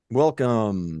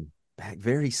Welcome back.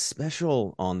 Very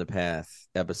special on the path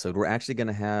episode. We're actually going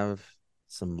to have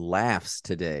some laughs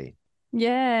today.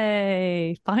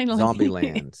 Yay, finally.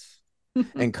 Zombieland.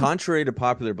 And contrary to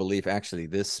popular belief, actually,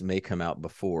 this may come out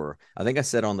before. I think I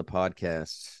said on the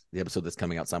podcast, the episode that's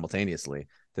coming out simultaneously,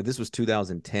 that this was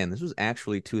 2010. This was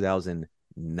actually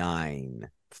 2009,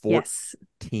 Yes,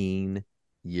 14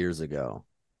 years ago.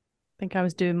 I think I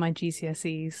was doing my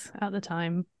GCSEs at the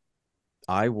time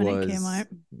I when it came was, out.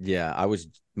 yeah, I was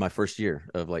my first year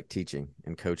of like teaching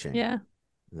and coaching. Yeah,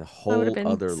 The I would have whole been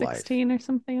other life. 16 or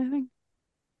something, I think.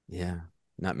 Yeah,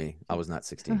 not me. I was not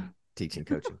 16 teaching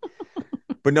coaching.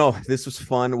 But no, this was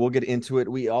fun. We'll get into it.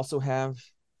 We also have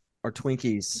our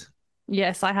Twinkies,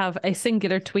 Yes, I have a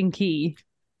singular Twinkie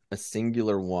a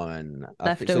singular one. I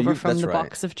left think so. over You from that's the right.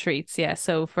 box of treats. Yeah,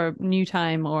 so for new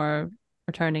time or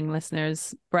returning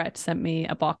listeners, Brett sent me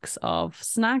a box of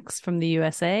snacks from the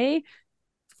USA.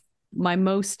 My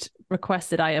most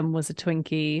requested item was a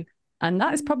Twinkie. And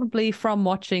that is probably from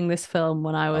watching this film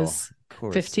when I Oh, was of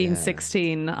course. 15, Yeah.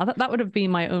 16. That would have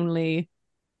been my only,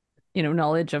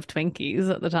 knowledge of Twinkies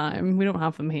at the time. We don't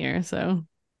have them here. So,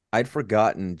 I'd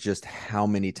forgotten just how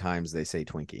many times they say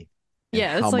Twinkie and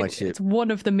yeah, how it's like much it it's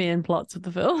one of the main plots of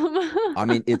the film. I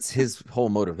mean, it's his whole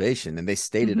motivation, and they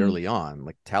stated hmm early on,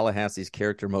 like Tallahassee's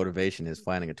character motivation is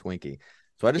finding a Twinkie.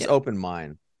 So I just Yep. opened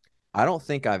mine. I don't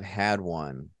think I've had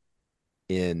one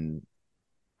in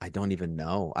I don't even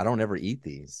know. I don't ever eat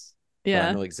these, but I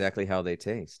Yeah. know exactly how they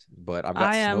taste. But I've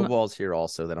got I am. snowballs here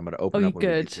also that I'm going to Oh, open you up when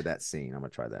we get good. to that scene. I'm going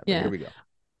to try that. But here Yeah. we go.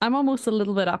 I'm almost a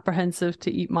little bit apprehensive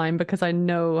to eat mine because I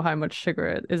know how much sugar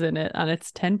it is in it, and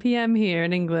it's 10 p.m. here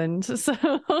in England. So,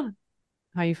 how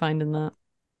are you finding that?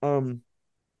 Um,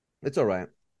 it's all right.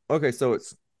 Okay, so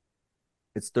it's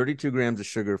 32 grams of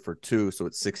sugar for two, so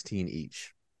it's 16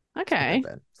 each. It's not that Okay.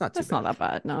 bad. It's not too That's not bad. that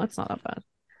bad. No, it's not that bad.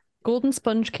 Golden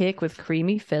sponge cake with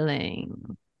creamy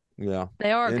filling. Yeah.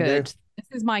 They are And there good. This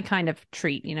is my kind of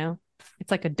treat.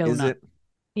 It's like a is donut. it?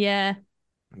 Yeah.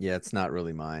 Yeah, it's not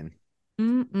really mine.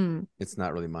 Mm-mm. It's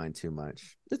not really mine too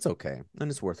much. It's okay,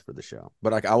 and it's worth for the show.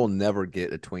 But like, I will never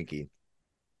get a Twinkie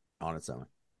on its own.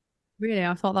 Really,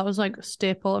 I thought that was like a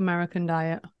staple American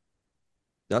diet.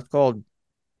 That's called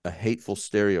a hateful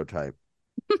stereotype,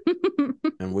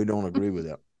 and we don't agree with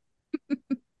it.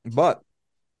 But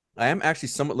I am actually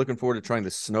somewhat looking forward to trying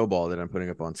the snowball that I'm putting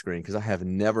up on screen because I have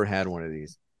never had one of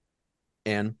these.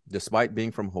 And despite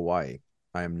being from Hawaii,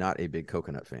 I am not a big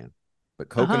coconut fan. But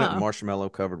coconut Uh-huh. marshmallow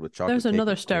covered with There's chocolate cake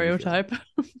another with creamy filling. stereotype.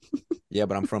 Yeah,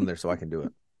 but I'm from there, so I can do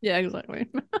it. Yeah, exactly.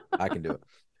 I can do it.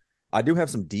 I do have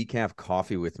some decaf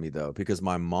coffee with me though, because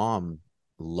my mom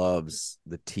loves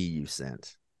the tea you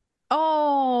sent.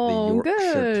 The Oh, Yorkshire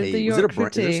good. The tea. Was it a Yorkshire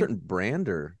brand? Is there a tea. certain brand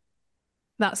or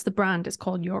That's the brand. It's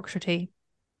called Yorkshire tea.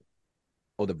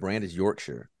 oh the brand is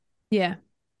Yorkshire? Yeah.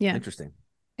 Yeah. Interesting.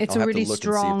 It's I'll a have to really look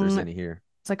and see if there's strong, any here.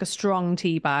 it's like a strong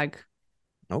tea bag.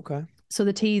 Okay. So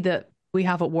the tea that we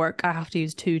have at work, I have to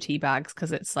use two tea bags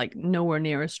because it's like nowhere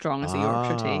near as strong as a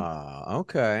Yorkshire tea.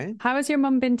 Okay. How has your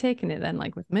mum been taking it then?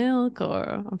 Like with milk or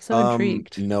I'm so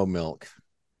intrigued. No milk.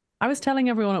 I was telling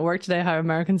everyone at work today how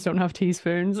Americans don't have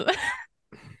teaspoons.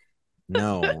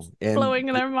 No. It's And blowing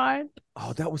in their mind.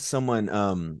 oh, that was someone,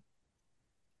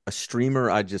 a streamer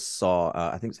I just saw.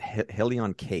 I think it's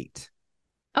Helion Kate.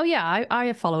 Oh yeah,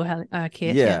 I follow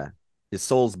Kate, yeah. Yeah. Is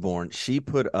Soulsborne. She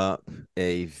put up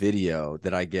a video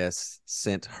that I guess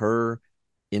sent her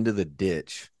into the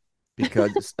ditch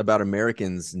because about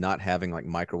Americans not having like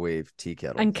microwave tea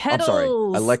And kettles. I'm sorry,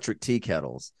 kettles. electric tea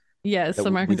kettles Yes, that we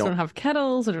Americans don't. don't have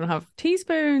kettles, they don't have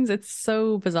teaspoons. It's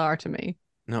so bizarre to me.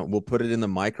 No, we'll put it in the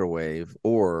microwave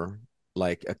or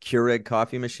like a Keurig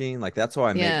coffee machine. Like that's how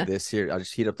I make Yeah. this here. I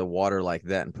just heat up the water like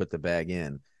that and put the bag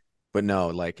in. But no,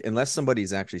 like unless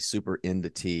somebody's actually super into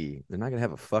tea, they're not gonna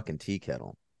have a fucking tea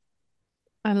kettle.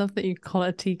 I love that you call it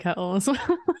a tea kettle as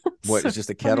well. It's What? so It's just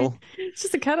a funny. kettle? It's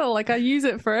just a kettle. Like I use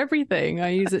it for everything. I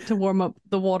use it to warm up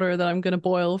the water that I'm going to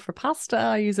boil for pasta.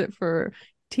 I use it for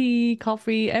tea,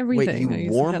 coffee, Wait, you everything. I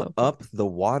use the warm kettle for. up the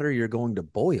water you're going to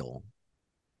boil?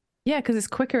 Yeah, because it's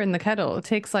quicker in the kettle. It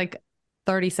takes like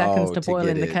 30 seconds Oh, to to boil get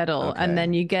in the it. kettle and Okay.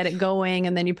 then you get it going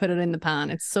and then you put it in the pan.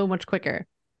 It's so much quicker.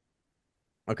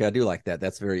 Okay, I do like that.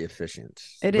 That's very efficient.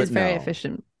 It But is very no,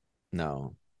 efficient.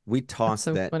 no. We That's tossed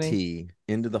so that funny. tea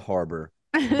into the harbor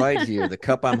right here. The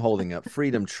cup I'm holding up,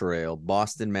 Freedom Trail,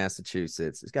 Boston,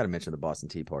 Massachusetts. It's got to mention the Boston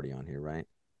Tea Party on here, right?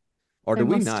 Or It do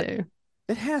we must not? do.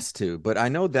 It has to, but I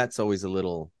know that's always a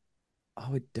little.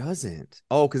 Oh, it doesn't.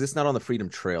 Oh, because it's not on the Freedom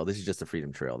Trail. This is just the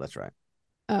Freedom Trail. That's right.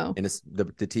 Oh, And it's the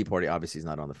Tea Party obviously is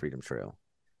not on the Freedom Trail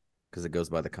because it goes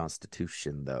by the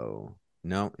Constitution, though.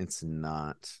 No, it's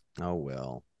not. Oh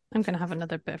well. I'm gonna have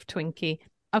another bit of Twinkie.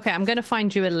 Okay, I'm gonna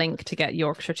find you a link to get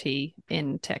Yorkshire tea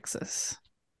in Texas.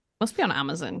 Must be on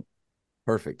Amazon.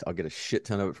 Perfect. I'll get a shit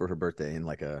ton of it for her birthday in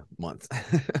like a month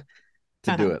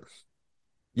to do it.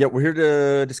 Yeah, we're here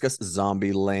to discuss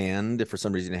Zombieland. If for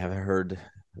some reason you haven't heard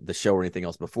the show or anything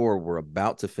else before, we're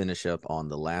about to finish up on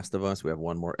The Last of Us. We have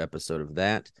one more episode of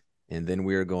that. And then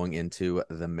we are going into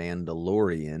The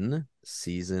Mandalorian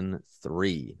season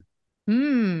 3.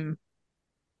 Hmm.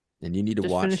 And you need to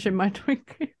Just watch finishing my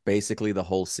Twinkie. basically the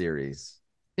whole series.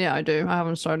 Yeah, I do. I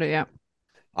haven't started yet.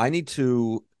 I need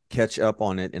to catch up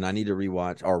on it, and I need to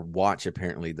rewatch or watch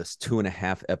apparently this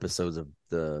 2.5 episodes of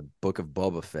the Book of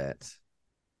Boba Fett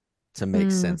to make Hmm.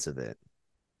 sense of it.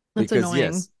 That's Because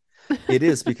annoying. yes, it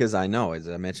is, because I know, as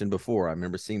I mentioned before, I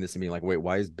remember seeing this and being like, wait,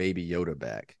 why is Baby Yoda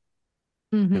back?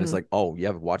 And it's Hmm. like, oh, you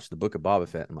haven't watched the Book of Boba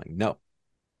Fett. I'm like, no,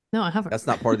 No, I haven't. that's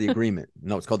not part of the agreement.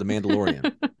 No, it's called The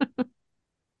Mandalorian,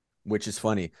 which is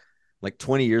funny. Like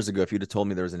 20 years ago, if you'd have told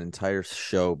me there was an entire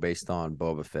show based on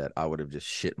Boba Fett, I would have just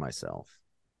shit myself.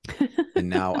 And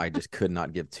now I just could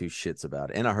not give two shits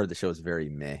about it. And I heard the show is very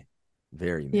meh,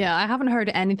 very meh. Yeah, I haven't heard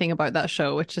anything about that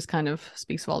show, which just kind of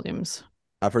speaks volumes.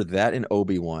 I've heard that and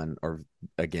Obi-Wan are,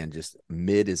 again, just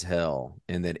mid as hell,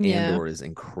 and then Yeah. Andor is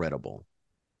incredible.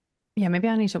 Yeah, maybe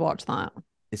I need to watch that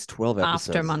It's 12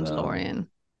 after episodes though. Mandalorian.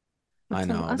 I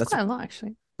know. That's quite a lot,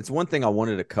 actually. It's one thing I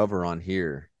wanted to cover on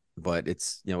here, but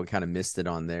it's, we kind of missed it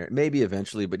on there. Maybe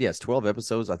eventually, but yes, 12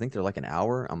 episodes. I think they're like an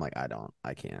hour. I'm like,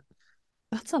 I can't.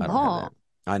 That's a I don't have that. lot.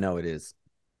 I know it is.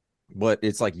 But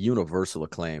it's like universal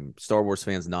acclaim. Star Wars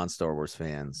fans, non-Star Wars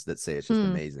fans that say it's just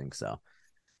Hmm. amazing. So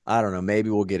I don't know. Maybe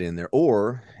we'll get in there.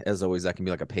 Or as always, that can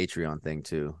be like a Patreon thing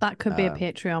too. That could be a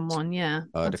Patreon one. Yeah, To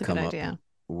that's a good come up idea.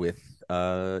 with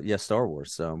Star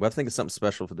Wars. So but I think it's something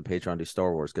special for the Patreon to do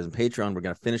Star Wars, because in Patreon we're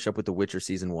gonna finish up with The Witcher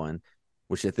season 1,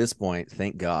 which at this point,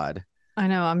 thank God, I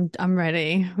know. I'm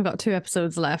ready. We've got 2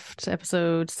 episodes left.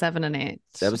 Episode 7 and 8.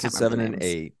 I episode can't remember seven the and names.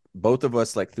 eight. Both of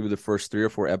us, like through the first 3 or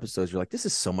 4 episodes, you're like, this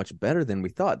is so much better than we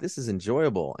thought. This is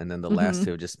enjoyable. And then the last Hmm.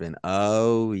 two have just been,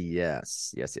 oh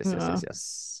yes, yes, yes, yes, yes,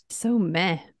 yes. So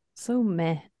meh. So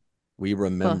meh. We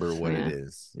remember But what it yeah.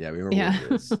 is. Yeah, we remember what Yeah.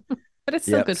 it is. But it's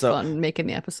still Yep. good So fun making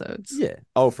the episodes. yeah.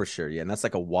 Oh, for sure. Yeah. And that's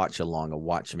like a watch along, a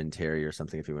watchmentary or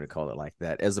something, if you want to call it like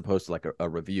that, as opposed to like a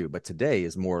review. But today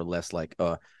is more or less like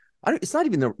it's not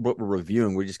even what we're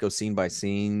reviewing. We just go scene by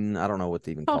scene. I don't know what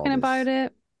to even call Talking about this.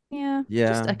 it. Yeah.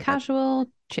 Just Yeah. a casual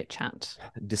chit chat.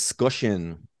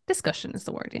 Discussion. Discussion is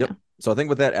the word. Yep. Yeah. So I think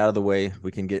with that out of the way,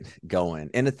 we can get going.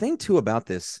 And the thing too about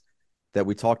this that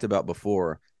we talked about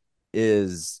before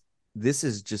is this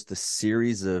is just a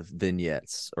series of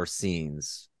vignettes or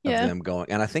scenes of Yeah. them going.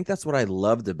 And I think that's what I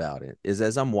loved about it, is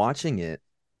as I'm watching it,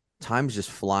 time's just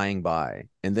flying by.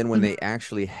 And then when they Mhm.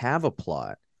 actually have a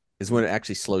plot is when it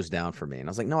actually slows down for me. And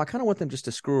I was like, no, I kind of want them just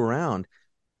to screw around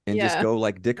and just Yeah. go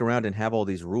like dick around and have all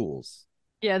these rules.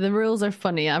 Yeah, the rules are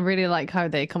funny. I really like how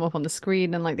they come up on the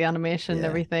screen and like the animation and Yeah.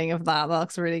 everything of that. That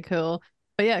looks really cool.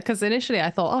 But yeah, because initially I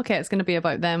thought, okay, it's going to be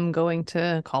about them going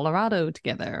to Colorado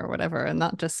together or whatever, and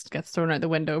that just gets thrown out the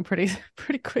window pretty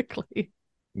pretty quickly.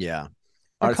 Yeah.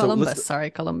 All Or right. So let's Columbus,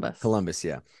 sorry, Columbus. Columbus.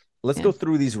 Yeah. Let's Yeah, go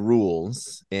through these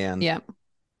rules. And yeah.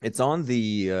 it's on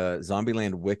the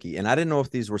Zombieland wiki. And I didn't know if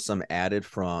these were some added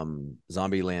from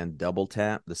Zombieland Double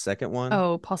Tap, the second one.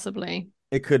 Oh, possibly.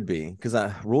 It could be, because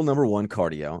rule number 1,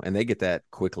 cardio, and they get that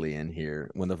quickly in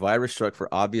here. When the virus struck, for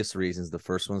obvious reasons, the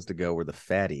first ones to go were the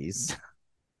fatties.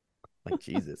 Like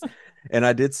Jesus. And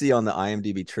I did see on the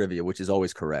IMDb trivia, which is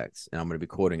always correct, and I'm going to be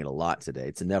quoting it a lot today.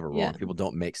 It's never Yeah. wrong. People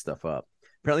don't make stuff up.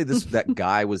 Apparently, that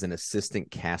guy was an assistant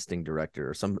casting director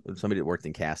or somebody that worked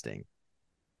in casting.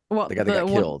 What The guy that the got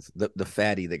what? killed, the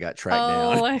fatty that got tracked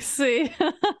down. Oh, I see.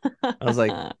 I was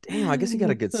like, damn, I guess he got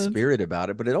a good spirit about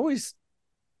it. But I always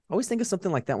think of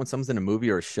something like that when someone's in a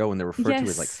movie or a show and they're referred to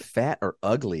as like Yes, fat or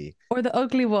ugly. or the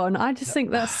ugly one. I just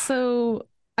think that's so.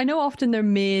 I know often they're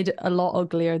made a lot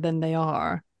uglier than they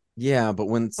are, Yeah, but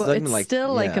when but something it's like,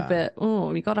 still like a yeah, bit.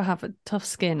 Oh, you got to have a tough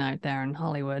skin out there in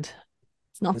Hollywood.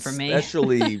 It's not for me.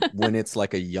 especially when it's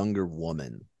like a younger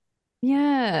woman,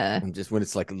 Yeah. and just when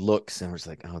it's like looks, and we're just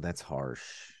like, oh, that's harsh.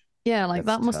 Yeah, like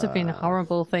That's that must have been a tough.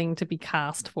 horrible thing to be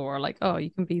cast for. Like, oh, you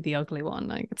can be the ugly one.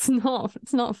 Like it's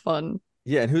not fun.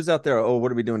 Yeah, and who's out there? Oh,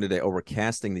 what are we doing today? Oh, we're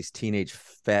casting these teenage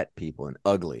fat people and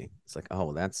ugly. It's like,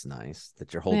 oh, that's nice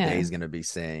that your whole day Yeah. is going to be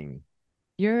saying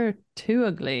You're too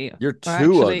ugly. you're Or too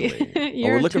actually, ugly. Oh, we're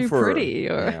you're looking too for, pretty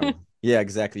or yeah,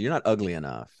 exactly. You're not ugly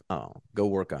enough. Oh, go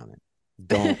work on it.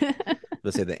 Don't,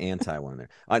 let's say the anti one there.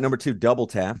 All right, number 2, double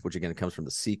tap, which again comes from the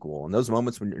sequel. And those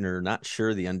moments when you're not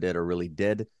sure the undead are really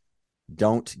dead,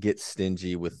 don't get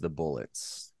stingy with the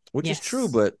bullets, which is true,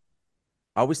 Yes. but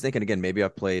I was thinking again, maybe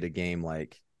I've played a game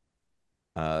like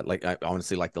I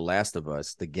honestly like The Last of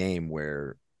Us, the game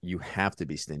where you have to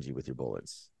be stingy with your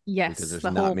bullets because Yes, there's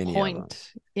the not whole many of them.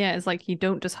 point. Yeah, it's like you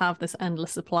don't just have this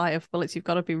endless supply of bullets. You've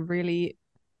got to be really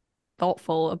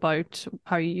thoughtful about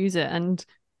how you use it. And,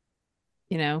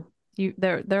 you know,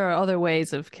 there are other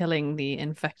ways of killing the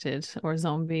infected or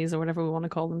zombies or whatever we want to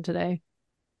call them today.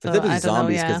 But So they'll be I don't know,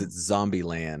 zombies because yeah. it's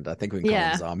Zombieland. I think we can call them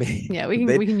Yeah. zombie. Yeah,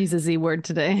 they we can use a Z word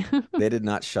today. they did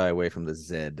not shy away from the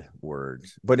Z word.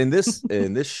 But in this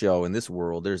show, in this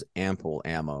world, there's ample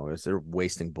ammo. They're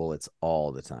wasting bullets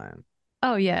all the time.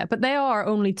 Oh yeah, but they are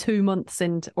only 2 months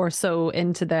into or so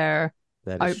into their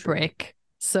That is true. outbreak.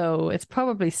 So it's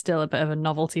probably still a bit of a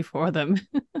novelty for them.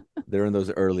 They're in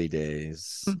those early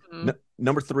days. Mhm.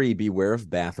 Number three, beware of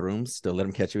bathrooms. Don't let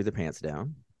them catch you with your pants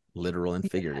down. Literal and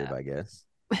figurative, Yeah. I guess.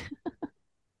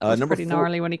 That was Number pretty four.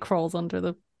 gnarly when he crawls under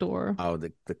the door. Oh,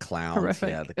 the clowns. Yeah,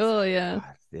 Horrific. Oh yeah.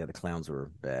 God, yeah, the clowns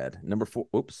were bad. Number four.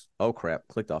 Oops. Oh crap.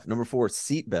 Clicked off. Number four.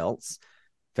 Seat belts.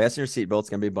 Fasten your seatbelts.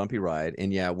 Gonna be a bumpy ride.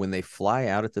 And yeah, when they fly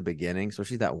out at the beginning,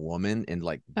 especially that woman and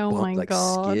like Oh bump my like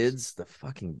God. skids, the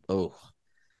fucking oh.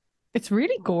 It's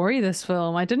really gory, this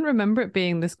film. I didn't remember it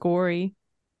being this gory.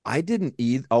 I didn't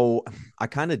either. Oh, I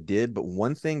kind of did, but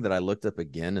one thing that I looked up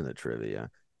again in the trivia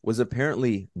was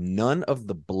apparently none of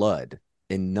the blood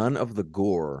and none of the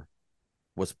gore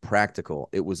was practical.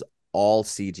 It was all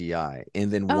CGI.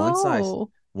 And then Oh,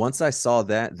 once I saw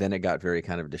that, then it got very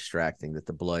kind of distracting that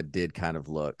the blood did kind of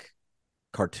look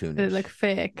it looked cartoonish.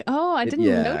 fake. Oh, I didn't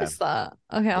Yeah, notice that.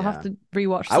 Okay, I'll have yeah. to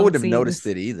rewatch I some wouldn't have noticed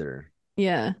scenes. it either.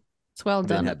 Yeah, it's well I didn't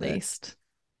done have at that. least.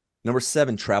 Number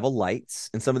seven, travel lights.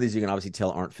 And some of these you can obviously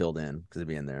tell aren't filled in because they'd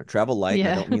be in there. Travel light, and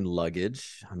I Yeah. don't mean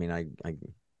luggage. I mean, I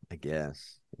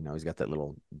guess, he's got that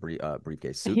little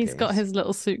briefcase He's got suitcase his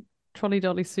little trolley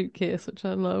dolly suitcase, which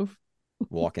I love.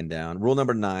 walking down. Rule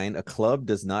number nine, a club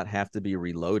does not have to be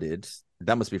reloaded.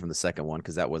 That must be from the second one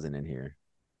because that wasn't in here.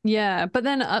 Yeah, but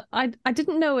then I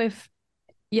didn't know if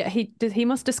yeah, he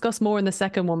must discuss more in the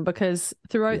second one because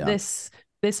throughout Yeah.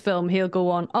 this film he'll go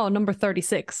on, oh, number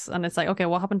 36 and it's like, okay,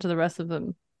 what happened to the rest of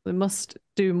them? They must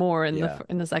do more Yeah.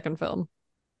 in the second film.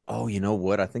 Oh, you know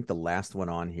what? I think the last one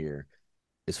on here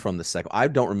is from the second. I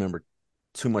don't remember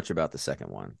too much about the second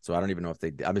one. So I don't even know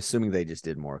if I'm assuming they just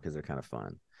did more because they're kind of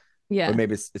fun. But Yeah.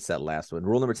 maybe it's that last one.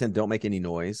 Rule number 10, don't make any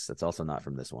noise. That's also not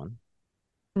from this one.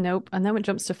 Nope. And then it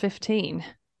jumps to 15.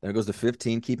 Then it goes to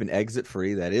 15, keep an exit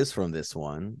free. That is from this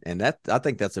one. And that I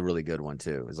think that's a really good one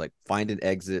too. It's like find an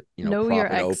exit, Know your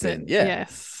prop it open. exit. Yeah.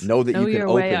 Yes. Know that Know you can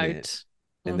your way open it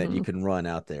out. and that you Hmm. can run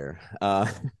out there.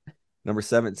 Number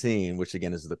 17, which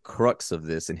again is the crux of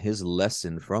this and his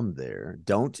lesson from there.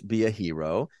 Don't be a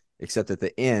hero, except at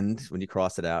the end, when you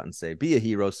cross it out and say, be a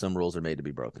hero, some rules are made to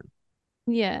be broken.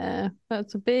 Yeah.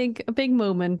 That's a big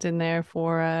moment in there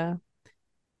for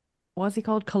what's he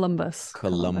called? Columbus. Columbus.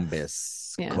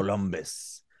 Columbus. Yeah.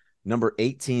 Columbus. Number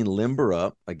 18, Limber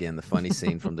Up. Again, the funny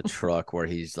scene from the truck where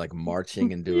he's like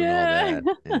marching and doing all Yeah.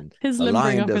 that. And His a limbering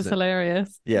lion up is doesn't,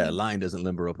 hilarious. yeah, a lion doesn't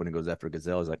limber up when it goes after a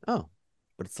gazelle. He's like, oh,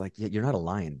 but it's like, yeah, you're not a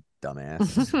lion,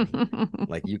 dumbass.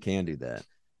 Like you can do that.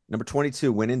 Number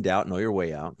 22, when in doubt, know your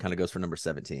way out. Kind of goes for number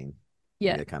 17. I think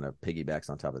Yeah. it kind of piggybacks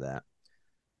on top of that.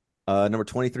 Number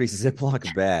 23,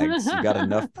 Ziploc bags. You got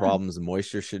enough problems.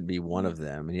 Moisture should be one of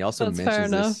them. And he also That's fair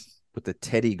mentions enough. this with the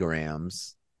Teddy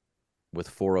Grams with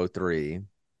 403.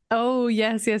 Oh,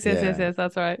 yes, yes, yes, yes, Yeah, yes.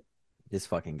 That's right. this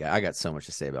fucking guy. I got so much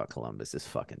to say about Columbus. This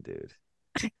fucking dude.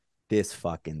 This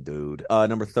fucking dude.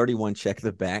 Number 31, check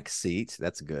the back seat.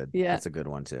 That's good. Yeah. That's a good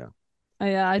one too.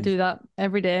 Yeah, I In, do that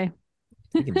every day.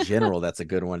 I think in general, that's a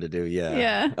good one to do.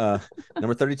 Yeah. Yeah.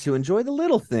 Number 32, enjoy the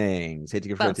little things. Hate to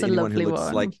give credit That's to a anyone who lovely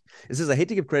looks like one. it says, I hate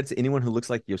to give credit to anyone who looks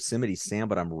like Yosemite Sam,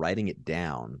 but I'm writing it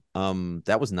down.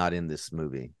 That was not in this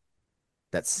movie.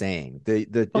 That saying. The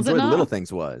Was it enjoy the little not?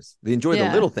 things was. The enjoy the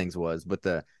Yeah. little things was, but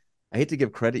the I hate to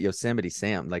give credit Yosemite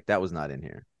Sam, like that was not in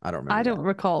here. I don't I remember don't that.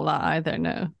 recall that either,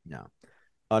 no. No.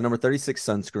 Number 36,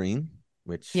 sunscreen,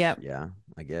 which Yep. yeah,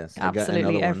 I guess. I got another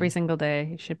Absolutely. Every one. single day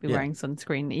you should be Yeah. wearing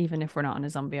sunscreen, even if we're not in a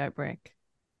zombie outbreak.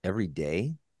 Every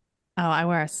day? Oh, I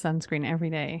wear a sunscreen every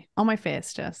day on my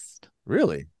face, just.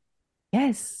 Really?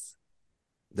 Yes.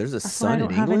 There's a That's why I sun in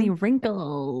don't have any England?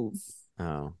 wrinkles.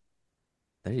 Oh,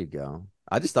 there you go.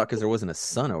 I just thought because there wasn't a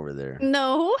sun over there.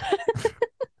 No.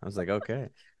 I was like, okay.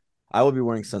 I will be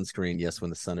wearing sunscreen, yes, when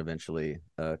the sun eventually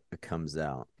comes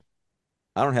out.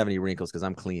 I don't have any wrinkles because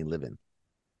I'm clean living.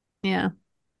 Yeah.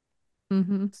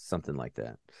 Mm-hmm. Something like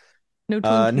that. No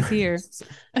Uh, Twinkies here.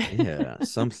 yeah,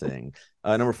 something.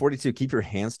 Number 42, keep your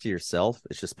hands to yourself.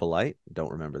 It's just polite.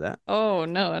 Don't remember that. Oh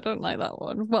no, I don't like that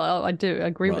one. Well, I do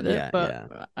agree Well, with it, yeah, but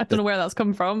yeah. I don't The know where that's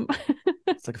come from.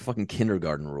 It's like a fucking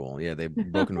kindergarten rule. Yeah, they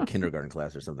broke into a kindergarten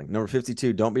class or something. Number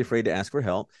 52, don't be afraid to ask for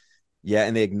help. Yeah,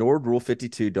 and they ignored rule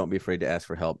 52, don't be afraid to ask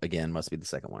for help. Again, must be the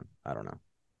second one. I don't know.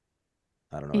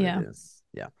 I don't know what it Yeah, is.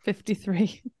 Yeah.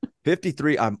 53.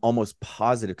 53, I'm almost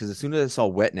positive because as soon as I saw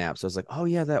wet naps, I was like, oh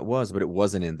yeah, that was, but it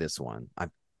wasn't in this one.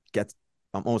 Get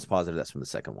I'm almost positive that's from the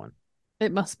second one.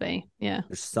 It must be. Yeah.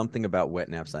 There's something about wet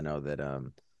naps I know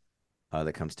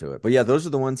that comes to it. But yeah, those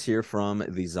are the ones here from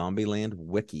the Zombieland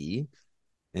wiki.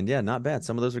 And yeah, not bad.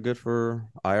 Some of those are good for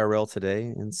IRL today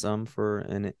and some for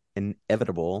an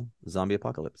inevitable zombie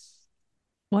apocalypse.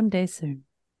 One day soon.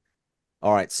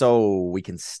 All right, so we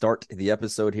can start the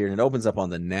episode here, and it opens up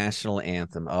on the national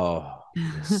anthem. Oh,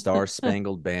 the Star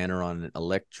Spangled Banner on an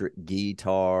electric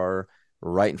guitar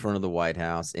right in front of the White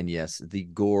House. And yes, the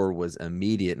gore was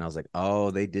immediate. And I was like,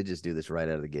 oh, they did just do this right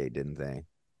out of the gate, didn't they?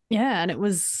 Yeah, and it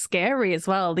was scary as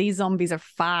well. These zombies are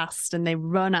fast and they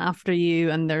run after you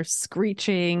and they're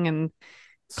screeching and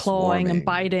clawing and Swarming.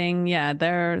 biting. Yeah,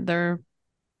 they're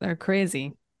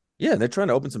crazy. Yeah, they're trying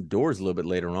to open some doors a little bit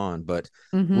later on. But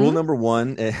rule Mm-hmm. number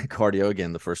one, cardio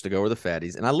again, the first to go are the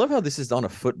fatties. And I love how this is on a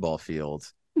football field.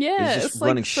 It's Yeah, just it's like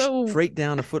running so straight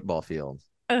down a football field.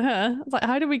 it's like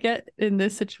how do we get in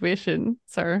this situation,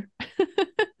 sir?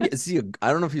 Yeah,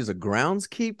 I don't know if he was a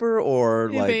groundskeeper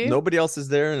or like Maybe. nobody else is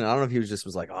there. And I don't know if he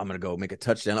was like, oh, I'm gonna go make a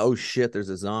touchdown. Oh shit, there's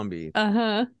a zombie.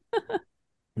 Uh-huh.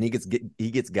 And he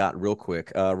gets got real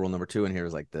quick. Rule number two in here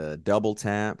is like the double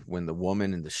tap when the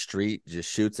woman in the street just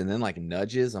shoots and then like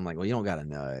nudges. I'm like, well, you don't gotta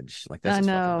nudge. Like that's I just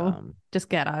fucking know. dumb. Just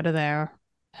get out of there.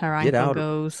 Her Get ankle out.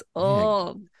 goes. Yeah,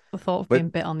 Oh, the thought of but being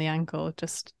bit on the ankle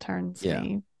just turns yeah,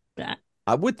 me. Yeah.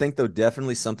 I would think though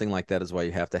definitely something like that is why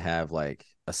you have to have like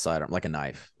a sidearm, like a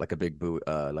knife, like a big Bowie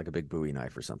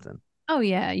knife or something. Oh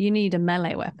yeah, you need a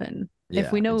melee weapon. If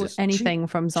Yeah, we and know just chink, anything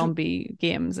from chink. zombie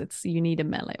games, it's you need a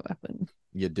melee weapon.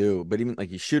 You do, but even like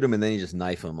you shoot him and then you just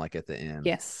knife him like at the end.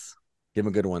 Yes. Give him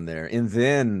a good one there. And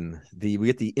then we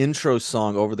get the intro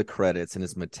song over the credits, and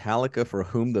it's Metallica for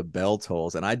Whom the Bell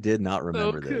Tolls. And I did not So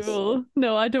remember this. cool.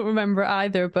 No, I don't remember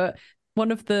either, but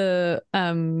one of the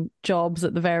jobs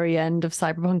at the very end of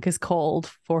Cyberpunk is called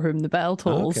For Whom the Bell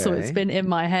Tolls. So it's Okay. been in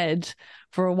my head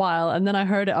for a while. And then I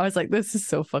heard it, I was like, this is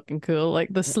so fucking cool. Like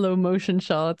the slow motion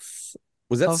shots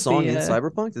Was that of song the in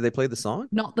Cyberpunk? Did they play the song?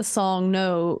 not the song,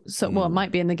 no. So well, it Mm,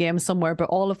 might be in the game somewhere, but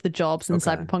all of the jobs in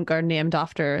okay. Cyberpunk are named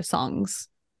after songs.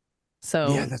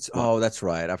 Yeah, So that's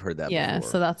right. I've heard that yeah,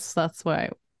 so before. that's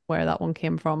where that one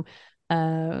came from.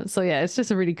 So yeah, it's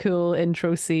just a really cool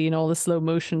intro scene, all the slow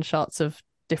motion shots of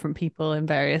different people in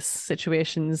various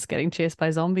situations getting chased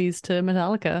by zombies to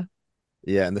Metallica.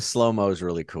 Yeah, and the slow-mo is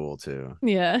really cool too.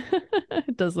 Yeah,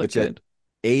 it does look But yet good.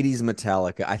 80s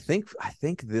Metallica. I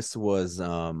think this was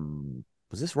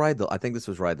this Ride the I think this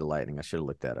was Ride the Lightning. I should have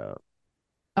looked that up.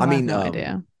 Oh, I I have mean, no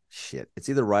idea. shit. It's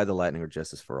either Ride the Lightning or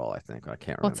Justice for All, I think. I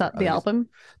can't What's remember. that? I The think it's album?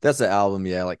 that's the album,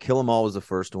 yeah. Like Kill 'Em All was the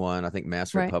first one. I think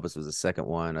Master of Right. Puppets was the second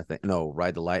one. I think no,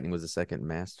 Ride the Lightning was the second,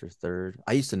 Master third.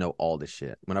 I used to know all this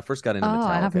shit. When I first got into Oh,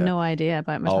 I have Metallica, no idea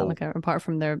about oh, Metallica apart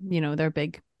from their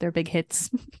big hits.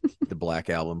 the Black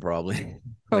Album probably.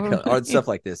 Like or stuff Probably.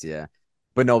 like this, yeah.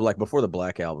 But no, like before the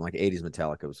Black Album, like 80s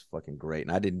Metallica was fucking great.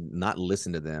 And I did not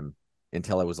listen to them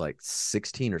until I was like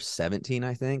 16 or 17,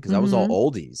 I think, because I was all Hmm.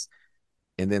 oldies.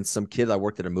 And then some kid I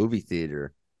worked at a movie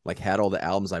theater like had all the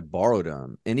albums. I borrowed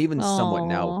them, and even somewhat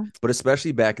now, Oh, but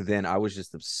especially back then, I was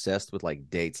just obsessed with like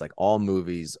dates, like all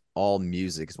movies, all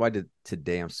music. It's why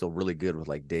today I'm still really good with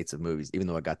like dates of movies, even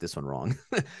though I got this one wrong.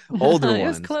 Older it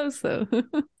was ones, close though.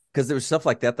 because there was stuff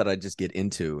like that that I just get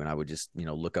into, and I would just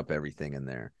look up everything in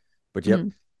there. But yep,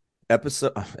 Mhm.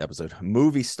 episode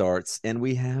movie starts, and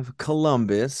we have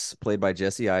Columbus played by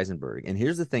Jesse Eisenberg. And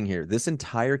here's the thing: here, this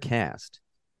entire cast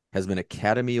has been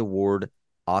Academy Award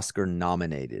Oscar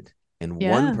nominated, and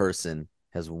one Yeah, person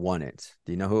has won it.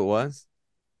 Do you know who it was?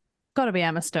 got to be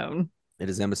Emma Stone. It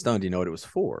is Emma Stone. Do you know what it was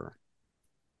for?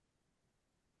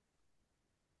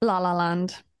 La La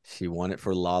Land. She won it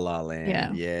for La La Land.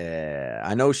 Yeah, Yeah,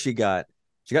 I know she got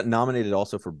nominated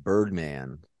also for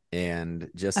Birdman and I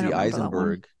don't remember that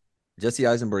one. Jesse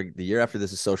Eisenberg. The year after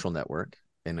this is Social Network,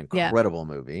 an Yeah. incredible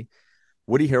movie.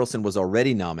 Woody Harrelson was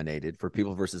already nominated for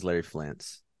People versus Larry Flint.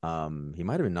 He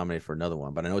might have been nominated for another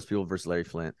one, but I know it's People versus Larry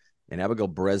Flint. And Abigail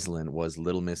Breslin was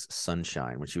Little Miss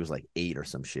Sunshine when she was like 8 or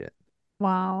some shit.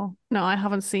 Wow. No, I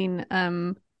haven't seen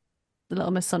The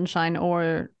Little Miss Sunshine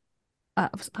or I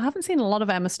haven't seen a lot of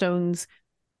Emma Stone's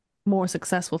more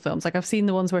successful films. Like I've seen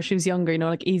the ones where she was younger,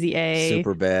 like Easy A,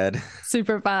 Super bad.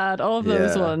 Super Bad, all of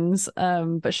those Yeah. ones.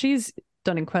 But she's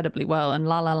done incredibly well. And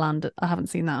La La Land, I haven't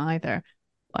seen that either.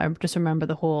 I just remember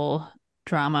the whole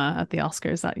drama at the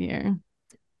Oscars that year.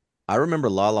 I remember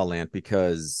La La Land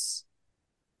because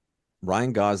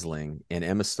Ryan Gosling and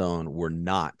Emma Stone were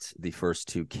not the first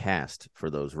two cast for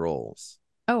those roles.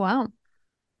 Oh wow.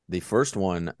 The first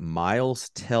one, Miles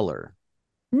Teller,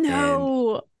 and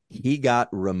No. he got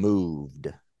removed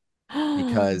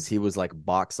because he was like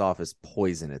box office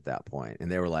poison at that point. And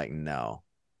they were like, no,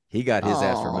 he got his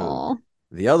ass removed. Oh.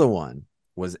 The other one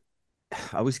was,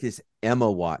 I always get Emma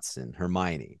Watson,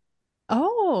 Hermione.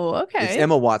 Oh, It's okay.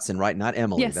 Emma Watson, right? Not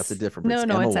Emily. That's a Yes. different, but No, it's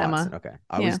no, Emma it's Watson. Emma.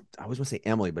 Okay. Yeah. I always want to say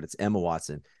Emily, but it's Emma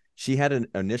Watson. She had an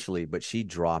initially, but she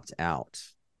dropped out.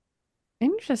 She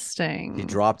Interesting.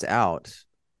 dropped out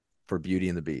for Beauty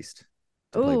and the Beast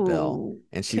to play Belle. Oh,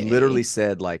 And she literally okay.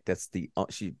 said, like, that's the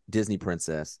she Disney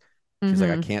princess. She's like,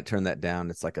 I Mm-hmm. can't turn that down.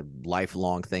 It's like a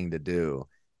lifelong thing to do.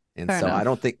 And Fair so I don't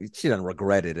enough. think she doesn't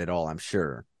regret it at all, I'm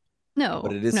sure. But No,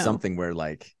 it is no. something where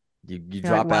like you You're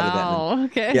like, drop out of that and then wow, yeah,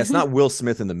 okay. it's not Will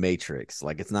Smith in the Matrix.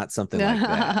 Like it's not something like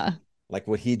that. I Like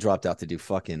what he dropped out to do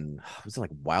fucking was it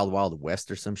like Wild Wild West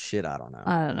or some shit? I don't know.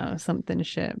 don't know, something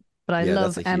shit. But I Yeah,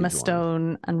 that's love a Emma huge one.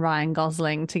 Stone and Ryan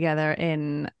Gosling together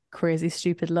in Crazy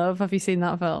Stupid Love. Have you seen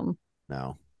that film?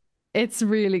 No. It's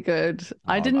really good.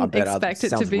 I I didn't bet it expect it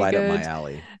to sounds be right up my good.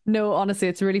 alley. No, honestly,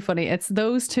 it's really funny. It's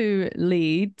those two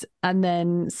lead and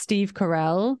then Steve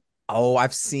Carell. Oh,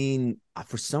 I've seen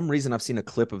for some reason I've seen a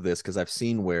clip of this because I've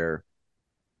seen where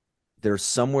there's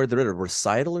somewhere they're at a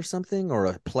recital or something or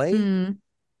a play. Hmm,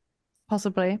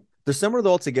 possibly. They're somewhere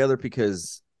all together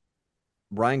because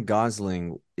Ryan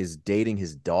Gosling is dating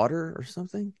his daughter or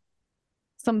something.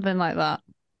 Something like that.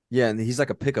 Yeah, and he's like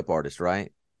a pickup artist,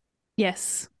 right?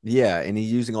 Yes. Yeah, and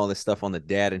he's using all this stuff on the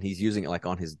dad and he's using it like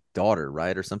on his daughter,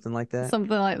 right? Or something like that.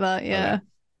 Something like that. Okay. Yeah.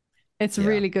 It's Yeah.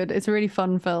 really good. It's a really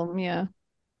fun film. Yeah.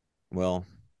 Well,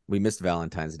 we missed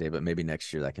Valentine's Day, but maybe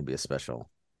next year that can be a special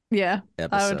Yeah.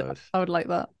 episode. I would like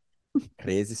that.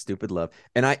 Crazy stupid love.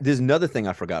 And I there's another thing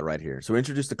I forgot right here. So we're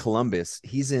introduced to Columbus.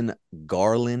 He's in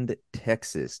Garland,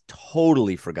 Texas.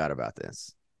 Totally forgot about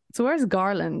this. So where's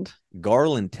Garland?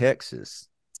 Garland, Texas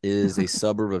is a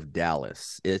suburb of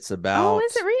Dallas. It's Oh, about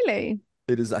is it really?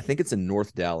 it is I think it's in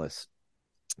North Dallas.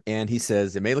 And he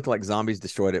says it may look like zombies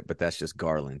destroyed it, but that's just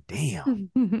Garland. Damn.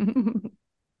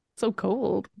 So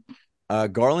cold.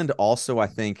 Garland also, I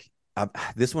think,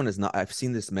 this one is not. I've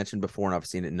seen this mentioned before, and I've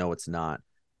seen it. No, it's not.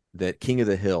 That King of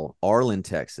the Hill, Arlen,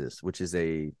 Texas, which is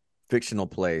a fictional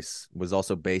place, was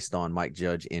also based on Mike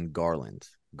Judge in Garland,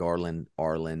 Garland,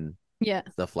 Arlen, Yeah.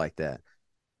 stuff like that.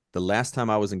 The last time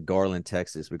I was in Garland,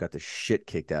 Texas, we got the shit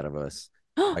kicked out of us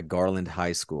by Garland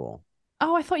High School.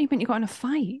 Oh, I thought you meant you got in a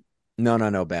fight. No, no,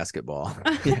 no, basketball.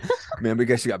 Yeah, man,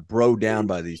 because you got bro down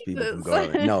by these people from Jesus.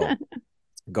 Garland. No,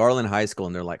 Garland High School,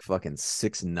 and they're like fucking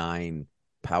 6'9"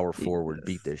 power forward,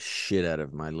 beat Jesus. the shit out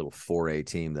of my little 4A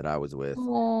team that I was with.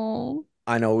 Oh.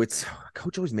 I know it's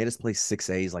coach always made us play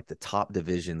 6As, like the top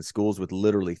division schools with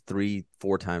literally 3,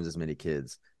 4 times as many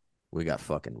kids. We got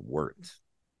fucking worked.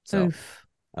 So Oof.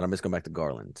 and I'm just going back to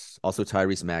Garland. Also,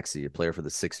 Tyrese Maxey, a player for the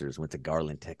Sixers, went to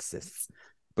Garland, Texas.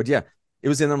 But yeah, it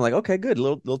was in. I'm like, okay, good,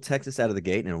 little Texas out of the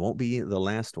gate, and it won't be the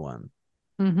last one.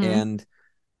 Mm-hmm. And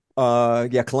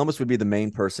yeah, Columbus would be the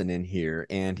main person in here,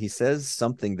 and he says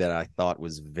something that I thought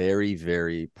was very,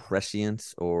 very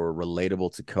prescient or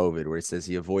relatable to COVID, where he says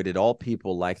he avoided all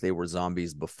people like they were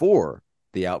zombies before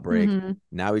the outbreak. Mm-hmm.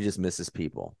 Now he just misses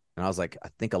people. And I was like, I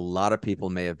think a lot of people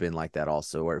may have been like that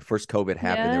also, where first COVID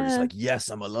happened, they were just Yeah. like, yes,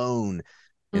 I'm alone.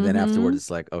 And then afterwards, Mm-hmm. it's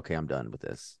like, okay, I'm done with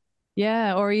this.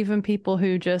 Yeah, or even people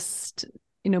who just,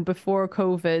 before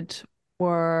COVID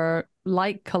were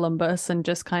like Columbus and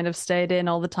just kind of stayed in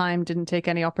all the time, didn't take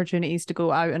any opportunities to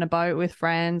go out and about with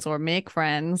friends or make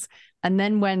friends. And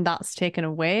then when that's taken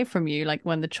away from you, like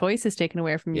when the choice is taken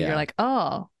away from you, you're Yeah. like,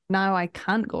 oh, now I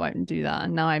can't go out and do that.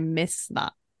 And now I miss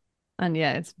that. And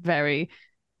yeah, it's very,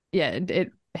 yeah,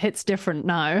 it hits different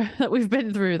now that we've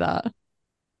been through that.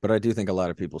 But I do think a lot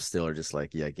of people still are just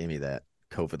like, yeah, give me that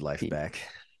COVID life back.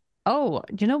 Oh,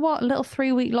 do you know what? A little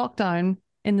 3 week lockdown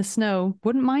in the snow.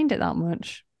 Wouldn't mind it that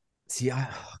much. See,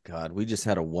 oh God, we just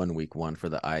had a 1 week one for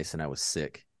the ice, and I was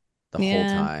sick the whole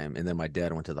Yeah. time. And then my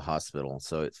dad went to the hospital,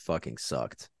 so it fucking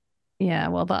sucked. Yeah,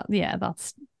 well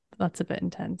that's a bit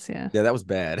intense, yeah. Yeah, that was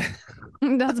bad.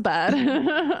 That's bad.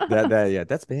 Yeah,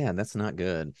 that's bad. That's not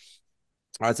good.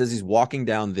 All right, it says he's walking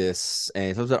down this, and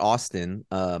he talks about Austin.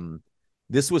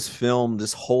 This was filmed.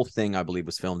 This whole thing, I believe,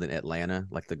 was filmed in Atlanta,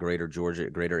 like the greater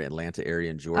Atlanta area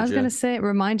in I was gonna Georgia. say it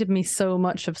reminded me so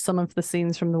much of some of the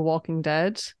scenes from The Walking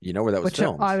Dead, You know where that was which are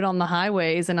filmed? out on the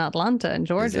highways in Atlanta and Is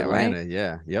Georgia, right? Atlanta?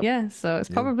 Yeah. Yep. Yeah, so it's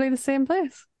Yeah. probably the same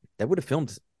place. That would have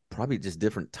filmed probably just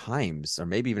different times, or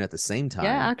maybe even at the same Yeah, time.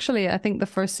 actually, I think the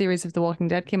first series of The Walking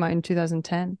Dead came out in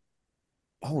 2010.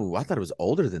 Oh, I thought it was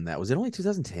older than that. Was it only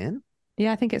 2010?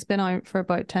 Yeah, I think it's been out for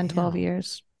about 10, 12 Damn.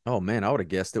 years. Oh man, I would have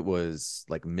guessed it was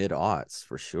like mid-aughts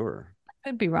for sure.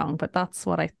 Could be wrong, but that's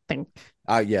what I think.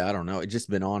 Yeah, I don't know. It's just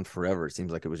been on forever. It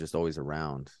seems like it was just always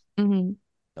around. Hmm.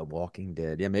 The Walking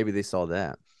Dead. Yeah, maybe they saw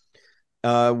that.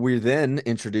 We're then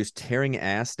introduced tearing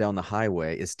ass down the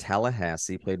highway is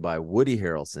Tallahassee, played by Woody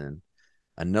Harrelson,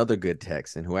 another good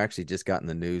Texan who actually just got in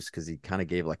the news because he kind of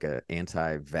gave like a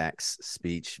anti-vax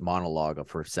speech monologue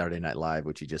for Saturday Night Live,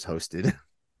 which he just hosted.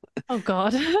 Oh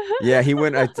God. Yeah, he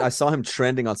went. I saw him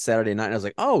trending on Saturday night, and I was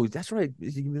like, "Oh, that's right.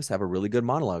 He must have a really good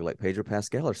monologue, like Pedro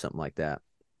Pascal or something like that."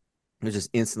 It was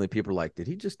just instantly people were like, "Did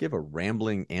he just give a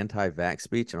rambling anti-vax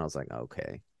speech?" And I was like,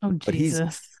 "Okay," Oh but he's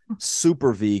Jesus.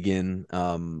 super vegan.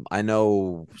 I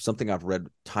know something I've read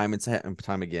time and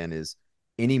time again is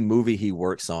any movie he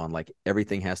works on, like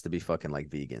everything has to be fucking like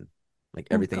vegan, like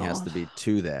Oh everything has God. to be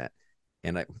to that.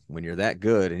 And when you're that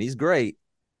good, and he's great,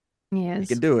 He he can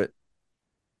is. do it.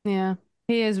 Yeah.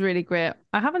 He is really great.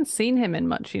 I haven't seen him in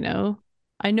much, you know.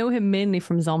 I know him mainly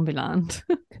from Zombieland.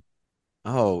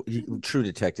 Oh, True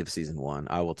Detective season 1.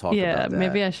 I will talk Yeah, about that.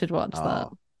 maybe I should watch that.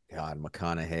 Oh God,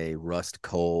 McConaughey, Rust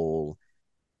Cole.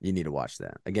 You need to watch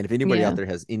that. Again, if anybody out Yeah. there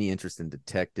has any interest in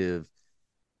detective,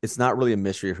 it's not really a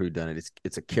mystery of who done it.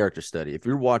 It's a character study. If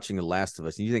you're watching The Last of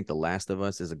Us and you think The Last of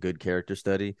Us is a good character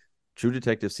study, True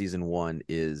Detective season 1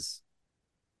 is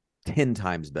 10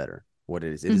 times better. What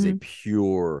it is. It is a Hmm.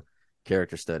 pure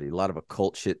character study. A lot of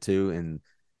occult shit too in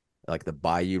like the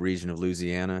Bayou region of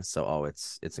Louisiana. So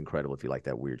it's incredible if you like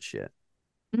that weird shit.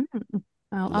 Mm.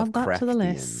 I'll add that to the Lovecraftian.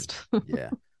 list. Yeah.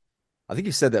 I think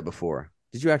you said that before.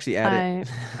 Did you actually add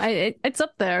it? I it's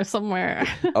up there somewhere.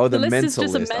 Oh, The the list is mental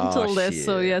just a list. Oh mental list,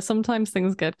 so shit. yeah, sometimes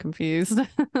things get confused.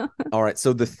 All right.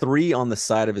 So the three on the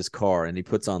side of his car and he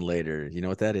puts on later. You know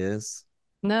what that is?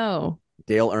 No.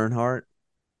 Dale Earnhardt.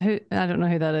 Who I don't know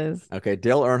who that is. Okay.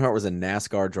 Dale Earnhardt was a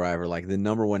NASCAR driver, like the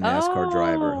number one NASCAR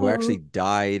driver who actually Oh,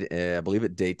 died, I believe,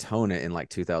 at Daytona in like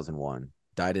 2001.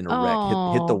 Died in a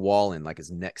wreck, hit the oh, wall and like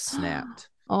his neck snapped.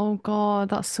 oh God,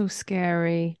 that's so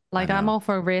scary. I Like I'm know. all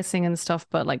for racing and stuff,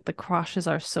 but like the crashes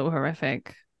are so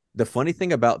horrific. The funny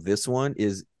thing about this one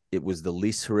is it was the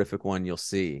least horrific one you'll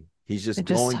see. He's just It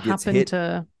just going, gets happened hit,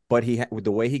 to, but with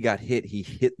the way he got hit, he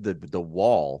hit the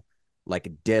wall like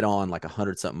dead on, like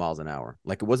 100 something miles an hour.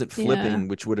 Like it wasn't yeah, flipping,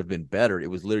 which would have been better. It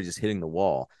was literally just hitting the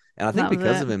wall. And I think that was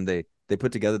because of it. him, they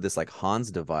put together this like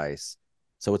Hans device.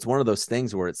 So it's one of those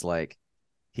things where it's like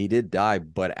he did die,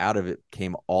 but out of it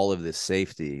came all of this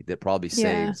safety that probably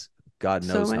Yeah, saved God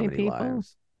so knows how many many people.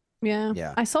 lives. Yeah.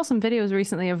 Yeah. I saw some videos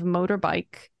recently of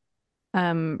motorbike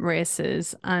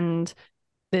races and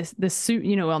this suit,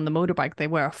 you know, on the motorbike they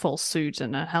wear a full suit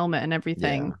and a helmet and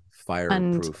everything. Yeah.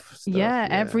 And Fireproof stuff. yeah, Yeah.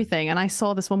 everything. And I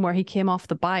saw this one where he came off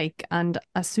the bike and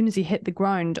as soon as he hit the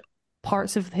ground,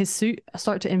 parts of his suit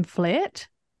start to inflate.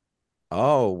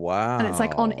 Oh, And it's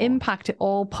like on wow. impact, it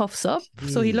all puffs up.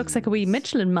 So he looks like a wee Jeez.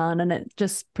 Michelin man and it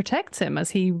just protects him as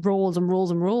he rolls and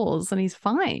rolls and rolls and he's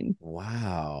fine.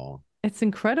 Wow. It's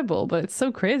incredible, but it's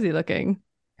so crazy looking.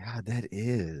 God, that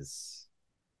is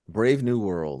Brave New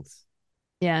World.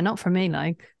 Yeah, not for me,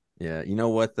 like. Yeah. You know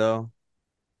what, though?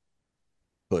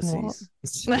 What?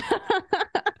 Pussies.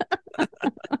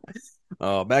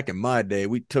 Oh, back in my day,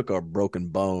 we took our broken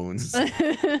bones.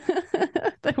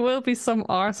 There will be some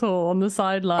arsehole on the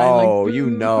sideline, like, Oh, you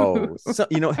boo. know. So,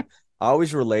 I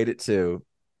always relate it to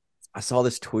I saw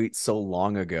this tweet so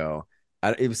long ago.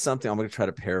 It was something I'm going to try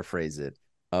to paraphrase it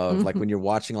of like Mhm. when you're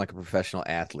watching like a professional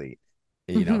athlete,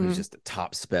 who's Mhm. just a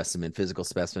top specimen, physical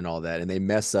specimen, all that, and they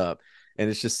mess up, and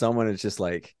it's just someone that's just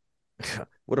like,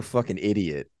 what a fucking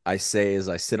idiot. I say as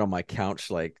I sit on my couch,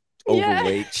 like Yeah,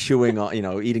 overweight, chewing on,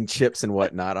 eating chips and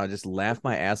whatnot. I just laugh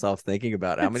my ass off thinking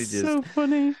about how it's many just so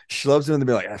funny. schlubs in the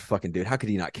be like, ah, fucking dude, how could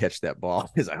he not catch that ball?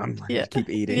 He's like, I'm Yeah, like, keep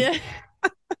eating. yeah.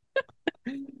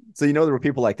 So there were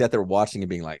people like that that were watching and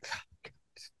being like,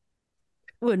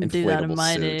 Wouldn't do that in inflatable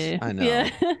my suit. day. I Yeah.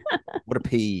 know. What a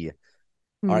pee.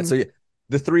 All right. Mm. So yeah,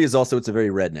 the three is also it's a very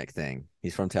redneck thing.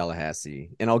 He's from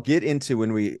Tallahassee. And I'll get into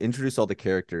when we introduce all the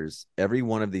characters, every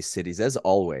one of these cities, as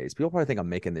always, people probably think I'm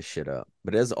making this shit up.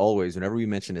 But as always, whenever we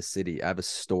mention a city, I have a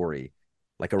story,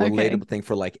 like a Okay. relatable thing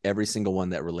for like every single one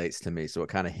that relates to me. So it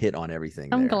kind of hit on everything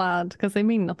I'm there. glad because they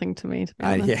mean nothing to me, to be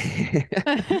honest.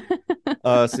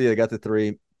 Yeah. So yeah, I got the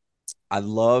three. I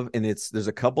love, and there's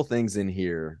a couple things in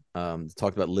here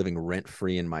talked about living rent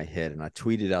free in my head, and I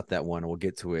tweeted out that one. And we'll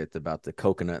get to it about the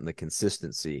coconut and the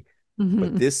consistency. But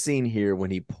Mhm. this scene here, when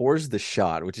he pours the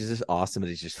shot, which is just awesome, that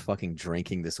he's just fucking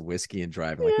drinking this whiskey and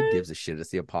driving. Like, who Yeah, gives a shit? It's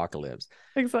the apocalypse.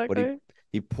 But he exactly.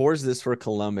 he pours this for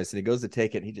Columbus, and he goes to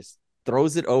take it. And he just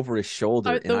throws it over his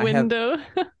shoulder. Out And the I have window.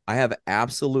 I have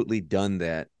absolutely done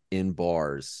that in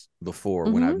bars before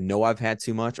when I Hmm. know I've had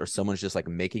too much or someone's just like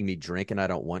making me drink and I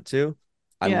don't want to.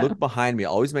 I Yeah. look behind me. I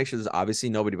always make sure there's obviously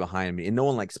nobody behind me and no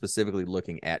one like specifically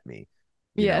looking at me.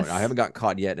 And I Yes. haven't gotten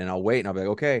caught yet. And I'll wait and I'll be like,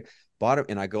 okay, bottom.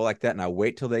 And I go like that and I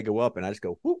wait till they go up and I just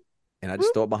go, whoop, and I just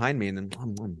Whoop. throw it behind me and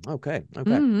then, okay,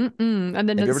 okay. Mm-mm. And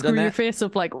Have you then ever done screw your that? face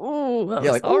up like, oh, that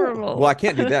Yeah, was like, oh, well, I horrible.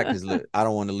 can't do that because I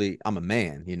don't want to leave. I'm a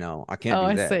man, I can't Oh, do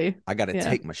I that. see. I got to Yeah.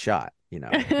 take my shot. We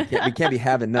can't be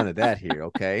having none of that here,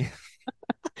 okay?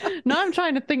 Now I'm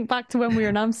trying to think back to when we were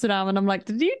in Amsterdam, and I'm like,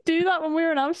 did you do that when we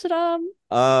were in Amsterdam?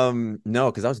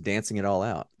 No, because I was dancing it all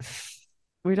out.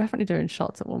 We were definitely doing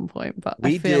shots at one point, but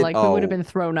I We feel did. like we would have Oh, been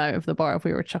thrown out of the bar if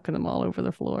we were chucking them all over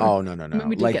the floor. oh no, no, I mean, no.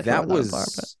 we did Like get that thrown out of the bar,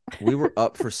 but was we were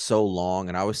up for so long,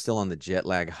 and I was still on the jet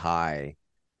lag high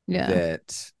yeah.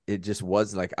 that it just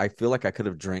was like I feel like I could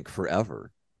have drank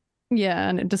forever. Yeah,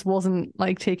 and it just wasn't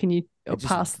like taking you It just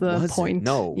past the wasn't. point.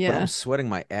 No, but I Yeah. was sweating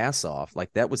my ass off.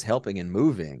 Like that was helping and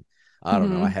moving. I don't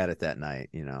know. I Hmm. had it that night.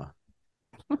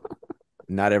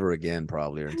 Not ever again,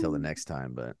 probably, or until the next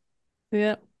time. But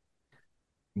Yeah.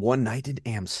 one night in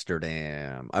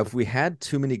Amsterdam. If we had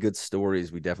too many good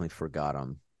stories, we definitely forgot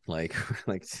them. Like,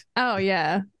 like Oh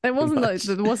yeah. It too wasn't like much.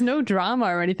 there was no drama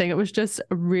or anything. It was just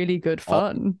really good All,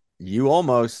 fun. you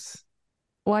almost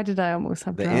Why did I almost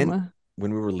have the end drama?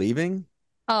 when we were leaving.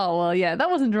 Oh well, yeah, that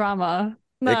wasn't drama.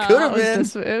 No, It could that have was been.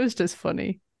 just it was just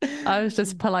funny. I was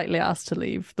just politely asked to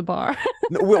leave the bar.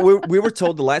 No, we were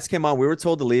told the lights came on. We were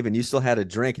told to leave, and you still had a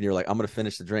drink, and you're like, "I'm gonna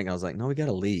finish the drink." I was like, "No, we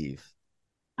gotta leave."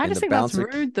 I And just the think that's bouncer,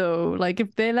 rude though. Like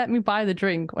if they let me buy the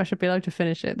drink, I should be allowed to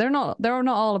finish it. They're not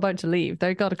all about to leave.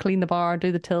 They got to clean the bar,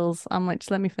 do the tills. I'm like,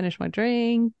 just let me finish my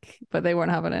drink. But they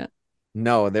weren't having it.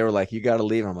 no, they were like, "You gotta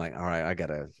leave." I'm like, "All right, I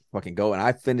gotta fucking go." And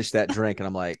I finished that drink, and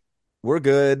I'm like, "We're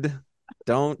good.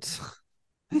 Don't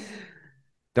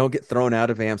don't get thrown out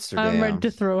of I'm ready Amsterdam."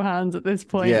 to throw hands at this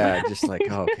point. Yeah, just like,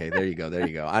 oh, okay, there you go, there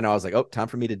you go. I know. I was like, oh, time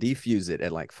for me to defuse it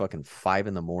at like fucking 5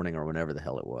 in the morning or whenever the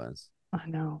hell it was. I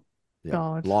know. Yeah,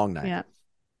 God. long night. Yeah.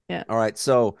 Yeah. All right,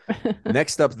 so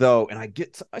next up though, and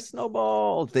I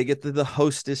snowballed. They get to the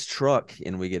hostess truck,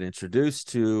 and we get introduced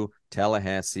to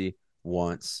Tallahassee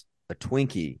wants a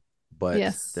Twinkie, but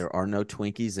Yes. there are no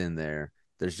Twinkies in there.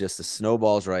 There's just the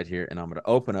snowballs right here, and I'm gonna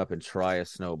open up and try a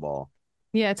snowball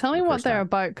Yeah. Tell for me the what first they're time.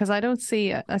 about because I don't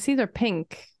see it. I see they're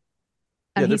pink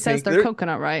Yeah, and he they're says pink. they're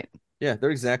coconut, right?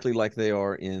 They're exactly like they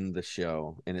are in the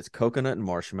show, and it's coconut and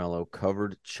marshmallow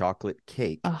covered chocolate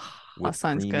cake Oh, that with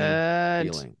sounds creamy good.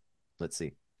 filling. Let's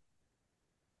see.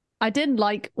 I did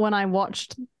like when I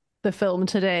watched the film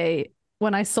today,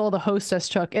 when I saw the Hostess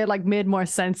truck, it like made more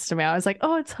sense to me. I was like,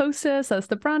 oh, it's Hostess, that's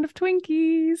the brand of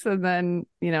Twinkies. And then,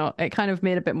 it kind of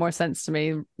made a bit more sense to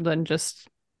me than just,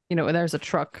 there's a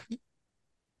truck.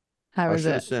 How I is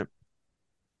should have it? sent.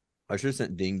 I should have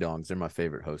sent ding dongs. They're my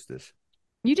favorite hostess.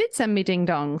 You did send me ding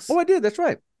Oh, dongs. I did. That's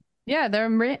right. Yeah,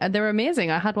 they're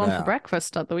amazing. I had one for Yeah.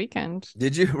 breakfast at the weekend.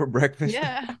 Did you for breakfast?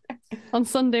 Yeah. On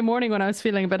Sunday morning when I was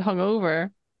feeling a bit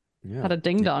hungover, Yeah. had a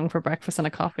ding dong for breakfast and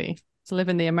a coffee. It's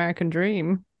living the American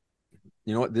dream.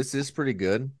 You know what? This is pretty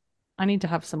good, I need to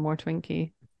have some more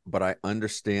Twinkie. but I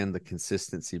understand the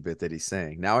consistency bit that he's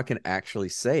saying. Now I can actually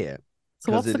say it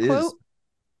So because what's the it is. quote?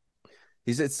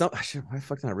 He said some. Why the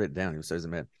fuck did I write it down? He says,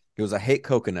 "Man, he goes, I hate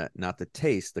coconut, not the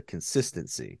taste, the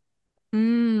consistency."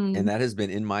 And Mm. that has been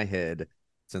in my head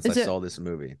since I Is it saw this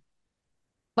movie.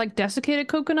 like desiccated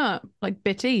coconut? Like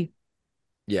bitty?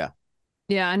 Yeah,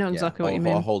 Yeah, I know yeah. exactly what you I'll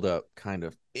mean. hold up, kind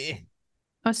of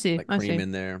I see. like I cream see.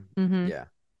 in there. Mm-hmm. Yeah.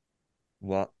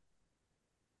 Well,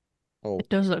 oh, It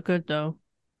does look good though.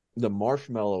 the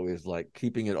marshmallow is like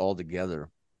keeping it all together,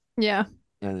 Yeah,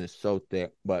 and it's so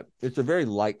thick. But it's a very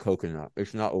light coconut.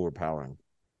 It's not overpowering.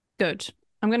 good.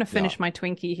 I'm gonna Yeah. finish my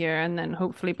Twinkie here, and then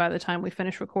hopefully by the time we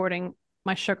finish recording,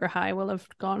 my sugar high will have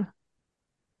gone.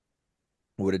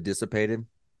 Would have dissipated.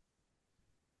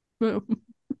 Mm-hmm.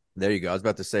 There you go. I was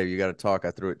about to say you got to talk.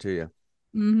 I threw it to you.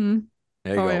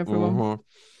 There you Sorry, go. everyone.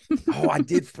 Oh, I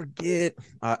did forget.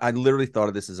 I literally thought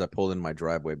of this as I pulled in my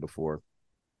driveway before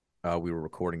we were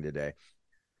recording today.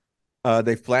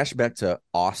 They flash back to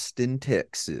Austin,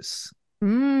 Texas.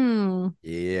 Mm.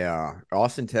 Yeah,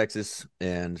 Austin, Texas,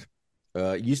 and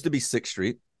used to be Sixth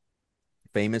Street,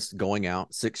 famous going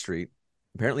out Sixth Street.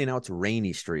 Apparently now it's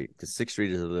Rainy Street because Sixth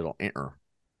Street is a little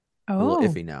Oh,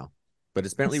 iffy now, but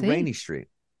it's I apparently see. Rainy Street.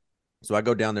 So I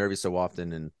go down there every so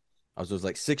often, and I was just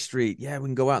like Sixth Street, yeah, we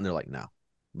can go out, and they're like, no,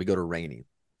 we go to Rainy,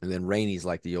 and then Rainy's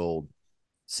like the old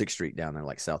Sixth Street down there,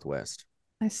 like Southwest.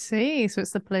 I see. So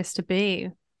it's the place to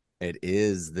be. It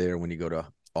is there when you go to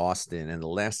Austin, and the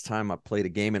last time I played a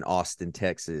game in Austin,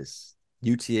 Texas,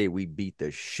 UTA, we beat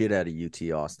the shit out of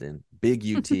UT Austin. Big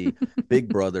UT,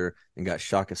 big brother, and got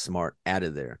Shaka Smart out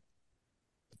of there.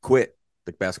 Quit.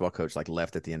 The basketball coach like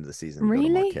left at the end of the season to go to Really?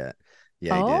 Marquette.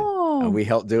 Yeah, he did. And Oh. we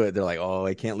helped do it. They're like, oh,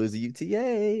 I can't lose the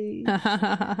UTA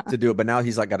to do it. But now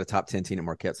he's like got a top 10 team at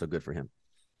Marquette, so good for him.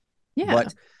 Yeah.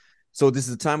 But so this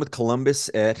is the time with Columbus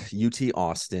at UT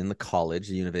Austin, the college,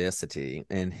 the university,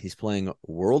 and he's playing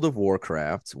World of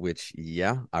Warcraft, which,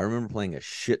 yeah, I remember playing a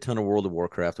shit ton of World of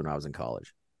Warcraft when I was in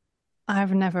college.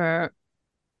 I've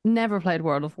never played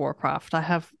World of Warcraft. I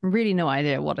have really no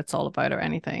idea what it's all about or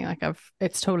anything. Like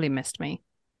it's totally missed me.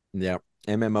 Yeah,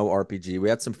 MMORPG. We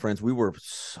had some friends. We were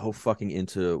so fucking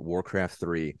into Warcraft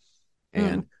 3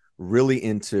 Mm, and really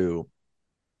into,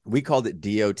 we called it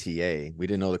DOTA. We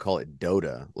didn't know to call it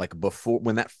Dota. Like before,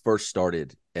 when that first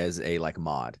started as a like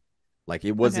mod, like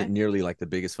it wasn't okay. nearly like the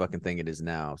biggest fucking thing it is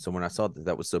now. So when I saw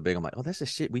that was so big, I'm like, oh, that's the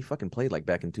shit we fucking played like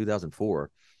back in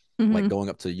 2004, like Hmm. going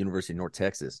up to University of North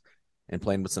Texas and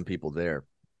playing with some people there.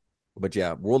 But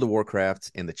yeah, World of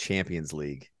Warcraft and the Champions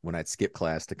League when I'd skip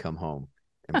class to come home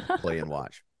and play and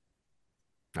watch.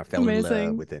 I fell in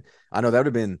love Amazing. with it. I know that would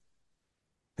have been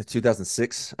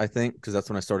 2006, I think, because that's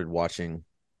when I started watching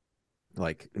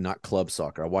like not club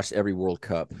soccer. I watched every World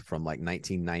Cup from like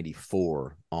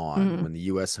 1994 on Mm. when the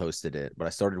US hosted it, but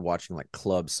I started watching like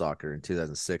club soccer in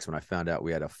 2006 when I found out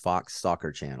we had a Fox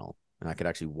soccer channel and I could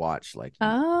actually watch like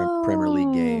Premier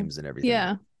League Oh, games and everything.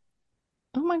 yeah.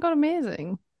 Oh my God,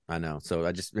 amazing. I know. So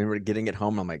I just remember getting it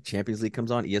home. I'm like, Champions League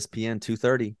comes on ESPN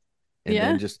 2:30, and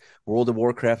then Yeah. just World of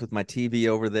Warcraft with my TV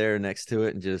over there next to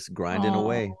it and just grinding Oh,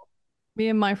 away. me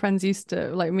and my friends used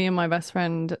to like me and my best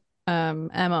friend,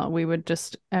 Emma, we would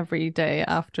just every day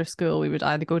after school, we would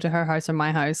either go to her house or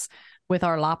my house with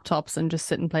our laptops and just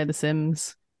sit and play The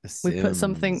Sims. The We'd put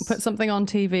Sims. something on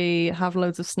TV, have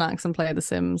loads of snacks and play The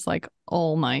Sims like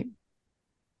all night.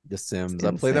 The It's Sims.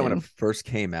 I played that when it insane. first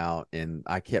came out, and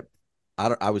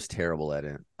I was terrible at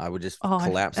it. I would just Oh,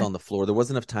 collapse on the floor. There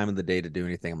wasn't enough time in the day to do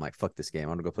anything. I'm like, fuck this game. I'm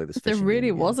gonna go play this there fishing game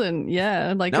really again. wasn't.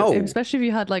 Yeah, like No, especially if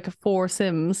you had like four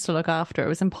Sims to look after, it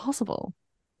was impossible.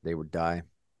 they would die.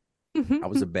 I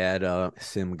was a bad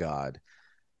sim god.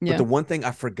 But the Yeah. one thing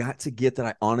I forgot to get that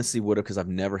I honestly would have because I've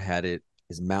never had it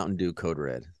is Mountain Dew Code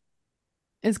Red.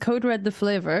 Is Code Red the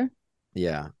flavor?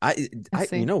 Yeah. I You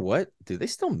see. know what? Do they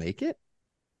still make it?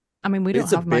 I mean, we don't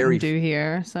It's a have Mountain berry. Dew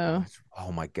here, so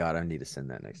Oh my God. I need to send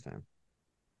that next time.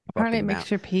 apparently it Fucking makes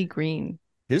Mount. your pee green.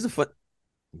 Here's the foot.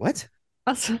 What?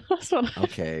 That's what I.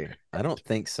 Okay. I don't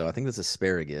think so. I think that's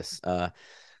asparagus.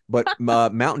 But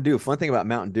Mountain Dew, fun thing about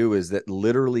Mountain Dew is that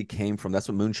literally came from that's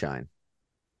what moonshine.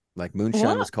 Like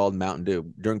moonshine was What? called Mountain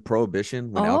Dew. During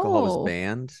Prohibition, when alcohol was Oh,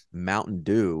 banned, Mountain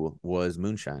Dew was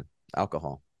moonshine,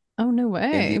 alcohol. oh no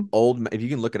And way. the old, if you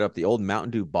can look it up, the old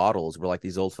Mountain Dew bottles were like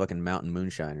these old fucking mountain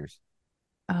moonshiners,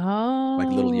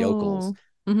 like little yokels. Oh,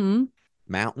 mm-hmm.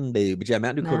 Mountain Dew, but yeah,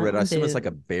 Mountain Dew Code Red. I Mountain assume it's like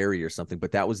a Dew. berry or something,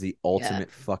 but that was the Yeah.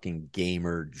 ultimate fucking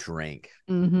gamer drink,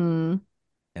 Mm-hmm.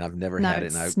 and I've never Now had it,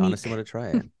 it's and I honestly Sneak. want to try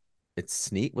it. It's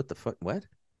sneak. What the fuck? What?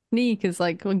 Sneak is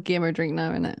like a gamer drink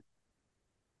now, isn't it?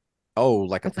 Oh,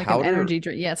 like a It's like an powder? energy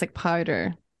drink. Yeah, it's like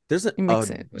powder. There's You a mix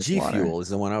it with G water. Fuel is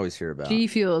the one I always hear about. G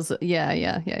Fuels.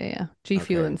 Yeah. G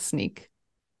Fuel Okay. and Sneak.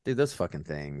 Dude, those fucking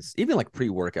things. Even like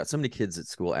pre-workout. So many kids at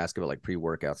school ask about like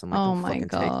pre-workouts. I'm like, Oh don't my fucking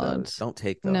take God. those. Don't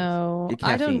take those. No, Get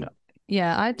I don't. caffeine.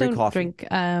 Yeah, I Drink don't coffee. drink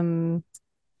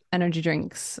energy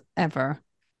drinks ever.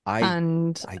 I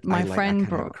And I my like I friend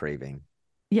kind of have a brought, craving.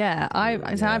 yeah, I do.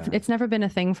 I've Yeah. it's never been a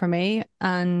thing for me.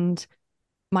 And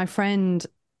my friend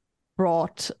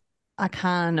brought a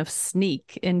can of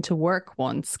Sneak into work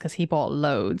once because he bought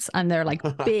loads, and they're like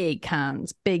big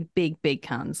cans, big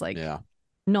cans, like Yeah.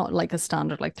 not like a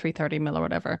standard like 330 ml or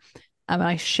whatever. And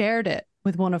I shared it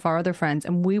with one of our other friends,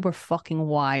 and we were fucking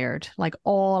wired. Like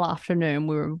all afternoon,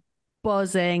 we were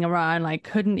buzzing around, like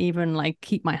couldn't even like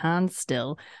keep my hands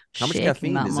still, How much shaking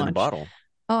caffeine that is in a much. bottle?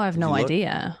 Oh, I have Did you no look?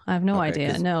 idea. I have no Okay,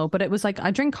 idea. because No, but it was like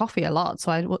I drink coffee a lot,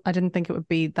 so I didn't think it would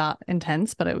be that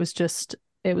intense, but it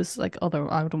was like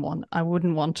other I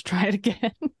wouldn't want to try it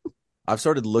again. I've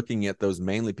started looking at those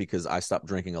mainly because I stopped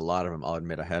drinking a lot of them. I'll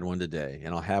admit I had one today,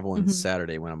 and I'll have one Hmm.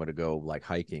 Saturday when I'm going to go like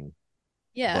hiking.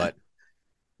 Yeah. But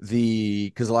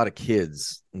because a lot of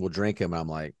kids will drink them, and I'm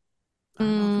like, I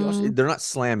don't know if y'all Mm, should. They're not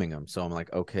slamming them, so I'm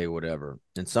like, okay, whatever.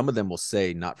 And some of them will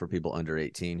say not for people under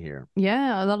 18 here.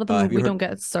 yeah, a lot of them Have you we don't heard?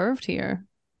 get served here.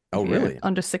 Oh, If you're really?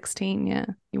 under 16, yeah,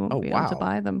 you Oh, won't be able to wow.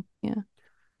 buy them. Yeah.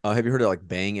 Have you heard of like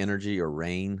Bang Energy or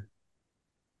Rain?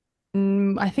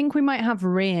 I think we might have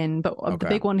Rain, but the Okay.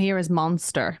 big one here is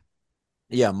Monster.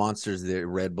 Yeah, Monsters, the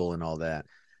Red Bull, and all that.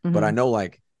 But I Hmm. know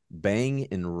like Bang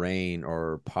and Rain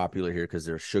are popular here because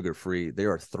they're sugar free. They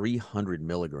are 300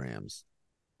 milligrams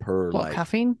per What, like,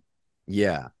 caffeine?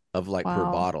 yeah, of like per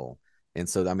Wow. bottle. And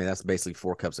so I mean that's basically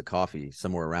 4 cups of coffee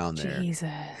somewhere around there.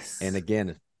 And Jesus.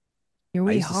 again, Your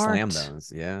I wee used to slam heart.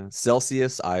 those. Yeah.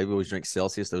 Celsius, I always drink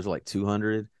Celsius. Those are like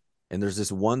 200. And there's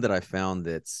this one that I found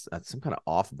that's some kind of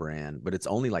off brand, but it's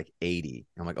only like 80.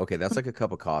 I'm like, okay, that's like a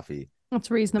cup of coffee. That's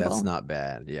That's reasonable. not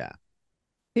bad. Yeah.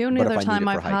 The only But if other I need time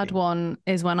it for I've had hiking, one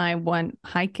is when I went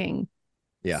hiking.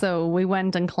 yeah. So we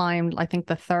went and climbed, I think,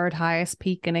 the third highest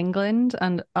peak in England,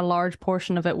 and a large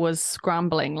portion of it was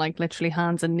scrambling, like literally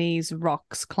hands and knees,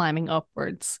 rocks climbing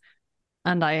upwards.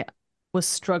 And I was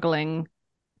struggling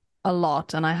a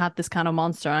lot, and I had this kind of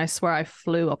monster, and I swear I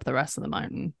flew up the rest of the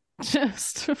mountain.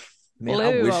 Just Man,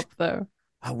 flew up there.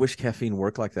 I wish caffeine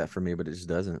worked like that for me, but it just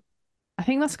doesn't. I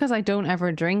think that's because I don't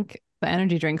ever drink the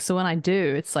energy drink. So when I do,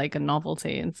 it's like a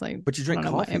novelty. It's like, But you I drink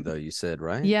don't know, coffee though, you said,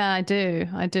 right? yeah, I do.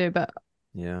 I do, but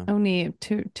Yeah. only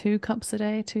two cups a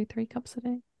day, 3 cups a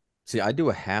day. See, I do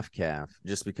a half calf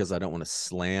just because I don't want to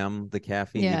slam the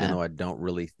caffeine, even Yeah. though I don't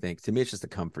really think to me it's just a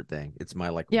comfort thing. It's my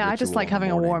like Yeah, I just ritual like in the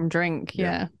having a morning. warm drink.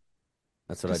 Yeah. Yeah.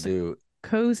 That's what I Just a do.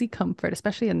 cozy comfort,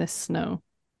 especially in this snow.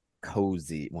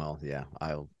 Cozy. Well, yeah,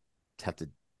 I'll have to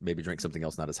maybe drink something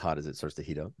else not as hot as it starts to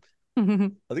heat up. I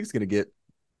think it's gonna get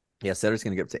yeah, Saturday's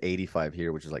gonna get up to 85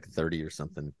 here, which is like 30 or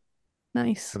something. I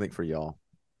Nice. think for y'all.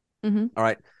 Hmm. All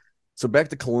right. So back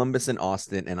to Columbus and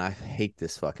Austin, and I hate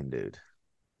this fucking dude.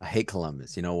 I hate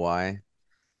Columbus. You know why?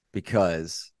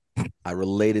 Because I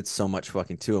related so much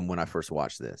fucking to him when I first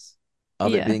watched this.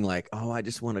 Of it Yeah. being like, oh, I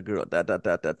just want a girl, da da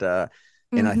da da da.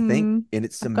 And I think, Hmm. and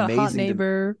it's I've got a hot amazing to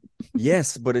neighbor.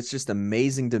 yes, but it's just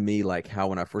amazing to me, like how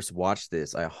when I first watched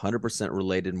this, I 100%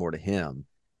 related more to him.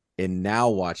 And now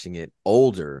watching it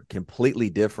older, completely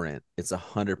different, it's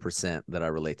 100% that I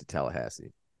relate to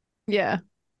Tallahassee. Yeah.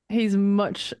 He's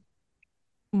much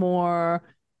more,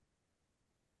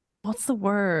 what's the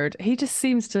word? He just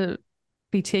seems to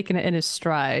be taking it in his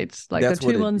stride. Like they're That's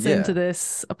what two it, months into yeah.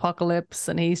 this apocalypse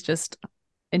and he's just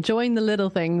enjoying the little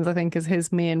things, I think, is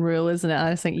his main rule, isn't it?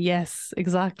 I just think, yes,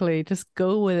 exactly. Just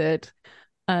go with it.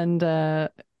 And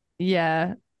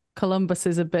yeah, Columbus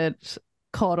is a bit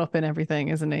caught up in everything,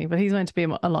 isn't he? But he's meant to be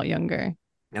a lot younger.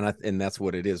 And that's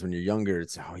what it is when you're younger.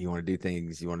 It's oh, you want to do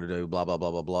things, you want to do blah blah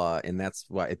blah blah blah, and that's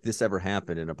why if this ever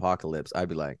happened in apocalypse, I'd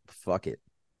be like, fuck it.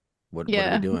 What are we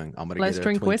Yeah, doing? I'm gonna get let's a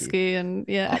drink Twinkie. whiskey and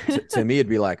yeah. To me, it'd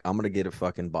be like I'm gonna get a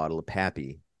fucking bottle of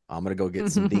Pappy. I'm gonna go get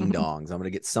some ding dongs. I'm gonna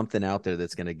get something out there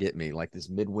that's gonna get me. Like this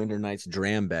Midwinter Nights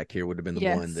dram back here would have been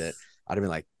the one that Yes. I'd have been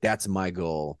like, that's my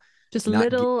goal. Just Not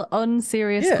get, little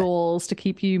unserious yeah. goals to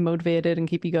keep you motivated and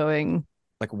keep you going.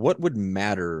 Like what would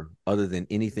matter other than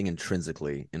anything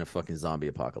intrinsically in a fucking zombie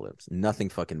apocalypse? Nothing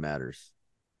fucking matters.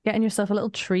 Getting yourself a little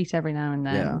treat every now and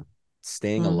Yeah. then.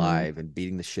 Staying Hmm. alive and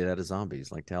beating the shit out of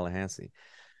zombies like Tallahassee.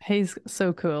 He's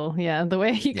so cool. Yeah, the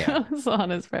way he Yeah. goes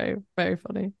on is very, very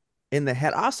funny. In the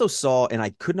head, I also saw, and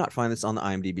I could not find this on the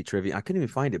IMDb trivia. I couldn't even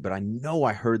find it, but I know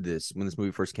I heard this when this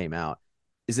movie first came out.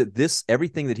 Is that this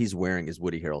everything that he's wearing is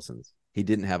Woody Harrelson's? He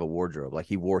didn't have a wardrobe, like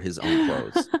he wore his own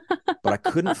clothes. But I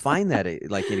couldn't find that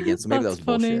like it again. So maybe that That's was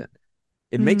funny. bullshit.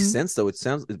 It makes Mm. sense though. It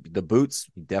sounds the boots.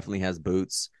 He definitely has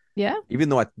boots. Yeah. Even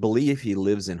though I believe he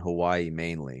lives in Hawaii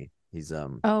mainly. He's yeah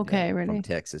Okay, from really.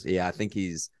 Texas. Yeah, I think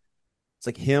he's it's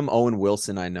like him, Owen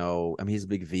Wilson. I know. I mean, he's a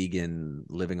big vegan,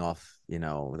 living off,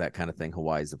 that kind of thing.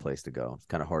 Hawaii's the place to go. It's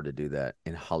kind of hard to do that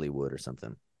in Hollywood or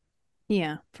something.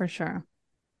 Yeah, for sure.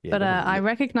 Yeah, But don't want to I live.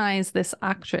 recognize this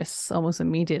actress almost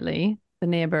immediately, the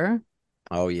neighbor,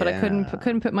 Oh but I yeah,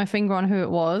 couldn't put my finger on who it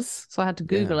was, so I had to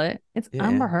yeah, Google it. It's yeah.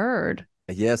 Amber Heard.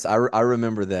 Yes, I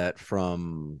remember that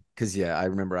from because yeah, I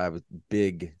remember I was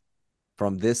big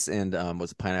from this and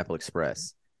was Pineapple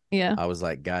Express. Yeah. I was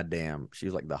like, God damn, she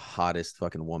was like the hottest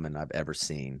fucking woman I've ever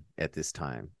seen at this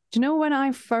time. Do you know when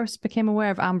I first became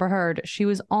aware of Amber Heard? She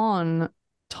was on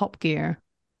Top Gear.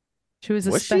 She was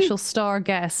a Was she? special star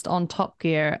guest on Top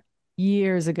Gear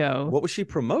years ago. What was she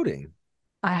promoting?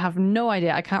 I have no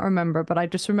idea. I can't remember, but I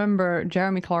just remember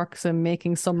Jeremy Clarkson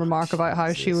making some Oh remark about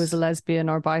how she was a Jesus, lesbian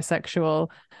or bisexual.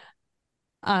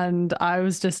 And I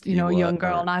was just, she a was young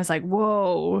girl, or and I was like,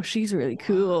 whoa, she's really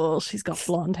cool. what? She's got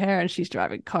blonde hair and she's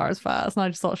driving cars fast. And I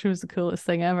just thought she was the coolest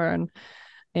thing ever. And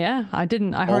yeah, I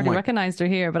Oh hardly my recognized her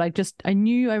here, but I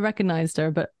knew I recognized her.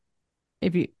 But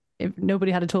if you, if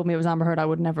nobody had told me it was Amber Heard, I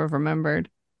would never have remembered.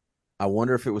 I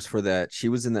wonder if it was for that. She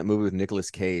was in that movie with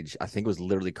Nicolas Cage. I think it was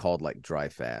literally called like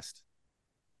Drive Fast.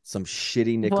 Some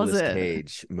shitty Was Nicolas it?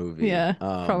 Cage movie. Yeah,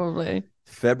 probably.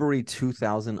 February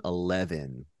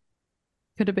 2011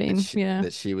 Could have that been. Yeah.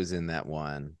 she was in that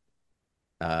one.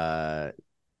 Uh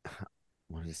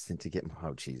What is it to get?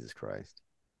 Oh, Jesus Christ.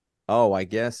 Oh, I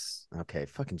guess. Okay,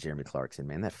 fucking Jeremy Clarkson,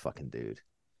 man, that fucking dude.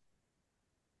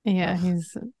 Yeah, Ugh,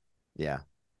 he's a yeah.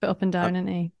 bit up and Uh, down, isn't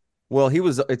he? well, he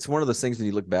was. It's one of those things when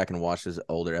you look back and watch his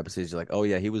older episodes, you're like, oh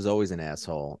yeah, he was always an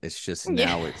asshole. It's just Yeah.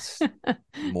 now it's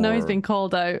Now he's more. been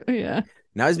called out. Yeah.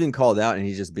 Now he's being called out, and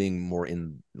he's just being more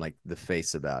in like the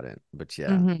face about it. But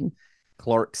yeah, Hmm. Because he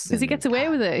Clarkson. gets away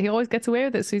God, with it. He always gets away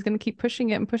with it. So he's going to keep pushing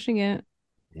it and pushing it.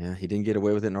 yeah, he didn't get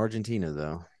away with it in Argentina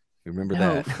though. You remember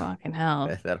No that? fucking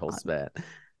hell. That whole Uh, spat.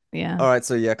 Yeah. All right,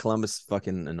 so yeah, Columbus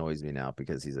fucking annoys me now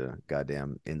because he's a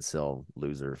goddamn incel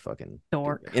loser fucking douchebag.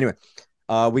 Dork. Anyway,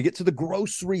 we get to the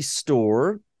grocery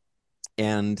store,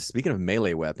 and speaking of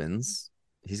melee weapons,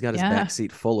 he's got his back Yeah.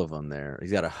 seat full of them there.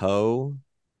 He's got a hoe,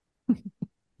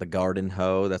 the garden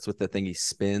hoe. That's what the thing he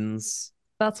spins.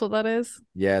 That's what that is.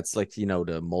 Yeah, it's like,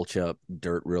 to mulch up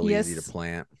dirt real easy to Yes.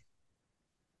 plant.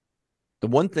 The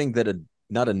one thing that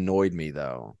not annoyed me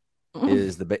though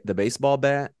is the baseball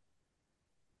bat.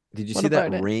 Did you What see that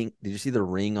about it? ring? Did you see the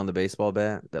ring on the baseball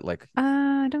bat? That like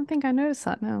I don't think I noticed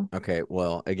that now. Okay,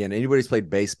 well, again, anybody who's played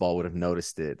baseball would have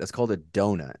noticed it. That's called a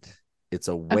donut. It's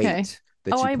a Okay. weight Oh,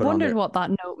 that you I put on wondered there. what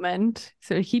that note meant.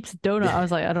 So he keeps a donut. Yeah. I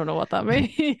was like, I don't know what that means.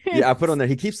 Yeah, I put on there.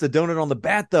 He keeps the donut on the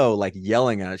bat though, like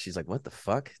yelling at it. She's like, "What the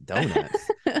fuck, donut?"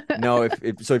 No,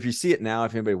 if you see it now,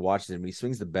 if anybody watches it, when he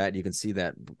swings the bat, you can see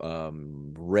that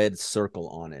red circle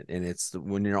on it, and it's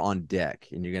when you're on deck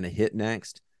and you're gonna hit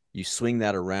next. You swing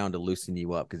that around to loosen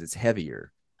you up because it's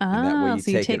heavier, and that way Ah, you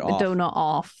so you take it take the off. donut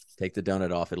off. Take the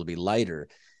donut off; it'll be lighter.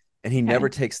 And he never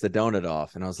Okay. takes the donut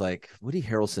off. And I was like, Woody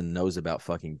Harrelson knows about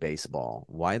fucking baseball.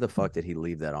 Why the fuck did he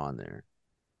leave that on there?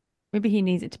 Maybe he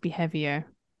needs it to be heavier.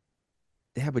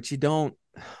 Yeah, but you don't,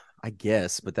 I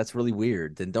guess, but that's really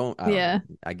weird. Then don't, I don't know. Yeah.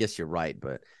 I guess you're right.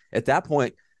 But at that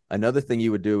point, another thing you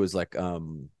would do is like a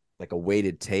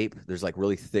weighted tape. There's like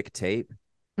really thick tape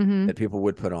Hmm. that people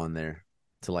would put on there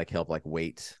to like help like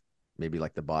weight, maybe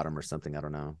like the bottom or something. I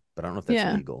don't know. But I don't know if that's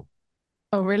Yeah. legal.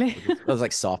 Oh, really? It was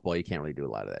like softball. You can't really do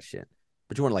a lot of that shit.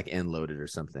 But you want to like end load it or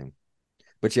something.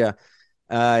 But yeah,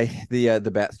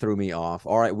 the bat threw me off.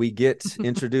 All right, we get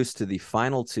introduced to the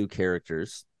final two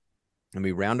characters, and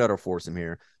we round out our foursome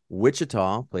here.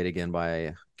 Wichita, played again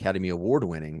by Academy Award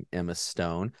winning Emma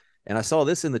Stone. And I saw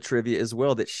this in the trivia as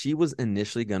well that she was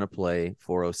initially going to play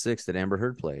 406 that Amber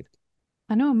Heard played.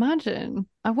 I know, imagine.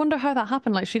 I wonder how that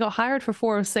happened. Like she got hired for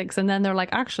 406 and then they're like,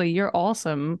 actually, you're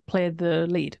awesome. Played the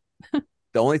lead.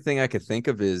 The only thing I could think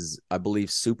of is I believe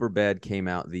Superbad came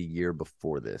out the year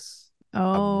before this. I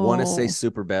want to say Oh.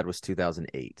 Superbad was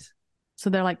 2008. So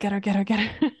they're like, get her, get her, get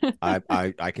her.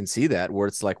 I can see that where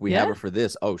it's like we have Yeah. her for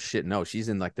this. Oh shit, no, she's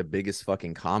in like the biggest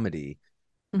fucking comedy.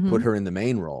 Put Hmm. her in the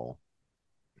main role.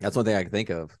 That's one thing I can think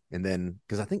of. And then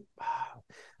because I think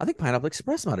Pineapple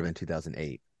Express might have been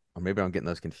 2008, or maybe I'm getting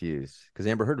those confused because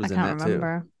Amber Heard I was in can't that too.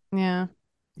 remember. Yeah.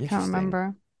 Can't Interesting.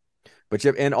 remember. But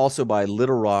yeah, and also by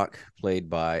Little Rock, played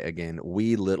by again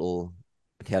Wee Little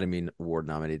Academy Award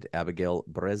nominated Abigail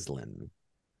Breslin.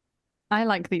 I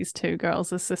like these two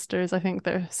girls as sisters. I think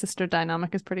their sister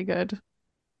dynamic is pretty good.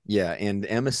 Yeah, and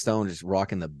Emma Stone just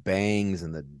rocking the bangs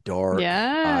and the dark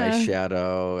Yeah.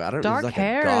 eyeshadow. I don't. It was Dark like a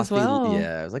hair as gothy. well.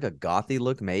 Yeah, it was like a gothy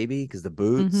look maybe because the Hmm.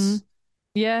 boots.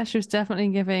 Yeah, she was definitely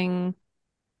giving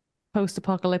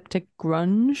post-apocalyptic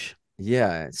grunge.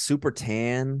 Yeah, super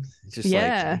tan. It's just like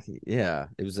Yeah. yeah,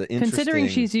 it was an Considering interesting.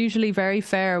 she's usually very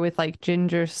fair with like Yeah,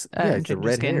 it's the ginger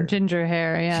red skin, hair, ginger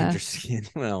hair, yeah. ginger skin.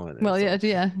 Well, Well, it's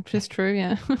yeah, all yeah, just true,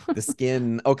 yeah. the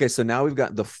skin. Okay, so now we've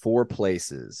got the four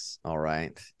places. All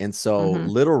right, and so Hmm.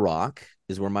 Little Rock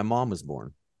is where my mom was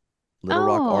born. Little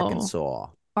Rock, Oh, Arkansas.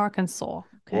 Arkansas.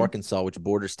 Okay. Arkansas, which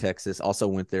borders Texas. Also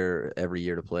went there every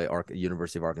year to play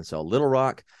University of Arkansas. Little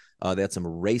Rock. They had some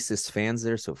racist fans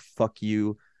there, so fuck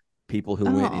you, people who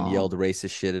went and Oh. yelled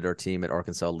racist shit at our team at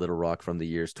Arkansas Little Rock from the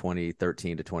years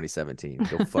 2013 to 2017.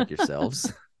 Go fuck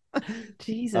yourselves.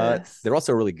 Jesus. They're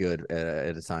also really good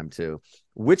at a time too.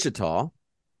 Wichita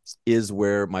is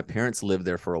where my parents lived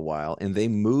there for a while, and they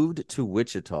moved to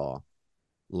Wichita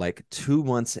like 2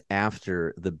 months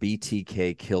after the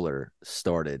BTK killer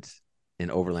started in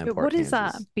Overland Wait, Park, what is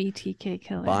that Kansas. BTK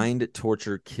killer? Bind,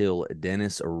 torture, kill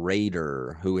Dennis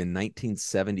Rader, who in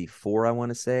 1974, I want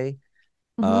to say,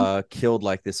 Hmm. killed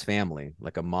like this family,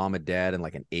 like a mom, a dad, and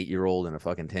like an 8-year-old and a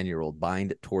fucking 10-year-old.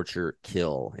 Bind, torture,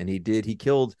 kill. And he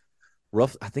killed I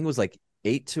think it was like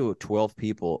 8 to 12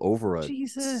 people over a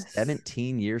Jesus.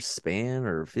 17-year span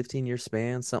or 15-year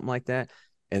span, something like that,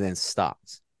 and then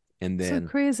stopped. And So then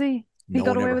crazy. He no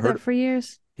got one away ever with heard it for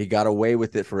years. he got away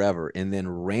with it forever. And then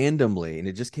randomly, and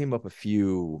it just came up a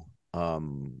few, I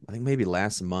think maybe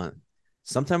last month,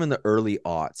 sometime in the early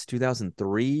aughts,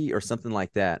 2003 or something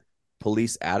like that,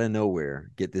 police out of nowhere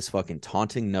get this fucking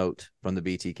taunting note from the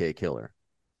BTK killer.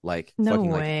 Like No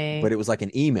fucking like, but way. it was like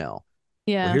an email.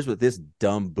 Well, Yeah. here's what this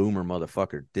dumb boomer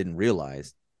motherfucker didn't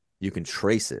realize. You can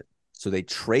trace it. So they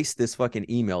traced this fucking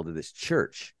email to this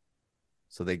church.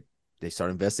 So they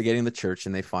start investigating the church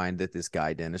and they find that this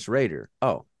guy, Dennis Rader,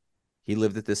 oh, he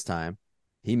lived at this time.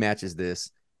 He matches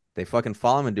this. They fucking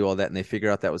follow him and do all that, and they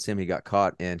figure out that was him. He got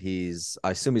caught, and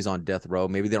I assume he's on death row.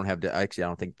 Maybe they don't have, actually, I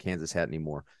don't think Kansas had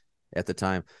anymore at the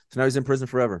time. So now he's in prison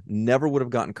forever. Never would have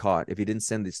gotten caught if he didn't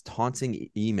send this taunting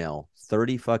email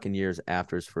 30 fucking years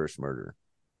after his first murder.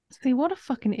 See, what a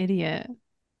fucking idiot.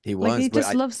 He Like was, he but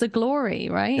just loves the glory,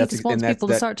 right? He just and wants people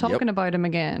to that, start yep, talking about him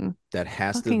again. that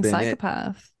has to have Fucking been it.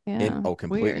 psychopath. And Yeah. oh, Weird.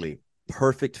 completely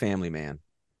perfect family man.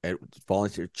 At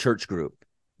volunteer church group,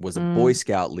 was a Boy Mm.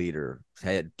 Scout leader,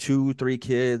 had 2, 3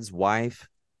 kids, wife.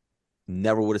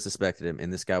 Never would have suspected him.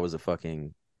 And this guy was a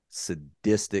fucking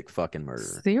sadistic fucking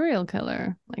murderer. Serial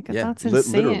killer. Like Yeah, that's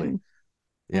literally. insane.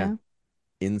 Yeah, Yeah.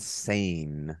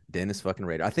 insane. Dennis fucking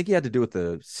Rader. I think he had to do with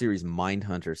the series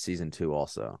Mindhunter season 2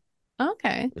 also.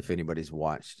 Okay. If anybody's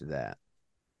watched that,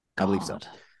 I believe so. God.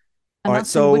 All And right, that's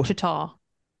in so Wichita.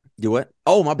 you what?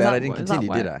 Oh, my Is bad. I that didn't is that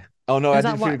continue, did where I? Oh no, I is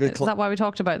that didn't why figure. is that why we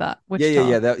talked about that? Yeah, yeah, yeah.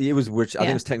 Wichita. That it was which I think it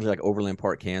Yeah. was technically like Overland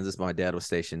Park, Kansas. My dad was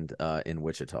stationed in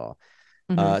Wichita.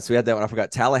 Hmm. So we had that one. I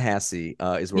forgot. Tallahassee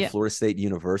is where Yeah. Florida State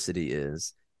University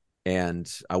is.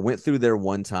 And I went through there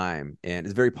one time, and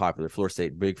it's very popular. Florida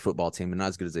State, big football team, and not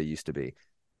as good as they used to be.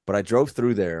 But I drove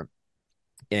through there,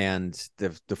 and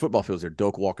the football fields are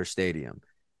Doak Walker Stadium,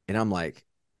 and I'm like,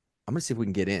 I'm gonna see if we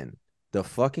can get in. The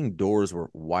fucking doors were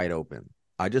wide open.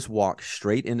 I just walked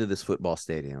straight into this football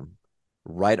stadium,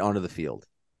 right onto the field.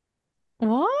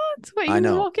 What? Wait, I you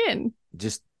just know. walk in?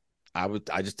 Just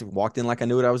I just walked in like I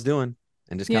knew what I was doing,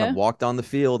 and just kind of Yeah. walked on the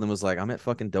field and was like, I'm at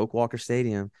fucking Doak Walker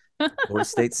Stadium. Florida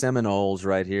State Seminoles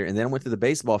right here. And then I went to the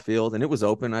baseball field and it was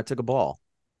open. I took a ball.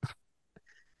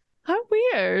 How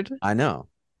weird. I know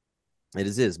it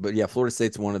is. But yeah, Florida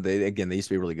State's one of again, they used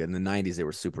to be really good. In the 90s, they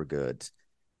were super good.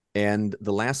 And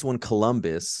the last one,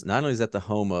 Columbus, not only is that the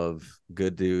home of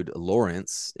good dude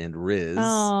Lawrence and Riz,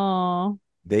 Oh.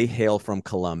 they hail from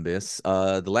Columbus.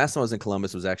 The last time I was in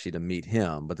Columbus was actually to meet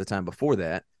him. But the time before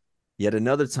that, yet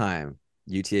another time,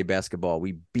 UTA basketball,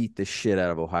 we beat the shit out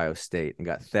of Ohio State and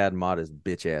got Thad Matta's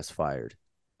bitch ass fired.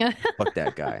 Fuck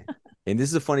that guy. And this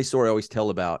is a funny story I always tell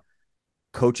about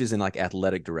coaches and like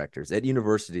athletic directors at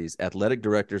universities. Athletic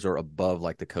directors are above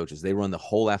like the coaches. They run the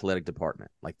whole athletic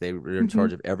department. Like they're in Hmm.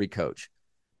 charge of every coach.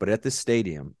 But at this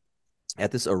stadium,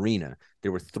 at this arena,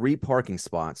 there were 3 parking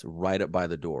spots right up by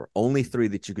the door. Only 3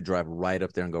 that you could drive right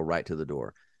up there and go right to the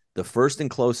door. The first and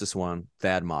closest one,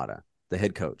 Thad Matta, the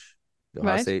head coach, the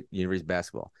Ohio Right. State University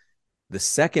basketball. The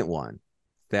second one,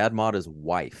 Thad Matta's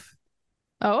wife.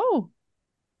 Oh.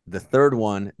 The third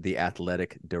one, the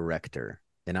athletic director.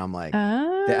 And I'm like,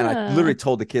 and I literally Ah.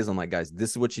 told the kids, I'm like, guys, this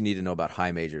is what you need to know about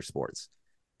high major sports.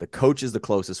 The coach is the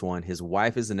closest one, his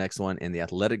wife is the next one, and the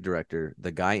athletic director,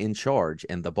 the guy in charge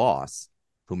and the boss,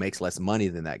 who makes less money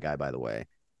than that guy, by the way,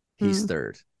 he's Hmm.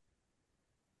 third.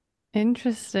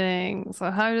 Interesting. So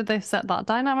how did they set that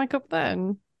dynamic up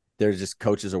then? They're just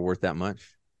coaches are worth that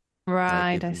much. Like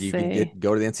Right, if I you can see.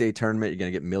 go to the NCAA tournament, you're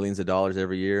gonna get millions of dollars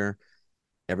every year.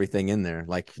 Everything in there.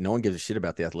 Like no one gives a shit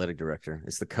about the athletic director.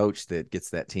 It's the coach that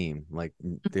gets that team. Like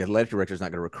the athletic director is not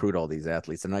going to recruit all these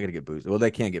athletes. They're not going to get boosters. Well,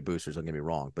 they can't get boosters. Don't get me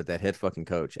wrong, but that head fucking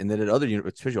coach. And then at other,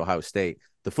 especially Ohio State,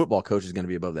 the football coach is going to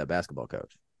be above that basketball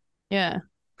coach Yeah.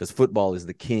 because football is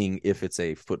the king if it's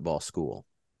a football school.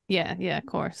 Yeah, yeah, of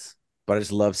course. But I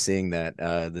just love seeing that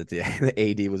that the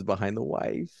AD was behind the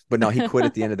wife. But no, he quit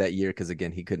at the end of that year because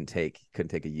again he couldn't take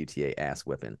a UTA ass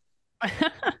whipping.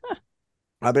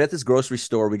 But at this grocery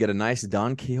store, we get a nice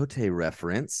Don Quixote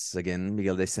reference. Again,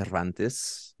 Miguel de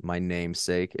Cervantes, my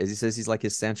namesake. As he says, he's like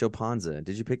his Sancho Panza.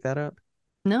 Did you pick that up?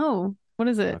 No. What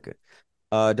is it? Okay.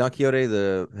 Don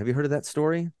Quixote, have you heard of that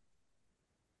story?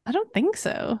 I don't think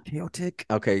so. Quixotic.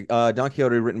 Okay. Don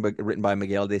Quixote, written by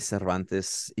Miguel de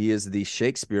Cervantes. He is the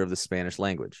Shakespeare of the Spanish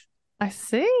language. I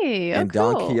see. Oh, And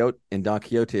cool. Don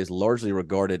Quixote is largely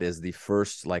regarded as the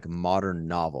first like modern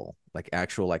novel, like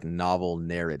actual like novel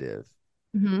narrative.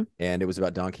 Hmm. And it was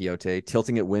about Don Quixote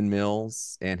tilting at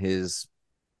windmills, and his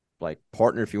like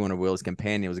partner, if you want to will, his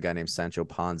companion was a guy named Sancho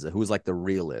Panza, who was like the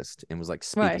realist and was like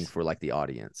speaking Right. for like the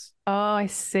audience. Oh, I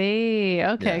see.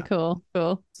 Okay, Yeah, cool.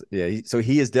 Cool. yeah. So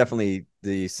he is definitely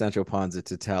the Sancho Panza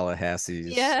to Tallahassee's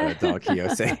Yeah. Don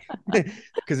Quixote,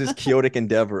 because his chaotic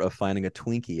endeavor of finding a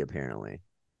Twinkie, apparently.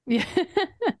 Yeah.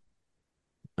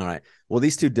 All right. Well,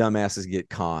 these two dumbasses get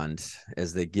conned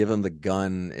as they give him the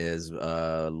gun as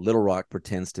Little Rock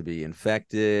pretends to be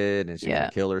infected and she's going to Yeah,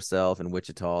 kill herself. In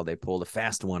Wichita, they pull the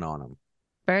fast one on him.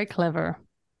 very clever.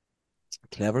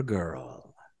 Clever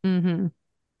girl. Hmm.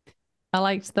 I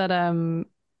liked that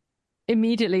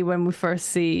immediately when we first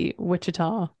see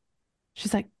Wichita,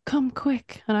 she's like, "Come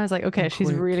quick." And I was like, "Okay, Come she's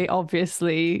quick. really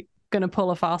obviously gonna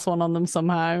pull a fast one on them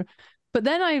somehow." But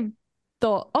then I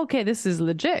thought, "Okay, this is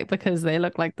legit because they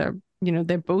look like they're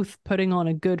both putting on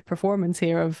a good performance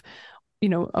here of,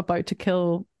 about to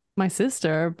kill my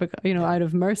sister, Yeah. out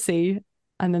of mercy."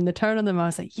 And then the turn on them, I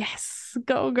was like, "Yes,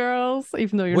 go girls!"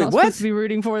 Even though you're Wait, not supposed to what? be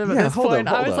rooting for them at Yeah, this hold up, point,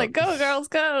 I hold was like, up. "Go girls,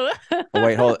 go!" Oh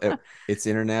wait, hold. It's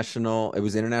international. It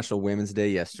was International Women's Day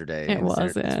yesterday, It and was,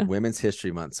 it's yeah, Women's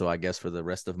History Month. So I guess for the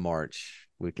rest of March,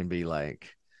 we can be like,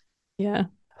 yeah.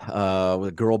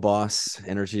 with girl boss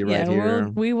energy right Yeah, here.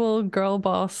 we will girl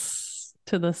boss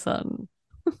to the sun.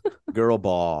 Girl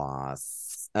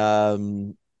boss.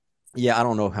 Yeah, I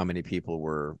don't know how many people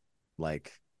were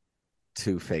like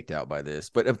too faked out by this,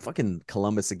 but fucking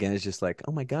Columbus again is just like,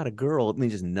 oh my god, a girl. I mean,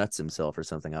 just nuts himself or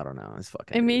something. I don't know. It's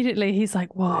fucking dude. Immediately he's like,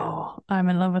 Dude. "Whoa, I'm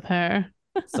in love with her."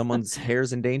 Someone's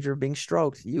hair's in danger of being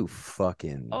stroked. You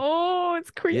fucking Oh,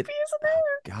 it's get. creepy, isn't Oh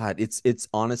it? God, it's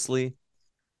honestly,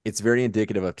 it's very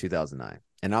indicative of 2009.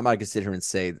 And I'm not gonna sit here and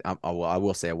say, I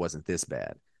will say I wasn't this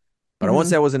bad, but I won't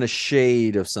say I Hmm. wasn't a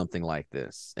shade of something like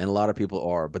this. And a lot of people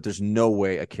are, but there's no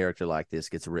way a character like this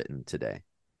gets written today.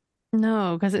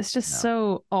 No, because it's just No.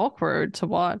 so awkward to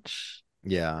watch.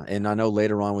 Yeah, and I know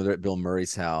later on when they're at Bill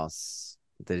Murray's house,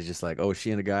 that he's just like, "Oh, is she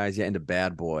into guys? Yeah, into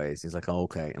bad boys." He's like, "Oh,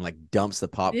 okay," and like dumps the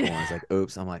Yeah, popcorn. It's like,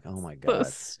 "Oops!" I'm like, "Oh my so god."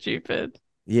 stupid.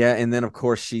 Yeah, and then of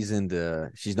course she's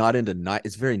not into nice.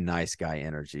 It's very nice guy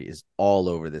energy is all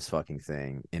over this fucking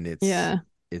thing, and Yeah,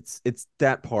 it's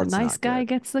that the part's nice not guy good.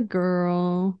 gets the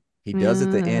girl. He does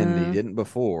at the end, he Yeah. didn't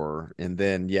before, and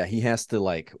then yeah, he has to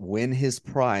like win his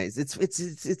prize. It's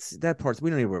that part. We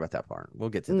don't need to worry about that part. We'll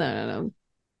get to No, that. no,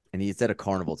 And he's at a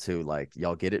carnival too. Like,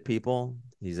 y'all get it, people?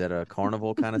 He's at a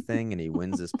carnival kind of thing, and he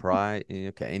wins his prize.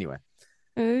 Okay, anyway.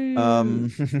 no. Ooh.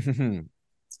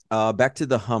 Um, back to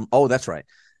the hum. Oh, that's right.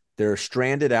 They're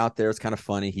stranded out there. It's kind of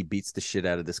funny. He beats the shit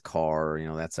out of this car. You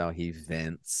know, that's how he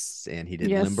vents. And he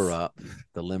didn't limber Yes. up.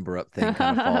 The limber up thing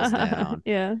kind of falls down.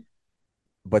 Yeah.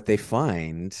 But they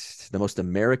find the most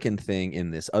American thing in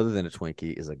this, other than a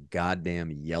Twinkie, is a goddamn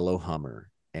yellow Hummer.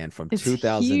 And from It's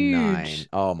 2009, huge.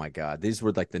 oh my God, these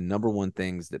were like the number one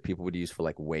things that people would use for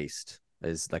like waste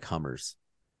is like Hummers.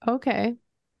 Okay.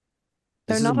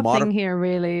 They're This is a not a thing modern, here,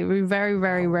 really. We very,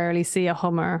 very no, rarely see a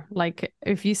Hummer. Like,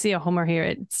 if you see a Hummer here,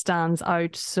 it stands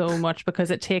out so much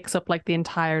because it takes up like the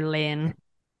entire lane,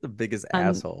 the biggest and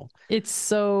asshole. it's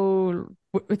so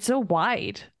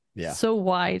wide, Yeah. so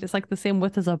wide. It's like the same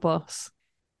width as a bus.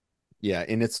 Yeah.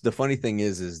 And it's the funny thing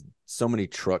is so many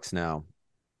trucks now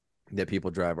that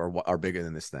people drive are bigger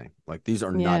than this thing. Like these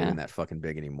are not Yeah, even that fucking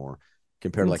big anymore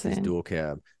compared to like these insane. dual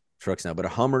cab trucks now. But a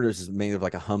Hummer is made of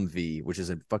like a Humvee, which is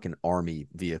a fucking army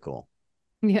vehicle.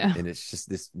 Yeah. And it's just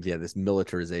this, yeah, this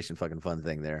militarization fucking fun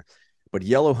thing there. But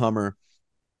yellow Hummer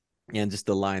and just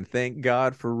the line, thank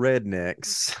God for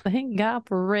rednecks. Thank God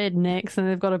for rednecks, and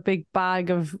they've got a big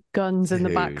bag of guns in the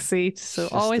back Dude, seat. So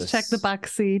just always check the back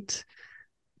seat.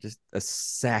 a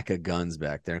sack of guns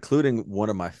back there, including one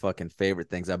of my fucking favorite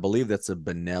things. I believe that's a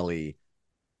Benelli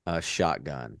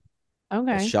shotgun. A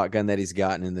Okay. shotgun that he's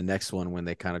gotten in the next one when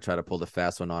they kind of try to pull the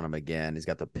fast one on him again. He's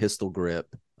got the pistol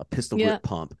grip, a pistol Yeah. grip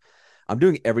pump. I'm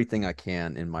doing everything I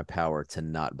can in my power to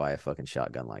not buy a fucking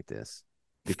shotgun like this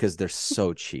because they're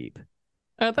so cheap.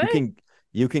 Are You they? can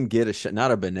you can get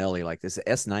not a Benelli like this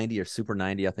S90 or Super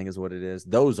 90, I think is what it is.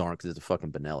 Those aren't because it's a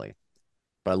fucking Benelli.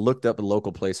 But I looked up a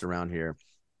local place around here.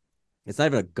 It's not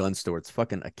even a gun store. It's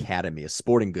fucking Academy, a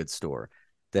sporting goods store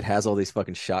that has all these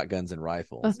fucking shotguns and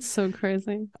rifles. That's so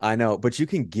crazy. I know, but you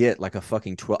can get like a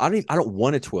fucking 12. I don't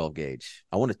want a 12 gauge.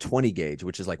 I want a 20 gauge,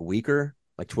 which is like weaker.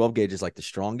 Like 12 gauge is like the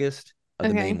strongest of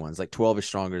the main Okay. ones. Like 12 is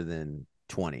stronger than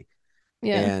 20.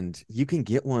 Yeah. And you can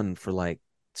get one for like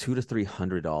 $200 to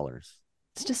 $300.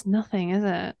 It's just nothing, is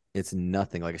it? It's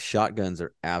nothing. Like shotguns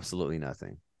are absolutely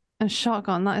nothing. A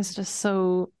shotgun, that is just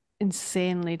so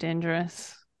insanely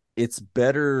dangerous. It's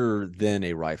better than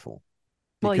a rifle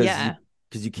Well, because yeah.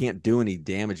 you can't do any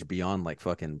damage beyond like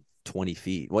fucking 20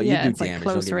 feet. Well, you Yeah, do it's like damage,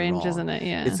 don't close get me range, wrong. isn't it?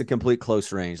 Yeah. It's a complete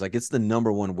close range. Like it's the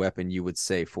number one weapon you would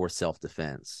say for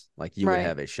self-defense. Like you would Right.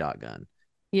 have a shotgun.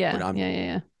 But Yeah. I'm Yeah. Yeah.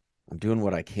 Yeah. I'm doing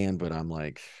what I can, but I'm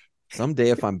like someday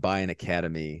if I'm buying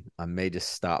Academy, I may just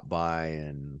stop by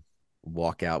and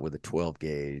walk out with a 12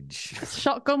 gauge.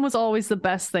 Shotgun was always the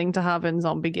best thing to have in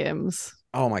zombie games.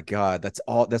 Oh my God, that's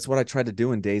all. That's what I tried to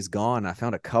do in Days Gone. I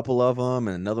found a couple of them,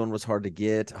 and another one was hard to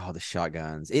get. Oh, the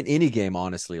shotguns in any game,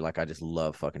 honestly. Like I just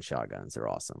love fucking shotguns. They're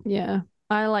awesome. Yeah.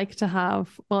 I like to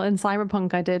have, well, in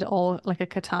Cyberpunk, I did all like a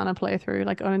katana playthrough,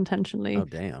 like Oh unintentionally,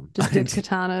 damn, I just did didn't.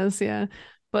 katanas. Yeah.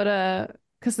 But,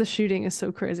 because the shooting is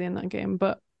so crazy in that game.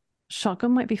 But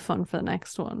shotgun might be fun for the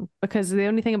next one because the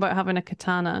only thing about having a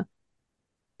katana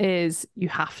is you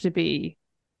have to be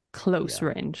close Yeah,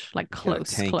 range, like you gotta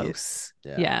close, tank it. close.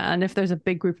 Yeah. Yeah. And if there's a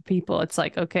big group of people, it's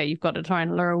like, okay, you've got to try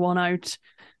and lure one out,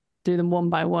 do them one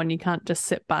by one. You can't just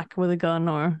sit back with a gun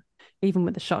or even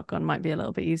with the shotgun might be a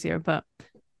little bit easier. But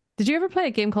did you ever play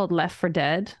a game called Left 4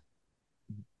 Dead?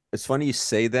 It's funny you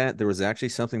say that. There was actually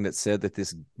something that said that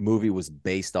this movie was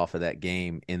based off of that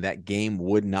game, and that game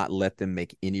would not let them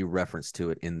make any reference to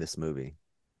it in this movie.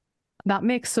 That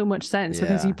makes so much sense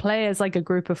because you Yeah. play as like a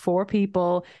group of four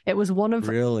people. It was one of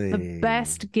the Really?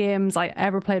 best games I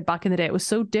ever played back in the day. It was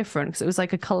so different because it was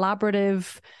like a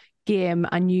collaborative game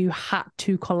and you had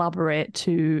to collaborate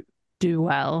to do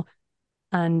well.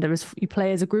 And there was you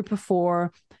play as a group of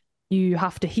four. You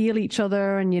have to heal each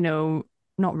other and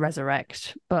not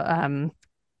resurrect, but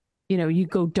you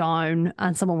go down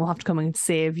and someone will have to come and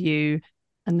save you.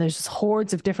 And there's just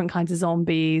hordes of different kinds of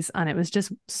zombies. And it was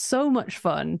just so much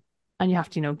fun. And you have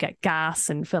to, get gas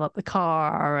and fill up the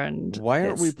car. And Why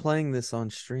aren't we it's, playing this on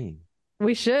stream?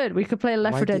 we could play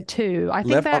Left Why 4 Dead did 2. I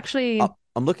think Left? they actually,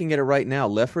 I'm looking at it right now.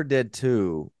 Left 4 Dead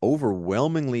 2,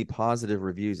 overwhelmingly positive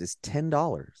reviews, is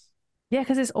 $10. yeah,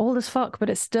 because it's old as fuck, but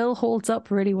it still holds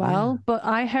up really Yeah. well. But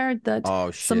I heard that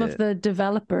Oh some of shit. the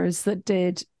developers that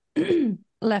did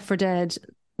Left 4 Dead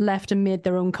left and made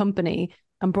their own company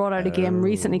and brought out a game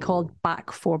recently called Oh,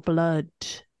 Back for Blood,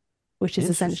 which is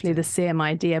essentially the interesting. same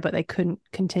idea, but they couldn't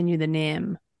continue the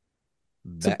name.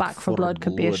 So Back Back for for Blood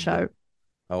could be a Blood. shout.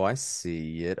 Oh, I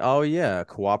see it. Oh yeah,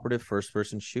 cooperative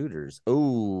first-person shooters.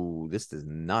 Oh, this does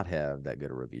not have that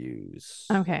good of reviews.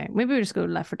 Okay, maybe we just go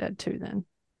Left 4 Dead 2 then.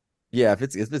 Yeah, if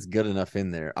it's good enough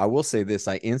in there. I will say this,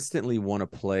 I instantly want to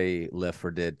play Left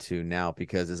 4 Dead 2 now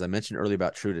because as I mentioned earlier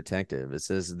about True Detective, it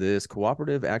says this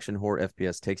cooperative action horror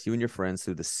FPS takes you and your friends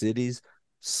through the cities,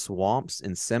 swamps,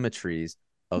 and cemeteries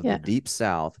of the Yeah. Deep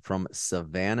South from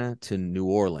Savannah to New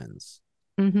Orleans.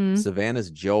 Mm-hmm.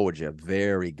 Savannah's Georgia,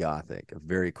 very gothic, a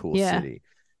very cool Yeah. city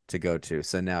to go to.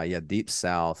 So now, yeah, Deep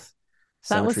South,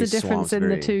 That was cemetery the difference swamps, in the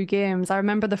very two games. I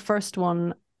remember the first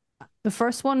one. The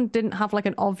first one didn't have like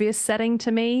an obvious setting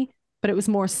to me, but it was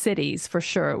more cities for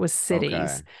sure. It was cities.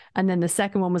 okay. And then the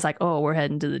second one was like, oh, we're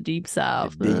heading to the deep The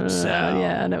south. Deep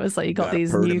Yeah. And it South. was like you got Got a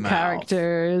these purty new mouth.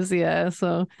 characters. Yeah.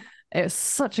 So it was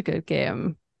such a good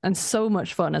game and so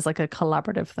much fun as like a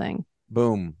collaborative thing.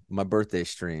 Boom, my birthday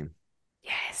stream.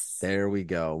 Yes. There we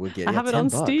go. We'll get I yeah, have it 10 on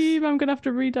bucks. Steam. I'm gonna have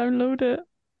to re-download it.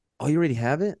 Oh, you already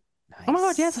have it? Oh my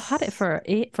god, yes, I've had it Nice. for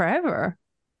forever.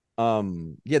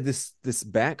 Yeah, this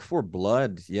Back for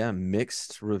Blood, yeah,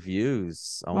 mixed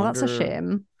reviews. I Well, that's a wonder.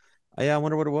 shame. Yeah, I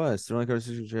wonder what it was. The only goes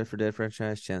for Dead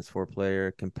franchise, chance four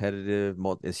player, competitive,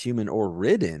 is human or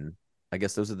ridden. I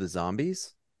guess those are the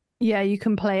zombies. Yeah, you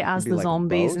can play Could as be the like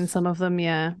zombies in both. some of them,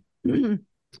 yeah.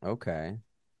 Okay.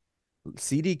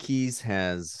 CD Keys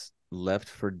has Left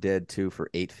for Dead 2 for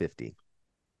 8.50.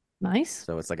 Nice.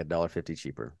 So it's like $1.50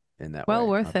 cheaper in that Well way.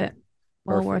 worth Okay. it.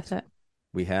 Well worth Perfect. it.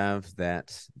 We have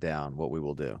that down, what we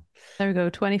will do. There we go.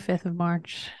 25th of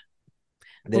March.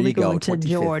 There We'll be you go. going to 25th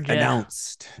Georgia.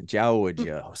 announced.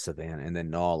 Georgia, oh, Savannah, and then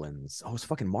Nolans. Oh, it's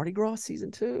fucking Mardi Gras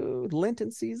season 2,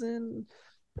 Lenten season.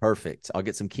 Perfect. I'll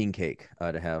get some king cake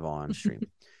to have on stream.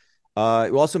 We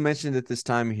also mentioned at this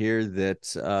time here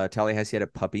that Tallahassee had a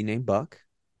puppy named Buck.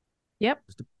 Yep.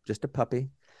 Just a puppy.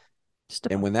 Just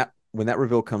a And puppy. when that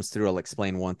reveal comes through, I'll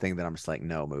explain one thing that I'm just like,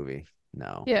 no, movie.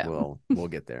 No, Yeah. we'll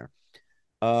get there.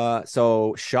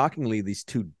 So shockingly, these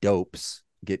two dopes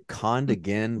get conned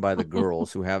again by the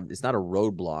girls who have it's not a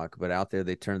roadblock, but out there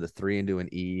they turn the 3 into an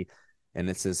E and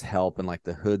it says help and like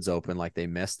the hood's open, like they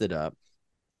messed it up.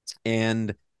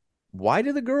 And why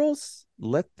do the girls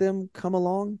let them come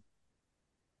along?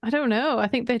 I don't know. I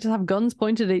think they just have guns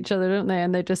pointed at each other, don't they?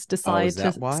 And they just Oh, is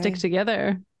decide that to stick why?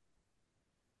 together.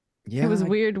 It was Yeah,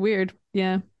 weird, weird.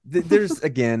 Yeah. there's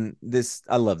again this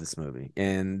I love this movie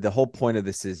and the whole point of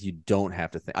this is you don't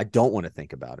have to think I don't want to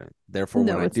think about it. Therefore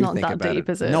when No, I it's do not think that about it, deep,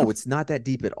 is it? no, it's not that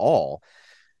deep at all.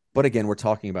 But again, we're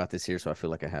talking about this here, so I feel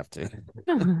like I have to.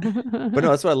 But no,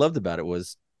 that's what I loved about it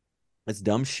was it's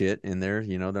dumb shit in there.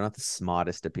 You know, they're not the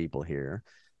smartest of people here.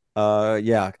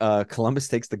 Yeah. Columbus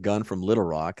takes the gun from Little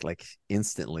Rock like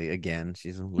instantly. Again,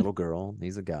 she's a little girl,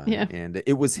 he's a guy, Yeah. and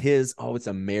it was his. Oh, it's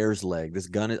a mare's leg. This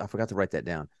gun. I forgot to write that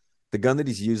down. The gun that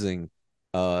he's using,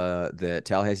 that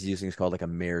Tallahassee's using is called like a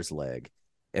mare's leg.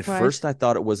 At Right. first, I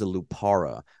thought it was a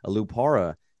Lupara. A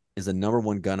Lupara is the number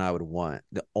one gun I would want.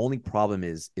 The only problem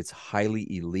is it's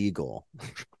highly illegal.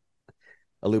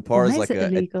 A Lupara Why is is like it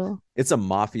illegal? it's a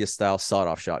mafia style sawed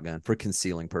off shotgun for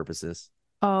concealing purposes.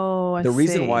 Oh, I The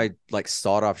reason see. why like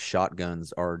sawed off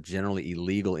shotguns are generally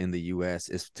illegal in the US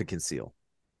is to conceal.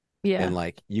 Yeah. And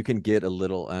like you can get a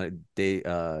little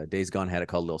Days Gone had it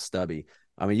called a little stubby.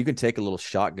 I mean, you can take a little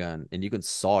shotgun and you can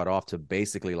saw it off to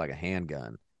basically like a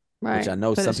handgun, which Right. I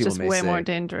know But some it's people just may way more say,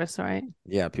 dangerous, right?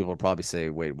 yeah, people will probably say,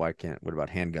 wait, why can't, what about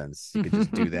handguns? You could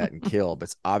just do that and kill, but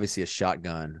it's obviously a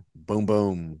shotgun. Boom,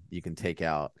 boom, you can take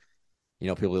out.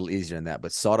 People a little easier than that,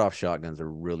 but sawed off shotguns are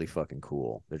really fucking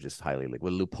cool. They're just highly like,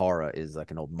 well, Lupara is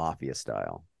like an old mafia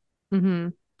style. hmm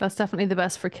That's definitely the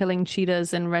best for killing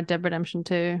cheetahs in Red Dead Redemption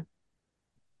 2.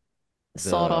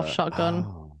 Sawed-off shotgun.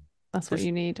 Oh, That's what there's,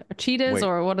 you need. Or cheetahs, wait,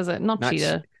 or what is it? Not not,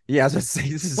 cheetah. yeah, I was going to say,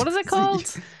 this What is it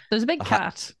called? There's a big a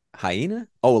cat. hyena?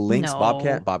 Oh, a lynx, No.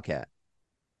 bobcat.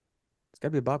 It's got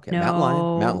to be a bobcat. Mountain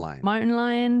No. lion. Mountain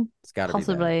lion? It's got to be that.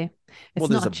 Possibly. Well, It's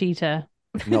there's not a a cheetah.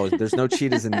 no, there's no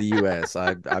cheetahs in the U.S.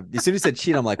 As soon as you said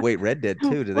cheetah, I'm like, wait, Red Dead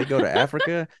 2, do they go to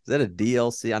Africa? Is that a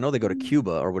DLC? I know they go to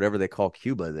Cuba or whatever they call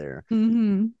Cuba there.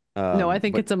 hmm No, I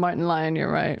think But it's a mountain lion.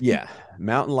 You're right. yeah,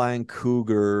 mountain lion,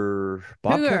 cougar,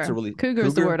 bobcats are Cougar. really Cougar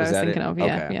is the cougar. word I Was was that thinking it? of.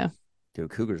 Yeah, Okay, yeah. dude,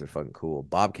 cougars are fucking cool.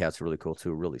 Bobcats are really cool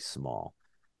too, really small.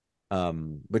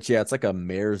 But yeah, it's like a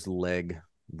mare's leg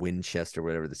Winchester,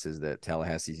 whatever this is that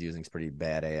Tallahassee's using. Is pretty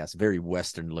badass, very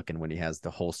Western looking when he has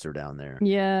the holster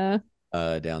Yeah.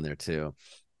 down there too.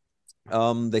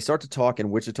 They start to talk, and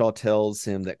Wichita tells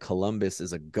him that Columbus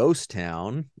is a ghost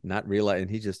town, not realizing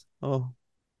he just, oh,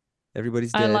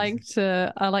 everybody's dead.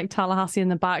 I liked Tallahassee in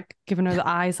the back, giving her the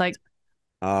eyes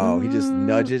Oh, he just mm,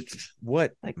 nudges.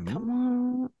 What? come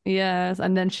on. Yes.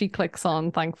 And then she clicks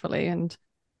on, thankfully. And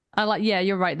I like, yeah,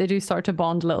 you're right. They do start to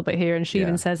bond a little bit here. And she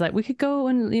even Yeah. says, like, we could go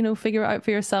and, figure it out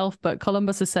for yourself. But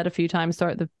Columbus has said a few times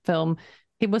throughout the film,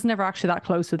 he was never actually that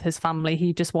close with his family.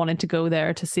 He just wanted to go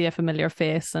there to see a familiar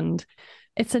face. And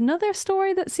it's another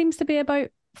story that seems to be about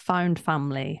found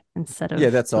family instead Yeah,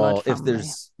 of that's blood all. family.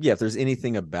 If there's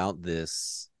anything about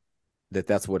this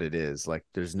that's what it is. Like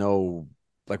there's no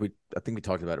I think we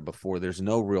talked about it before. There's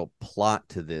no real plot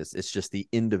to this. It's just the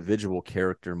individual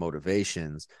character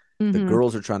motivations. The Mm-hmm.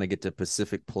 girls are trying to get to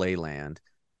Pacific Playland.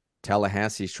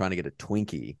 Tallahassee's trying to get a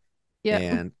Twinkie, Yep.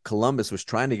 and Columbus was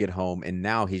trying to get home, and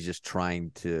now he's just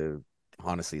trying to.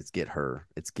 Honestly, it's get her.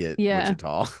 It's get Yeah.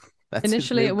 Wichita. That's his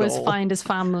Initially, new it was goal. find his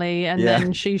family, and Yeah.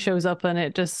 then she shows up, and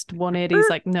it just 180's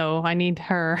like, no, I need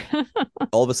her.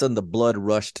 All of a sudden, the blood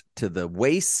rushed to the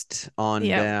waist on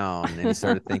Yep. down, and he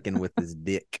started thinking with his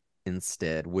dick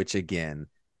instead, which again,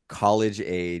 college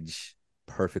age,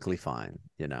 perfectly fine.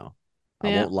 I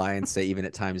Yeah. won't lie and say even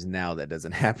at times now that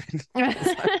doesn't happen.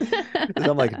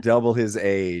 I'm like double his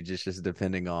age. It's just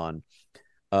depending on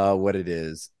what it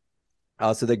is.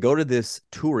 So they go to this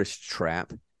tourist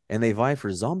trap and they vie for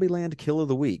Zombieland Kill of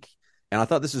the Week. And I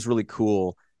thought this was really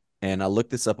cool. And I looked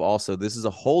this up also. This is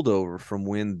a holdover from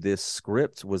when this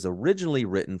script was originally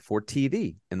written for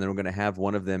TV. And then we're going to have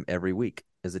one of them every week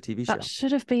as a TV That show.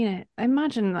 should have been it. I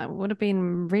imagine that would have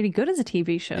been really good as a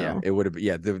TV Yeah, show. it would have been.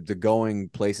 Yeah, the going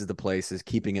places to places,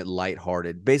 keeping it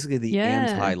lighthearted. Basically, the Yeah.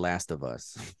 anti Last of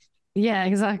Us. Yeah,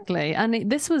 exactly.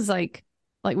 And this was like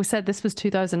we said, this was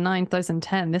 2009,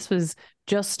 2010. This was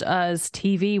just as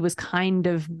TV was kind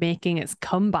of making its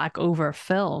comeback over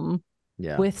film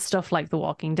Yeah. with stuff like The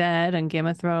Walking Dead and Game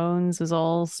of Thrones was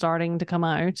all starting to come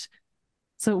out.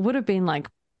 So it would have been like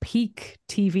peak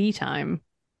TV time.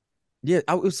 Yeah,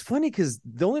 it was funny because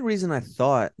the only reason I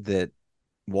thought that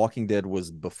Walking Dead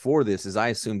was before this is I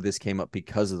assumed this came up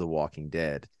because of The Walking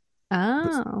Dead. But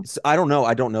Oh, so I don't know.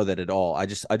 I don't know that at all. I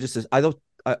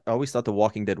always thought The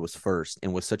Walking Dead was first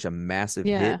and was such a massive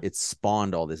hit. yeah. It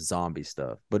spawned all this zombie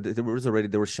stuff. But there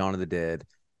was Shaun of the Dead.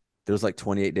 There was like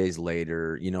 28 Days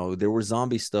Later. There were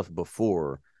zombie stuff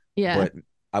before, Yeah.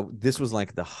 but this was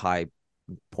like the high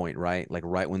point, right? Like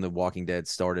right when The Walking Dead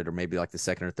started, or maybe like the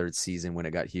second or third season when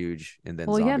it got huge, and then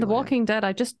Well, yeah, The Zombieland. Walking Dead,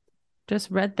 I just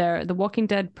read there. The Walking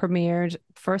Dead premiered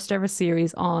first ever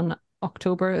series on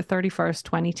October 31st,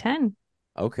 2010.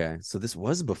 Okay, so this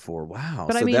was before. Wow.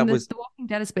 But I So mean, that was The Walking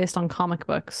Dead is based on comic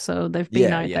books, so they've been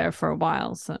yeah, out yeah. there for a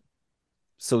while. So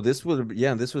So this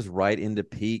was right into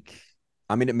peak.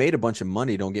 I mean, it made a bunch of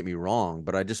money, don't get me wrong,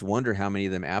 but I just wonder how many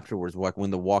of them afterwards, like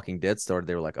when The Walking Dead started,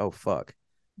 they were like, "Oh fuck,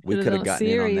 we should have could done have a gotten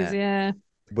in on series, that." yeah.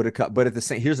 But at the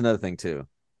same, here's another thing too.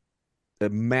 The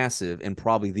massive and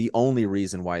probably the only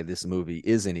reason why this movie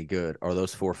is any good are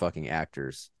those four fucking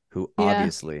actors who Yeah.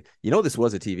 obviously, this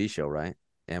was a TV show, right?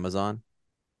 Amazon.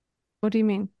 What do you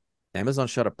mean? Amazon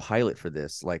shot a pilot for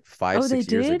this like five, Oh, they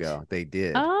 6 years did? ago. They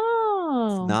did. It's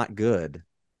Oh. not good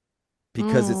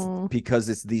because it's Oh. because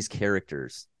it's these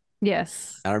characters.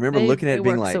 Yes. And I remember They looking at they it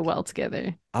being work so like, well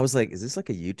together. I was like, is this like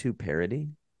a YouTube parody?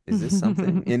 Is this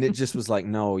something? And it just was like,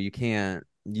 no, you can't.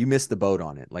 You missed the boat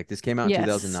on it. Like this came out in Yes,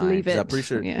 2009 leave because I'm pretty it.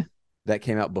 sure Yeah. that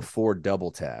came out before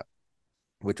Double Tap,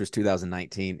 which was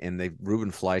 2019. And they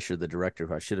Ruben Fleischer, the director,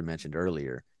 who I should have mentioned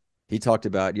earlier, he talked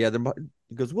about, yeah,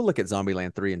 he goes, we'll look at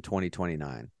Zombieland 3 in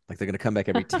 2029. Like they're going to come back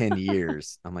every 10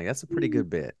 years. I'm like, that's a pretty good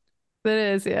bit. It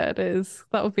is, yeah, it is.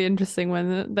 That would be interesting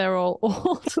when they're all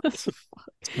old. Is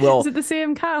Well, it the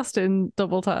same cast in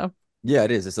Double Tap? yeah, it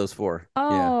is. It's those four.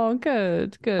 Yeah, Oh,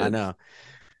 good, I good. know.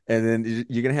 And then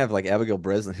you're gonna have like Abigail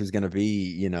Breslin, who's gonna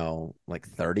be, like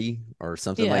 30 or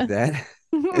something like Yeah. that,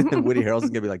 and then Woody Harrelson's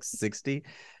gonna be like 60.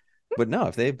 But no,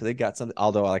 if they got something,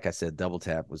 although like I said, Double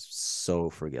Tap was so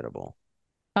forgettable.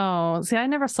 Oh, see, I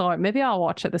never saw it. Maybe I'll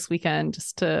watch it this weekend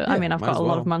just to, I Yeah, mean, I've might got as a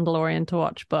lot of well. Mandalorian to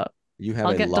watch, but You have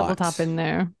I'll a get Double Tap lot. in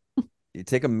there. You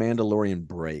take a Mandalorian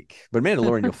break, but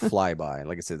Mandalorian you'll fly by.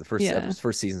 Like I said, the Yeah.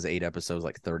 first season's 8 episodes,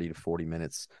 like 30 to 40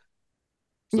 minutes,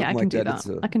 Yeah, I something can like do that. that. It's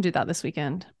a I can do that this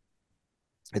weekend.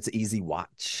 it's an easy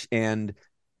watch. And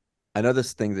another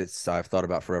thing that I've thought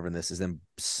about forever in this is them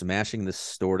smashing the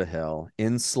store to hell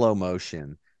in slow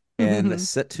motion and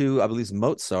set to, I believe,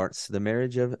 Mozart's The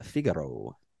Marriage of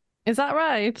Figaro. Is that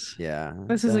right? Yeah.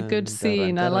 This is a good Dun, dun,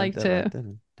 scene. I dun, liked dun, it.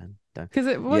 dun, dun, dun. Because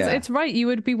Yeah. it's right. You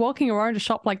would be walking around a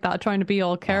shop like that trying to be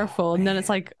all Oh, careful. And then it's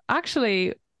man. like,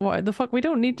 actually, what the fuck? We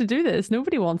don't need to do this.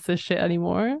 Nobody wants this shit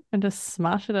anymore. And just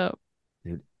smash it up.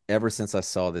 Dude, ever since I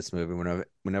saw this movie,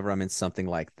 whenever I'm in something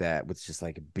like that with just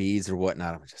like bees or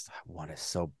whatnot, I'm just, I want to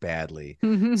so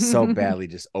Your badly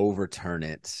just overturn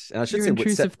it. And I should say what set,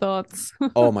 intrusive thoughts.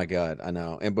 oh my God, I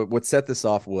know. And but what set this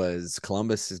off was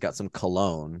Columbus has got some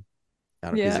cologne. I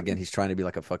don't know, because Yeah. again, he's trying to be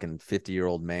like a fucking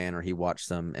 50-year-old man, or he watched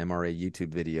some MRA YouTube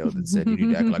video that said you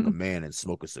need to act like a man and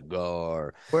smoke a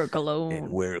cigar Work and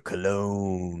alone. wear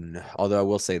cologne. Although I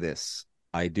will say this,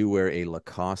 I do wear a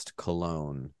Lacoste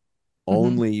cologne Hmm.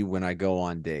 only when I go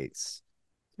on dates,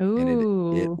 and it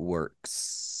Ooh.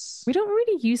 works. We don't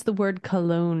really use the word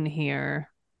cologne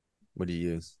here. What do you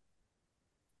use?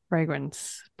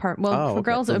 Fragrance. Well, Oh, for okay.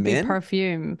 girls, it For would be men,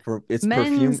 perfume. for it's Men's,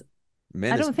 perfume.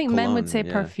 Men I is don't think men would cologne. say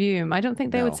Yeah. perfume. I don't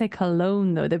think they would No. say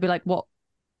cologne, though. They'd be like, what?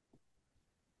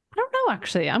 I don't know,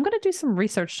 actually. I'm going to do some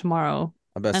research tomorrow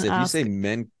I'm about to and say if you say ask.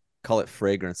 men call it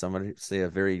fragrance, I'm going to say a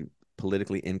very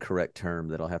politically incorrect term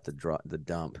that I'll have to drop the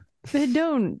dump. They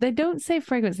don't. They don't say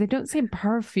fragrance. They don't say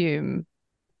perfume.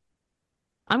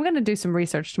 I'm going to do some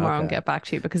research tomorrow and Okay. get back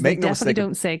to you because they Make no definitely mistake.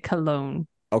 don't say cologne.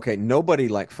 Okay, nobody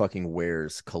like fucking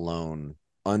wears cologne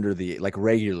under the like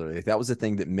regularly. Like, that was the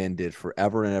thing that men did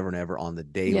forever and ever and ever on the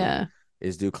daily Yeah.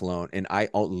 is do cologne. And I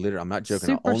literally, I'm not joking.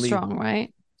 I Super only strong,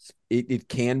 right? it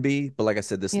can be, but like I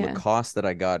said, this Yeah. Lacoste that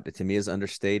I got to me is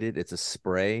understated. It's a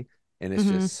spray, and it's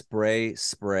Hmm. just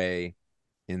spray,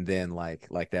 and then like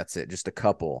that's it, just a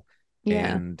couple,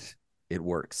 Yeah. and it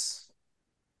works.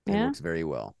 It Yeah. works very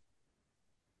well.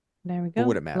 There we But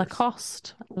what go. it matters,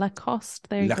 Lacoste. Lacoste.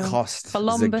 There you go. Lacoste, the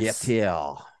Columbus.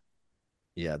 Guettel.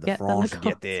 Yeah, the Get the French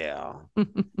Lacoste. Guettel.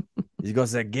 He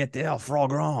goes to Guettel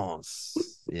Fragrance.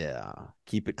 Yeah,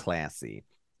 keep it classy.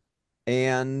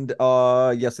 And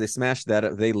yes, they smashed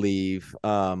that. They leave.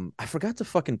 I forgot to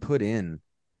fucking put in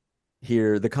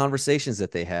here the conversations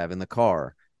that they have in the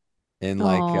car, and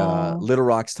like Oh, Little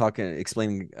Rock's talking,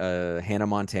 explaining Hannah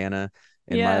Montana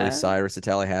and Miley yeah. Cyrus to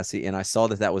Tallahassee, and I saw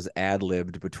that was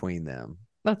ad-libbed between them.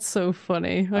 That's so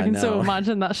funny. I I can so know.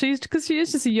 imagine that. She's because she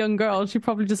is just a young girl. She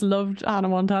probably just loved Hannah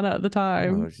Montana at the Oh,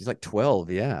 time. she's like 12,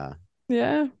 yeah.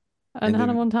 Yeah. And And Hannah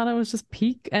then Montana was just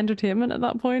peak entertainment at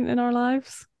that point in our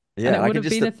lives. And yeah, it I would could have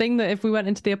just been a thing that if we went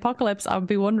into the apocalypse, I would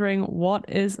be wondering what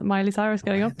is Miley Cyrus what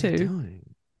getting are up they to?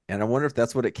 doing? And I wonder if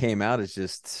that's what it came out as.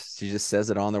 Just she just says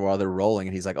it on there while they're rolling,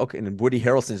 and he's like, okay. And Woody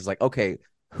Harrelson's like, okay,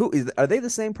 who is? Are they the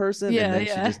same person? And Yeah, then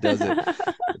she just does it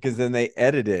yeah. because then they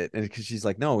edit it, and because she's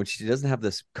like, no, she doesn't have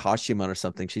this costume on or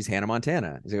something. She's Hannah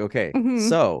Montana. He's like, okay, Mhm.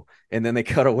 so, and then they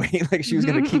cut away like she was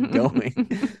gonna keep going,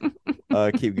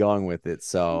 keep going with it.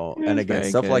 So, It and was again, very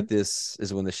stuff like good. this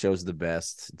is when the show's the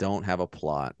best. Don't have a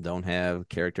plot, don't have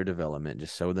character development.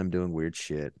 Just show them doing weird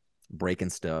shit, breaking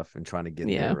stuff, and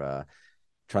Yeah.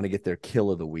 trying to get their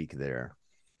kill of the week there.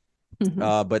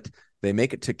 Mhm. But they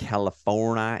make it to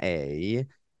California,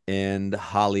 and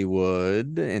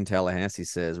Hollywood, and Tallahassee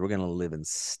says we're gonna live in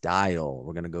style.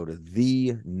 We're gonna go to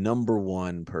the number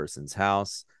one person's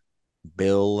house,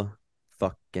 Bill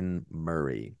fucking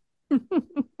Murray.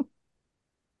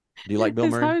 Do you like Bill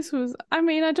His Murray? house was, I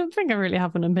mean, I don't think I really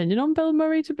have an opinion on Bill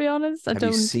Murray, to be honest. I Have you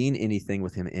don't. seen anything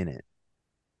with him in it?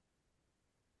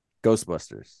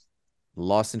 Ghostbusters,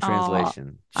 Lost in Oh,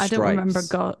 Translation, I don't remember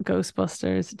Stripes,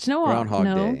 Ghostbusters. Do you know what? Groundhog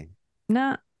No, Day.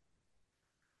 nah.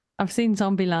 I've seen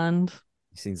Zombieland.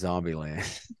 You seen Zombieland?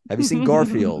 Have you seen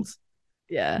Garfield?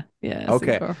 Yeah, yeah, I've seen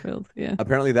Okay. Garfield. Yeah.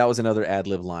 Apparently that was another ad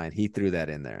lib line. He threw that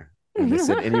in there. When they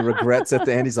said any regrets at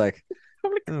the end, he's like,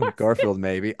 Probably "Oh, Garfield. Garfield,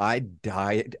 maybe." I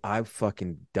died. I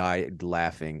fucking died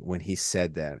laughing when he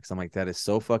said that because I'm like, that is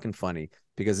so fucking funny.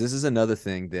 Because this is another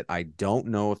thing that I don't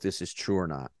know if this is true or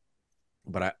not,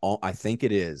 but I think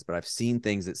it is. But I've seen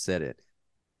things that said it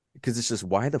because it's just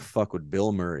why the fuck would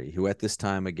Bill Murray, who at this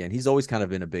time again, he's always kind of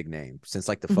been a big name since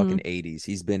like the Hmm. fucking 80s,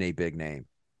 he's been a big name.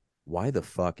 Why the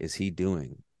fuck is he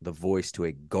doing the voice to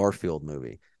a Garfield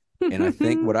movie? And I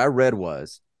think what I read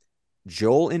was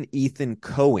Joel and Ethan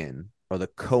Coen are the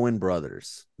Coen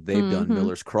brothers. They've done Hmm.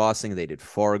 Miller's Crossing, they did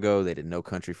Fargo, they did No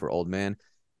Country for Old Men.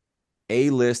 A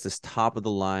list is top of the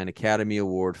line Academy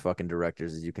Award fucking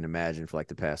directors as you can imagine for like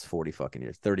the past 40 fucking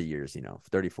years, 30 years,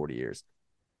 30, 40 years.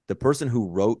 The person who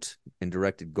wrote and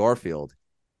directed Garfield,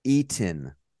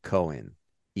 Etan Cohen,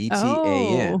 Etan.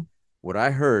 Oh. What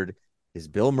I heard is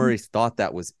Bill Murray thought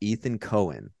that was Ethan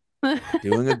Cohen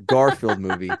doing a Garfield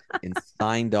movie and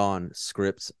signed on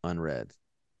scripts unread.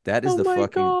 That is Oh the my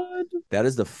fucking God. that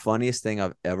is the funniest thing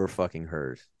I've ever fucking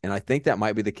heard. And I think that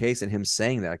might be the case in him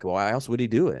saying that. Like, why else would he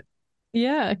do it?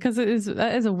 Yeah, because that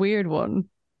is a weird one.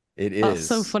 It That's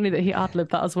so is. funny that he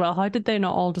ad-libbed that as well. How did they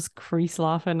not all just crease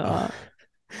laughing at Oh, that?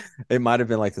 it might have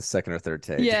been like the second or third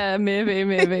take. Yeah, maybe,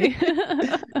 maybe.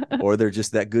 Or they're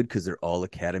just that good because they're all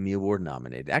Academy Award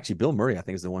nominated. Actually, Bill Murray, I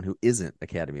think, is the one who isn't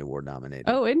Academy Award nominated.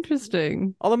 Oh,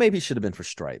 interesting. Although maybe it should have been for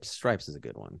Stripes. Stripes is a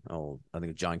good one. Oh, I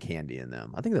think John Candy in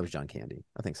them. I think that was John Candy.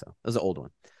 I think so. That was an old one.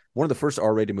 One of the first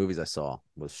R-rated movies I saw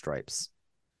was Stripes.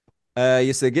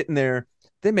 Yes, they get in there.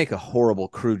 They make a horrible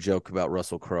crude joke about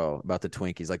Russell Crowe about the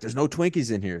Twinkies. Like, there's no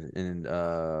Twinkies in here.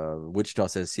 And Wichita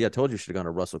says, "See, I told you should have gone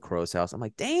to Russell Crowe's house." I'm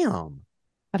like, damn.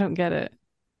 I don't get it.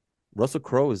 Russell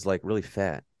Crowe is like really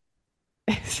fat.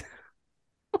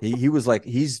 He was like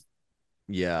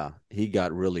yeah, he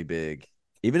got really big.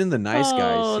 Even in the Nice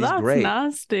Guys, Oh, he's that's great.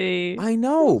 nasty. I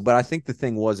know, but I think the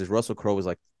thing was is Russell Crowe was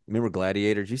like, remember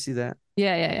Gladiator? Did you see that?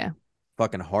 Yeah, yeah, yeah.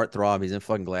 Fucking heartthrob. He's in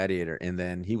fucking Gladiator, and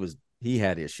then he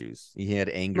had issues. He had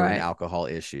anger and Right. alcohol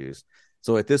issues.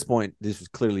 So at this point, this was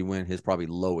clearly when his probably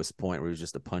lowest point, where he was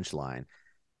just a punchline.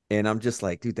 And I'm just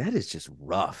like, dude, that is just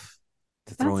rough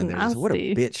to throw That's in there. Just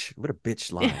nasty. what a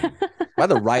bitch Yeah. line by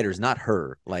the writers, not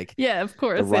her. Like Yeah, of the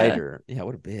course, yeah. writer, yeah,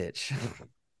 what a bitch.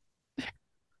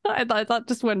 That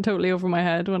just went totally over my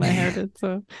head when I heard it.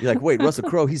 So You're like, wait, Russell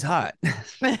Crowe, he's hot.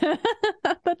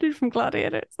 that dude from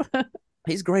Gladiators.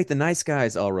 He's great. The Nice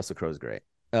Guys. Oh, Russell Crowe's great.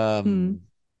 Hmm.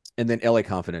 And then L.A.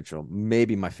 Confidential,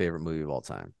 maybe my favorite movie of all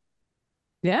time.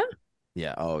 Yeah,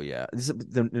 Yeah. Oh, yeah.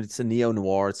 It's a neo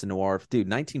noir. It's a noir, dude.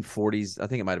 1940s. I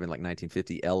think it might have been like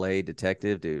 1950. L.A.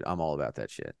 detective, dude. I'm all about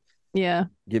that shit. yeah.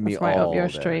 Give me That's right up your all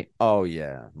that. street. Oh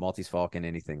yeah, Maltese Falcon,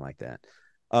 anything like that.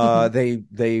 Hmm.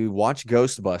 They watch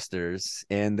Ghostbusters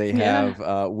and they Yeah.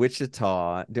 have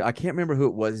Wichita. Dude, I can't remember who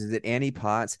it was. Is it Annie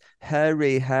Potts?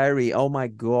 Hurry, hurry! Oh my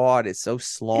God, it's so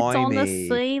It's on the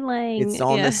slimy. It's ceiling.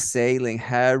 on the Yeah. sailing,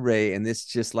 hurry, and this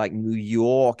just like New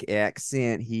York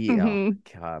accent. Oh Hmm.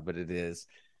 God, but it is.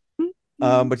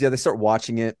 But yeah, they start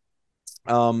watching it.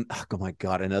 Oh my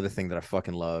God, another thing that I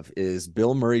fucking love is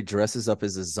Bill Murray dresses up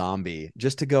as a zombie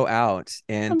just to go out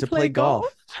and And to play play golf.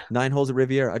 golf. 9 holes at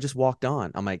Riviera. I just walked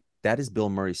on. I'm like, that is Bill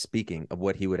Murray speaking of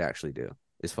what he would actually do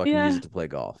is fucking use Yeah. it to play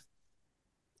golf.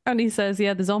 And he says,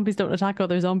 yeah, the zombies don't attack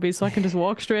other zombies, so I can just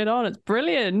walk straight on. It's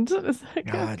brilliant. It's like,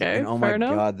 God, and okay, oh my fair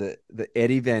enough. God, the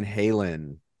Eddie Van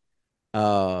Halen.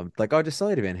 Like, oh, I just saw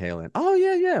Eddie Van Halen. Oh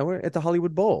yeah, yeah. We're at the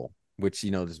Hollywood Bowl, which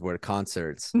is where the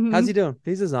concerts. How's he Hmm. doing?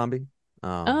 He's a zombie.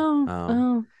 Oh, Oh, oh.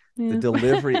 oh, The yeah.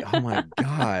 delivery. Oh my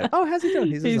God. Oh, how's he doing?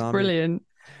 He's a He's zombie. brilliant.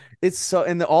 It's so,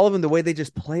 and all of them, the way they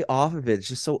just play off of it, it's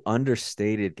just so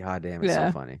understated. God damn, it's so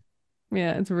Yeah. funny.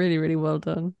 Yeah, it's really, really well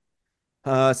done.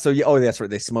 So yeah, oh, that's right.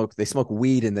 They smoke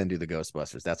weed and then do the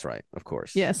Ghostbusters. That's right. Of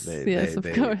course. Yes, yes, of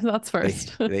course. That's They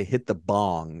first. they hit the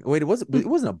bong. Wait, it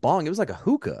wasn't a bong. It was like a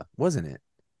hookah, wasn't it?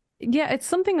 Yeah, it's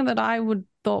something that I would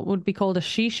thought would be called a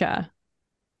shisha.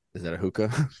 Is that a hookah?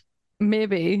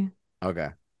 Maybe. Okay.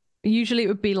 Usually it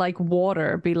would be like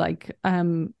water, be like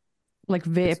It's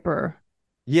vapor,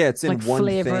 yeah, it's like in one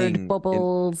flavored thing. And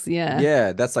bubbles. Yeah.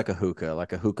 yeah, that's like a hookah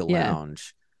Yeah.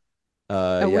 lounge.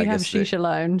 Oh, Yeah, I we have guess they shisha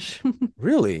lounge.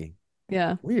 really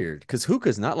Yeah. weird because hookah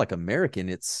is not like American.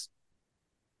 It's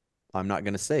I'm not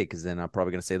going to say because then I'm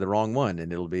probably going to say the wrong one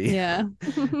and it'll be, Yeah.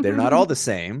 they're not all the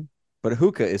same, but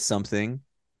hookah is something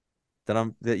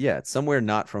that, yeah, it's somewhere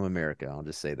not from America. I'll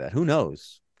just say that. Who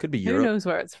knows? Could be Who Europe, knows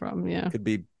where it's from? Yeah. could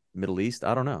be Middle East.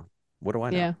 I don't know. What do I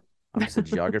know? Yeah. I'm just a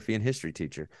geography and history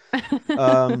teacher.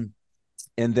 Um,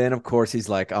 and then of course he's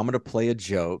like, I'm gonna play a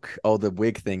joke. Oh, the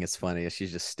wig thing is funny.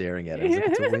 She's just staring at him. He's like,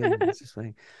 it's a wig. It's just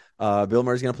funny. Bill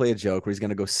Murray's gonna play a joke where he's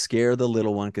gonna go scare the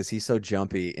little one because he's so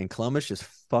jumpy, and Columbus just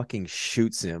fucking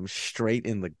shoots him straight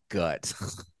in the gut.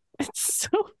 It's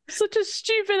such a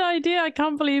stupid idea. I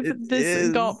can't believe It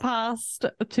this got is. past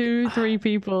two, three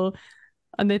people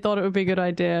and they thought it would be a good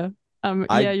idea. Yeah,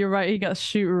 I you're right. He got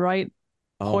shoot right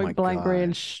oh my point blank god.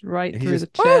 range, right And he through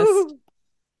just the chest.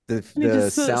 the And he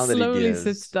just sound that he slowly sits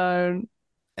gives. down.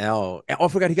 Oh, I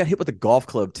forgot he got hit with a golf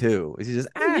club too. He just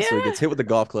so he Yeah. gets hit with the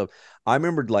golf club. I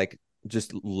remembered like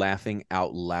just laughing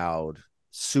out loud,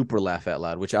 super laugh out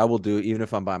loud, which I will do even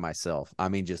if I'm by myself. I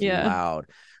mean, just Yeah. loud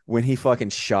when he fucking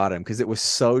shot him because it was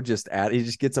so just at. He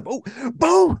just gets up, oh,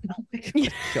 boom! Yeah.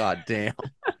 God damn.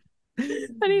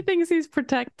 And he thinks he's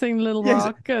protecting Little Yeah.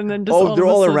 Rock, and then just Oh, all they're of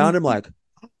a all around sudden, him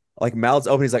like mouths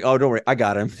open. He's like, oh, don't worry, I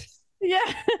got him. yeah.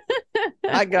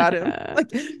 I got him.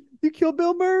 Like, you killed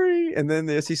Bill Murray. And then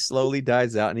he slowly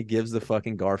dies out and he gives the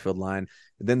fucking Garfield line.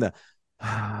 And then the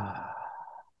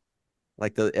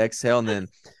like the exhale, and then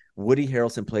Woody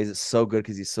Harrelson plays it so good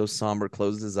because he's so somber,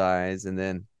 closes his eyes, and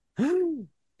then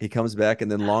he comes back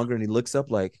and then longer and he looks up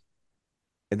like,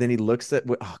 and then he looks at,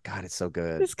 oh God, it's so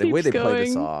good. This The way keeps they play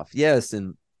this going. off. Yes.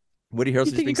 And Woody You Harrelson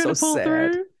just think you're being so gonna pull sad.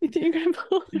 through? You think you're gonna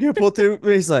pull You gonna pull through?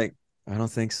 He's like, I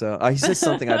don't think so. He says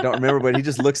something I don't remember, but he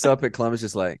just looks up at Columbus,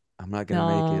 just like, I'm not gonna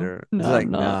make it. No, Or he's no, like,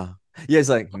 I'm not. no. Yeah, he's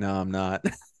like, no, I'm not.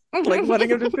 Like wanting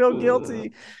him to feel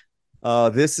guilty.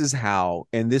 This is how,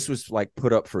 and this was like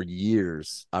put up for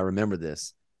years. I remember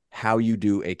this. How you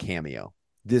do a cameo.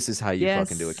 This is how you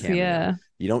fucking do a Yes, cameo. yeah.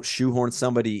 You don't shoehorn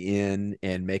somebody in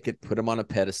and put them on a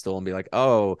pedestal and be like,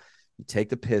 oh, you take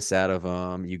the piss out of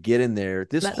them. You get in there.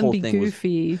 This Let them whole be thing was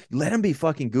goofy. let him be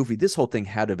fucking goofy. This whole thing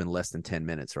had to have been less than 10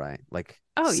 minutes, right? Like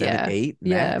Oh seven, yeah, 8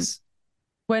 yeah. max. Yeah.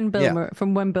 When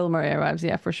Bill Murray arrives,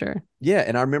 yeah, for sure. Yeah.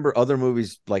 And I remember other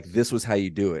movies like this was how you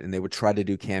do it. And they would try to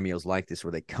do cameos like this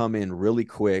where they come in really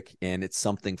quick and it's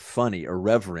something funny,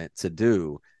 irreverent to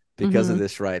do because of Hmm.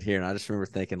 this right here. And I just remember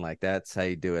thinking, like, that's how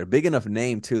you do it. A big enough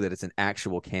name, too, that it's an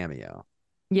actual cameo.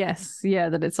 Yes, yeah,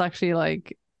 that it's actually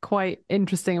like quite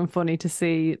interesting and funny to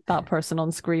see that person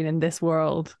on screen in this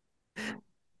world.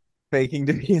 Faking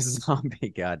to be a zombie.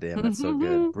 God damn, that's so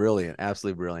good. Brilliant.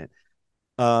 Absolutely brilliant.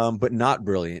 But not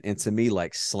brilliant. And to me,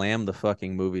 like, slam the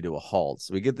fucking movie to a halt.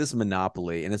 So we get this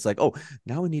monopoly, and it's like, oh,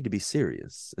 now we need to be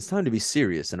serious. It's time to be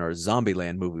serious in our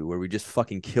Zombieland movie where we just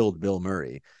fucking killed Bill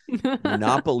Murray.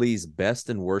 Monopoly's best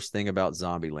and worst thing about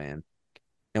Zombieland.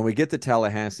 And we get to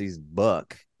Tallahassee's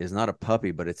Buck is not a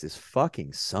puppy, but it's his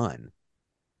fucking son.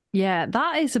 Yeah,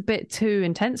 that is a bit too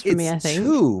intense for me, It's I think.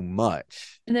 too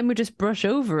much. And then we just brush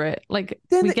over it. Like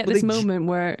Then we they, get this moment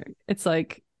where it's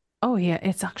like, oh yeah,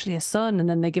 it's actually a son, and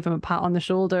then they give him a pat on the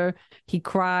shoulder. He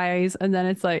cries, and then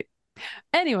it's like,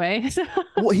 anyway.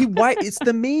 well, it's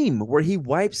the meme where he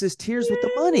wipes his tears with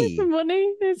the Yeah, with the money.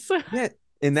 money. It's so, Yeah.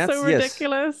 And that's so yes.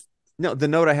 ridiculous. No, the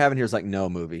note I have in here is like, no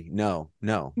movie. No,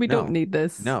 no, We don't no, need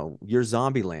this. no. You're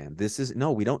Zombieland. This is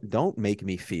no, we don't make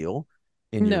me feel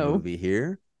in your No. movie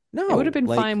here. It would have No, been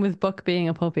fine like with Buck being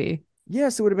a puppy.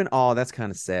 yes, it would have been. Oh, that's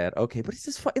kind of sad. Okay, but it's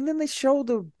just fun. And then they show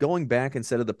the going back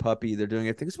instead of the puppy. They're doing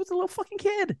everything. It's with a little fucking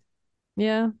kid.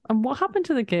 Yeah. And what happened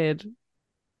to the kid?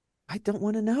 I don't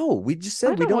want to know. We just I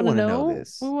said we don't don't want to want to know know. We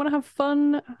this. want to have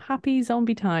fun, happy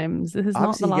zombie times. This is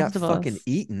not The Obviously, he got Last of fucking Us.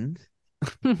 eaten.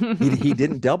 He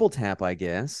didn't double tap, I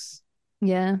guess.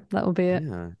 Yeah, that will be it.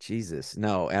 Yeah, Jesus.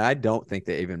 No, and I don't think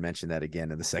they even mentioned that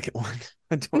again in the second one.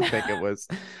 I don't think it was.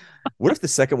 What if the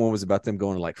second one was about them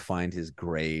going to like find his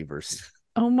grave or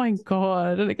Oh my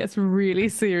God. And it gets really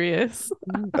serious.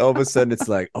 all of a sudden it's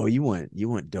like, oh, you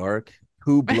want dark?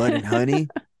 Who, blood and honey?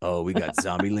 Oh, we got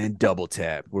Zombieland double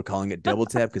tap. We're calling it double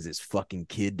tap because this fucking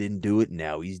kid didn't do it.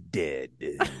 Now he's dead.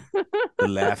 The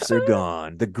laughs are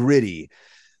gone. The gritty.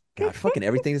 God, fucking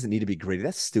everything doesn't need to be gritty.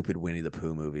 That's stupid Winnie the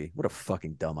Pooh movie. What a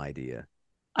fucking dumb idea.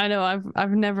 I know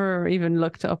I've never even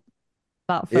looked up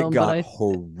that It film, but got I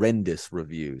horrendous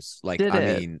reviews. Like, did I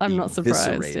it. mean, I'm not surprised.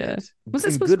 Yeah. eviscerated. Was it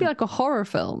And supposed to be good, like a horror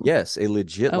film? yes, a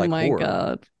legit Oh like my horror.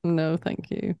 God. No, thank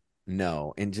you.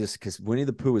 No, and just because Winnie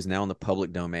the Pooh is now in the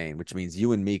public domain, which means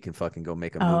you and me can fucking go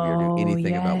make a movie or do Oh,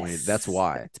 anything about Winnie. That's yes.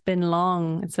 why. It's been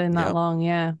long. It's been that Yep. long.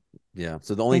 Yeah. Yeah.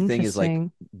 So the only thing is like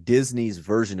Interesting. Disney's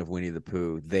version of Winnie the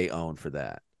Pooh, they own for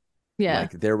that. Yeah.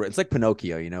 Like it's like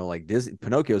Pinocchio, you know, like Disney,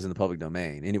 Pinocchio's in the public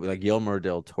domain. Anyway, like Guillermo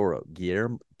del Toro,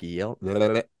 Guillermo,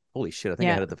 holy shit, I think I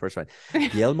Yeah. had it the first time.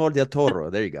 Guillermo del Toro,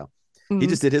 there you go. He Mm.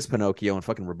 just did his Pinocchio, and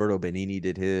fucking Roberto Benigni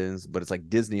did his, but it's like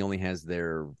Disney only has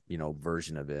their,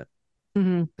 version of it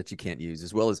Mm-hmm. that you can't use,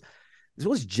 as well as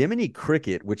Jiminy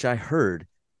Cricket, which I heard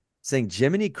saying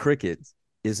Jiminy Cricket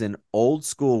is an old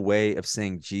school way of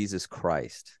saying Jesus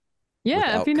Christ Yeah. Have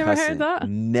without you never heard cussing. that?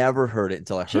 Never heard it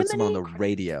until I heard someone on Jiminy the Cricket.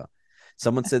 radio.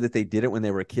 Someone said that they did it when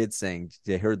they were kids, saying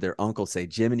they heard their uncle say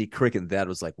Jiminy Cricket. And Dad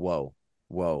was like, "Whoa,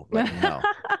 whoa, like no,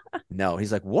 no."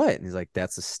 He's like, "What?" And he's like,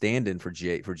 "That's a stand-in for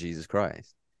Jesus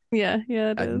Christ." Yeah,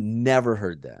 yeah, it I'd is. never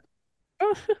heard that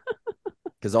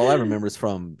because all I remember is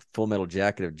from Full Metal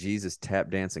Jacket of Jesus tap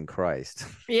dancing Christ.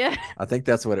 Yeah, I think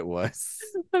that's what it was.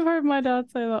 I've heard my dad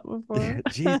say that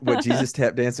before. Jesus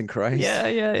tap dancing Christ? Yeah,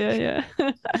 yeah, yeah,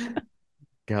 yeah.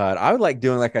 God, I would like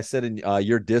doing like I said in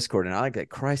your Discord, and I like that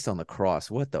Christ on the cross.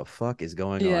 What the fuck is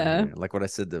going on Yeah, here? Like what I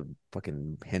said, the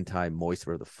fucking hentai moist,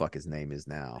 whatever the fuck his name is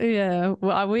now. yeah.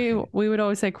 Well, we Okay. we would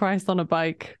always say Christ on a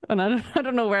bike, and I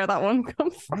don't know where that one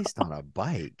comes Christ on a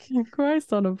bike. from.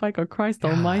 Christ on a bike or Christ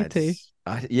God, Almighty.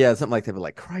 yeah, something like that. But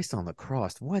like Christ on the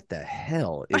cross. What the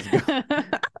hell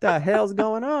the hell's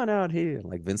going on out here?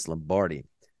 Like Vince Lombardi.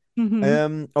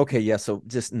 Hmm. Okay, yeah. So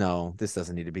just no, this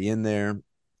doesn't need to be in there.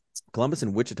 Columbus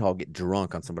and Wichita get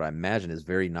drunk on some what I imagine is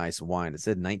very nice wine. It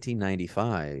said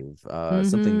 1995.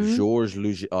 Something Hmm.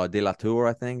 Georges de la Tour,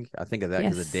 I think. I think of that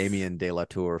because of Yes. Damien de la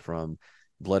Tour from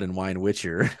Blood and Wine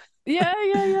Witcher. Yeah,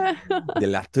 yeah, yeah. De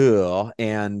la Tour.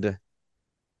 And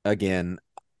again,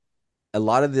 a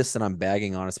lot of this that I'm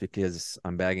bagging on is because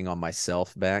I'm bagging on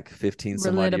myself back 15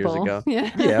 some odd years Relatable. ago.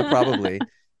 Yeah, Yeah. probably.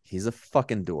 He's a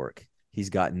fucking dork. He's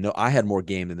got no, I had more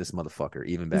game than this motherfucker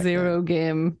even back then. Zero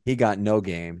game. He got no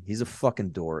game. He's a fucking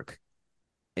dork.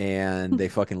 And they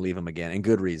fucking leave him again, and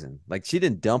good reason. Like she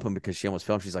didn't dump him because she almost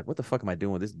fell. She's like, "What the fuck am I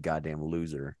doing with this goddamn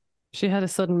loser?" She had a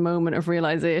sudden moment of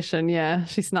realization. Yeah,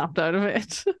 she snapped out of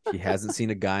it. She hasn't seen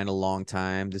a guy in a long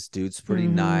time. This dude's pretty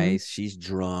Hmm. nice. She's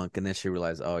drunk, and then she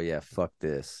realized, "Oh yeah, fuck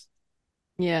this,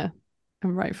 Yeah,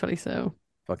 and rightfully so.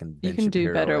 fucking You Ben can do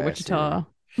Shapiro better, ass here." Wichita.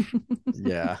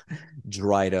 Yeah,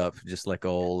 dried up, just like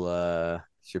old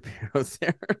Shapiro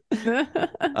there.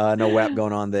 No WAP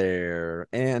going on there,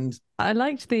 and I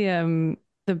liked the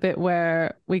bit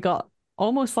where we got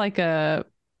almost like a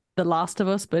The Last of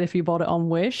Us, but if you bought it on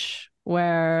Wish,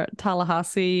 where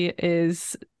Tallahassee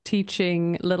is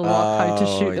teaching Little Rock how to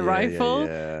oh shoot the yeah, yeah, rifle.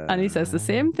 And he says the yeah.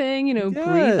 same thing, breathe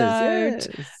Yes,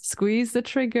 out, yes. squeeze the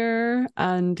trigger,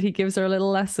 and he gives her a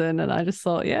little lesson. And I just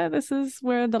thought, yeah, this is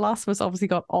where The Last of Us obviously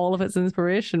got all of its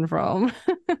inspiration from.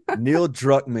 Neil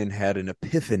Druckmann had an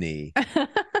epiphany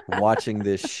watching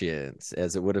this shit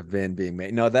as it would have been being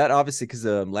made. No, that obviously because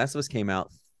Last of Us came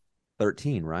out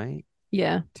 13, right?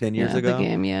 Yeah, 10 years yeah, the ago.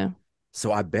 game, yeah.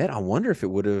 So I wonder if it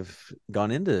would have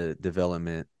gone into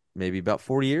development maybe about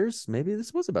 4 years. Maybe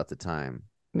this was about the time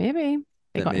Maybe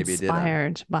they that got maybe it did.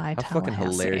 inspired by How fucking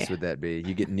hilarious Tallahassee. would that be?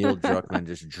 You get Neil Druckmann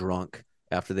just drunk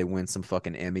after they win some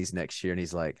fucking Emmys next year, and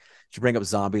he's like, "Did you bring up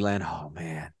Zombieland? Oh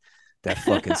man, that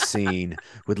fucking scene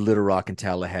with Little Rock and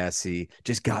Tallahassee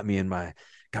just got me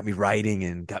writing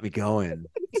and got me going."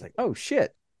 It's like, oh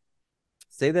shit,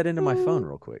 say that into my phone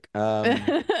real quick.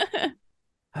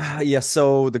 Yeah.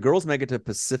 So the girls make it to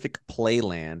Pacific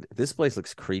Playland. This place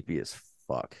looks creepy as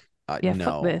fuck. Yeah, fuck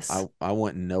No, this. I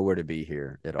want nowhere to be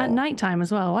here at At all nighttime as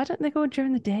well. Why don't they go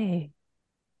during the day?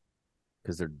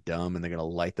 because they're dumb and they're gonna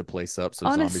light the place up so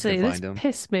zombies can Honestly, this find them.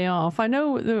 pissed me off. I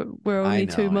know that we're I only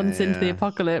two know. months into the Yeah.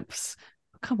 apocalypse.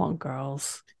 Come on,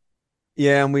 girls.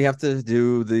 Yeah, and we have to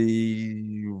do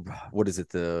the what is it?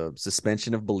 The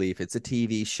suspension of belief. It's a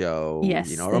TV show, Yes,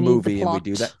 or they a need the movie, and we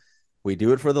do that. plot. We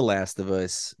do it for The Last of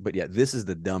Us, but yeah, this is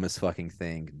the dumbest fucking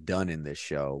thing done in this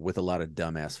show with a lot of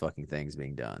dumbass fucking things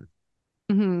being done.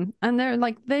 And they're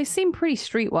like, they seem pretty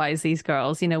streetwise, these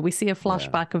girls. We see a Yeah.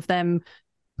 flashback of them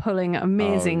pulling Oh,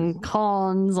 amazing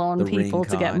cons on the ring people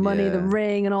to get con, money, the yeah.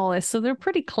 ring and all this. So they're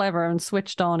pretty clever and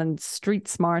switched on and street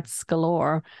smarts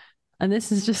galore. And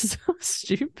this is just so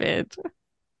stupid.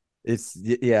 It's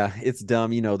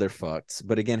dumb, they're fucked.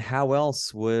 But again, how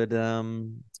else would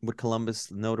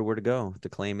Columbus know to where to go to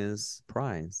claim his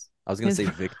prize? I was gonna His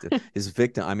say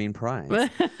victim, I mean prize.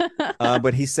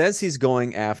 But he says he's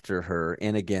going after her.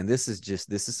 And again, this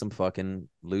is some fucking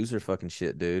loser fucking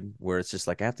shit, dude. Where it's just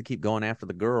like I have to keep going after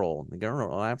the girl. The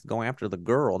girl, I have to go after the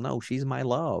girl. No, she's my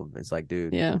love. It's like,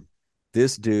 dude, Yeah.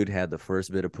 this dude had the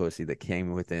first bit of pussy that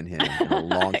came within him in a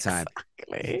long time.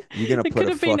 Exactly. You're gonna It put could a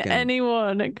have been fucking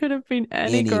anyone. It could have been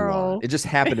any anyone. girl. It just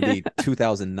happened to be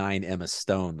 2009 Emma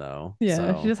Stone though.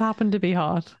 Yeah, she So just happened to be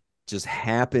hot. just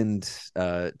happened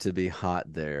to be hot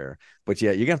there. But yeah,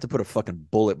 you're gonna have to put a fucking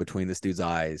bullet between this dude's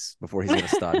eyes before he's gonna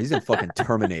stop. He's in fucking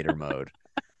Terminator mode,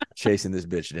 chasing this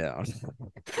bitch down.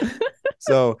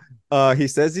 So he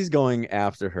says he's going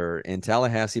after her, and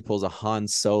Tallahassee pulls a Han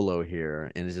Solo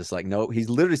here, and is just like, no, he's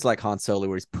literally like Han Solo,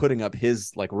 where he's putting up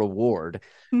his like reward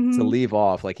to Mhm. leave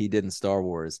off like he did in Star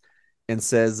Wars, and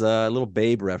says a little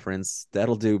babe reference,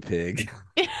 "That'll do, pig."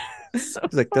 So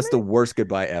He's like, "That's the funny. worst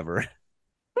goodbye ever."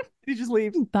 He just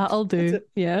leaves. That'll That's do. it.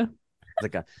 Yeah.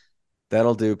 It's like,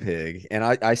 "That'll do, pig." And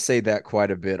I say that quite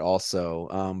a bit also.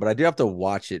 But I do have to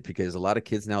watch it because a lot of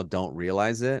kids now don't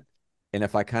realize it. And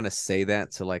if I kind of say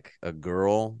that to like a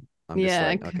girl, I'm just Yeah.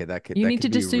 like, okay, You that need to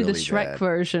could be just do the really Shrek bad.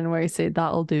 version where you say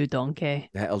that'll do, donkey.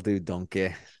 That'll do,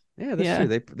 donkey. Yeah, that's true.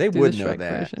 Yeah. They Do the would know Shrek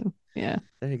that. version. Yeah.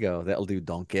 There you go. That'll do,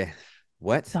 donkey.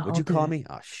 What? Would That'll you call do. me?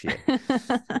 Oh shit.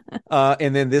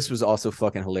 And then this was also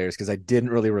fucking hilarious because I didn't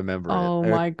really remember it. Oh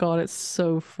my God, it's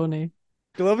so funny.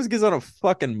 Columbus gets on a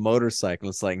fucking motorcycle.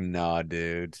 It's like, nah,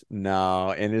 dude,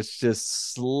 no. And it's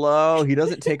just slow. He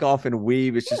doesn't take off and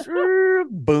weave. It's just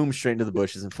boom straight into the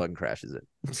bushes and fucking crashes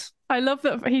it. I love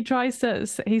that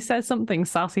he says something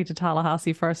sassy to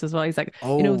Tallahassee first as well. He's like,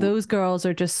 Oh, those girls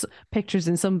are just pictures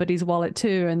in somebody's wallet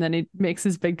too, and then he makes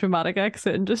his big dramatic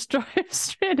exit and just drives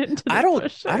straight into the I don't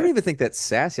bushes. even think that's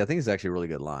sassy. I think it's actually a really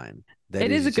good line. That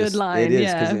It is a is good just it line, is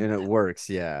because yeah. and it works,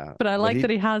 yeah. But I But like that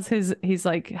he has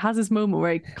his moment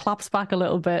where he claps back a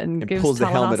little bit and and gives pulls the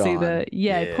helmet Tallahassee on.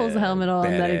 he pulls the Yeah, helmet on,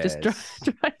 then he just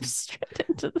badass. drives straight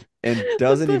into And the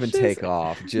doesn't even bushes. take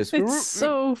off. Just It's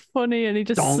so funny, and he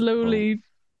just donk boom. slowly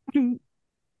And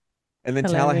then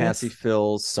Tallahassee hilarious.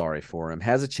 feels sorry for him,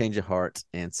 has a change of heart,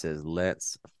 and says,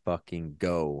 "Let's fucking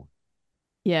go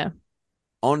Yeah,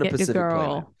 on the get your Pacific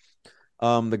Playland."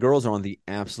 girl. The girls are on the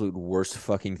absolute worst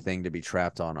fucking thing to be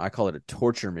trapped on. I call it a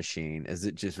torture machine. As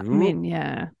it just, I mean,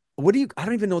 yeah, what do you? I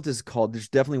don't even know what this is called. There's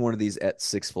definitely one of these at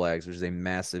Six Flags, which is a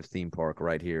massive theme park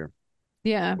right here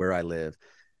yeah. where I live.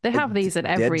 They have these at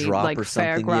Dead every Drop like or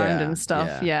something. fairground Yeah, and stuff.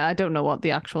 yeah, Yeah, I don't know what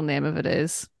the actual name of it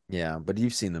is. yeah. But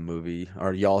you've seen the movie,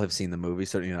 or y'all have seen the movie.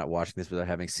 Certainly, you're not watching this without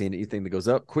having seen it. You think that goes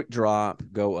up, quick drop,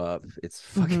 go up. It's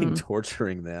fucking Hmm.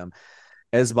 torturing them.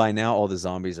 As by now, all the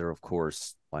zombies are, of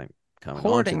course, like coming onto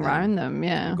Hoarding them around them. and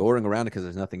Yeah. going around it because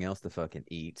there's nothing else to fucking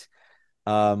eat.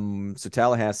 So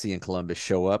Tallahassee and Columbus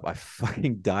show up. I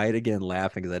fucking died again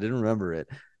laughing because I didn't remember it.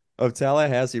 Of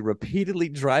Tallahassee repeatedly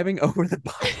driving over the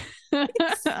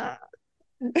bodies,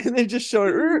 and they just show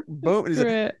it. Boom. And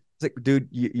Great. it's like, dude,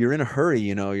 you're in a hurry.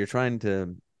 You're trying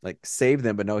to like save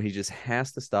them, but no, he just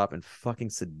has to stop and fucking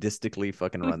sadistically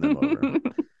fucking run them over.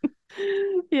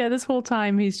 Yeah, this whole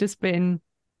time he's just been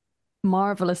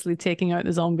marvelously taking out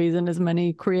the zombies in as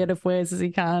many creative ways as he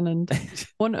can. And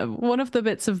one of the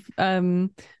bits of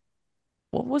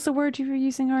what was the word you were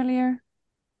using earlier?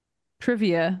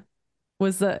 Trivia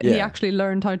was that he Yeah. actually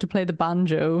learned how to play the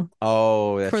banjo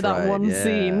Oh, for that's that right. one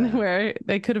scene Yeah. where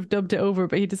they could have dubbed it over,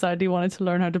 but he decided he wanted to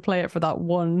learn how to play it for that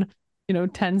one,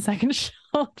 10-second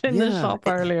shot in the Yeah. shop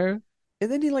earlier.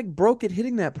 And then he like broke it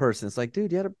hitting that person. It's like,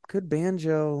 dude, you had a good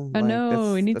banjo. I Like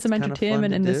know, we need that's some kind of fun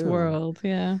entertainment to in this do. world.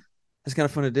 Yeah. It's kind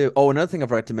of fun to do. Oh, another thing I've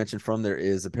right to mention from there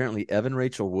is apparently Evan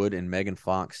Rachel Wood and Megan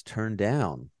Fox turned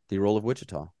down the role of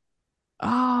Wichita.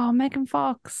 Oh, Megan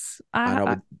Fox. I know,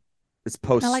 I but it's I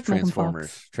post like Megan Transformers.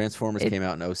 Fox. Transformers It came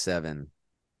out in '07.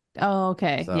 Oh,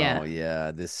 okay. So Yeah. yeah,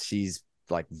 this she's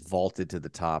like vaulted to the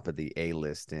top of the A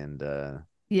list, and Yeah, it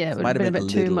this would might have have been a been a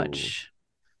bit too little. much.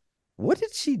 What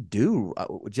did she do?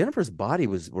 Jennifer's Body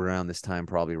was around this time,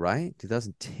 probably, right?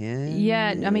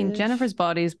 Yeah, I mean, 2010 Jennifer's ish.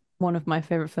 Body is one of my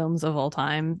favorite films of all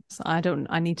time. So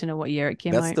I need to know what year it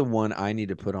came That's out. the one I need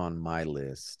to put on my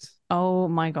list. Oh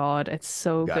my God, it's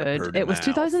so Got a good. pretty It was mouth.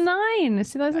 2009.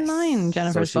 It's 2009, Nice. So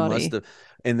Jennifer's she must Body. have,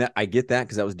 and that I get that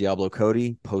because that was Diablo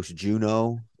Cody post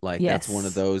Juno. Like that's one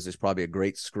of Yes. those. It's probably a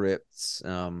great script.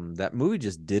 That movie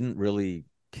just didn't really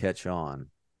catch on.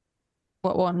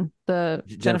 What one? The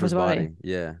Jennifer's Jennifer's Body. Body.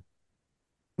 Yeah.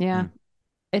 Yeah. Hmm.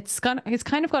 It's kind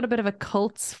of got a bit of a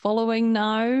cult following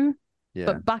now, Yeah.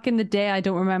 but back in the day I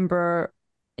don't remember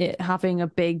it having a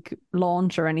big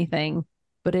launch or anything,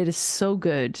 but it is so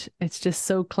good. It's just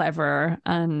so clever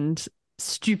and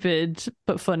stupid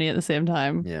but funny at the same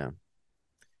time. Yeah.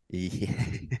 The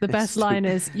Yeah. best line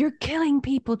is, "You're killing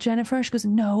people, Jennifer." She goes,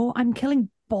 "No, I'm killing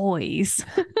boys."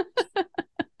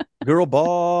 Girl It's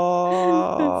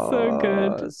so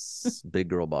good. boss. Big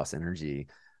girl boss energy.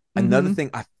 Another Hmm.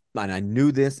 thing and I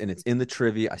knew this and it's in the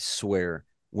trivia, I swear.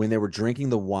 When they were drinking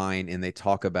the wine and they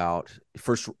talk about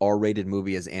first R-rated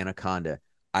movie as Anaconda,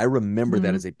 I remember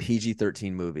that Mhm. as a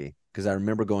PG-13 movie because I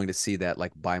remember going to see that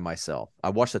like by myself. I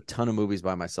watched a ton of movies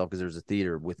by myself because there was a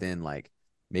theater within like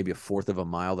maybe a fourth of a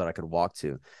mile that I could walk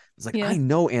to. It's like I Yeah.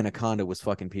 know Anaconda was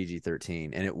fucking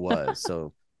PG-13 and it was.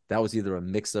 So that was either a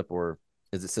mix up or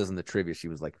as it says in the trivia, she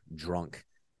was like drunk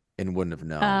and wouldn't have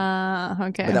known. But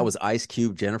Okay. that was Ice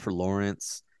Cube, Jennifer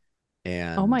Lawrence, Oh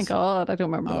and my God, I don't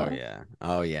remember oh that. yeah.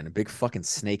 Oh yeah. And a big fucking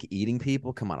snake eating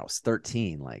people. Come on, I was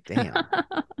 13. Like, damn.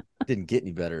 Didn't get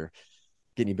any better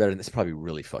than this. Probably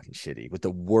really fucking shitty with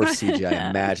the worst CGI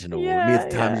imaginable. Me at Yeah,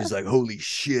 the time, yeah. just like, holy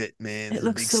shit, man, It there's a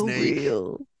looks big so snake.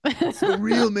 real. It's so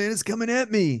real, man. It's coming at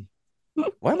me.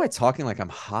 Why am I talking like I'm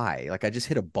high? Like I just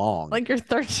hit a bong. Like you're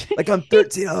 13. Like I'm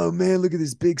 13. Oh man, look at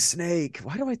this big snake.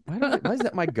 Why is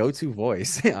that my go-to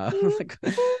voice? Yeah. Like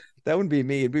that wouldn't be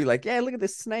me. It'd be like, yeah, look at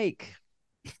this snake.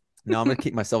 No, I'm gonna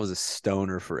keep myself as a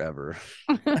stoner forever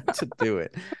to do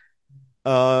it.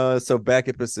 So back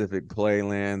at Pacific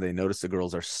Playland, they notice the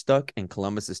girls are stuck, and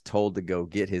Columbus is told to go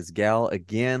get his gal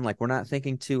again. Like we're not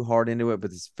thinking too hard into it,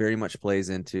 but this very much plays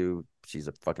into she's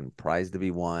a fucking prize to be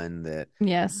won. That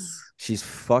Yes. she's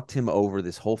fucked him over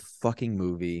this whole fucking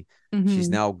movie. She's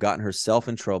Hmm. now gotten herself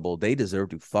in trouble. They deserve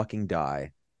to fucking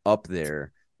die up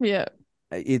there. Yeah.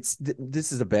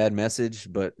 This is a bad message,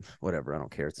 but whatever. I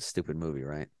don't care. It's a stupid movie,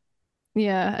 right?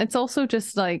 Yeah. It's also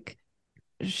just like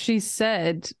she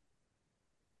said,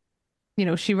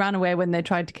 she ran away when they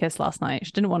tried to kiss last night.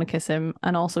 She didn't want to kiss him.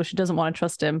 And also, she doesn't want to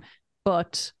trust him.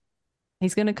 But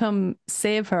he's going to come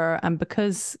save her. And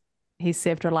because he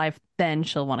saved her life, then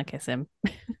she'll want to kiss him.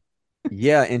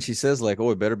 Yeah, and she says like,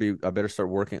 "Oh, I better start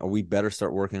working, or we better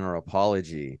start working our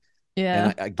apology." And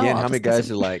Yeah. Oh, again, I'll how many just kiss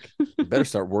guys him. are like, "You better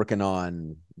start working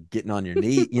on getting on your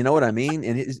knee." You know what I mean?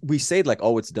 And we say like,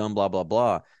 "Oh, it's done," blah blah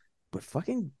blah, but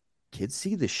fucking kids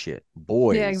see this shit. Yeah,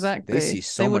 Boys, they see exactly. They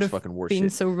so would much have fucking worse been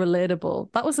shit. so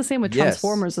relatable. That was the same with Yes,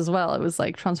 Transformers as well. It was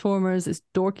like Transformers, this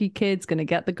dorky kid's gonna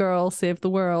get the girl, save the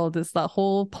world. It's that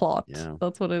whole plot. yeah.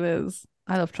 That's what it is.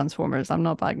 I love Transformers. I'm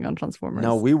not bagging on No, Transformers.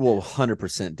 we will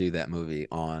 100% do that movie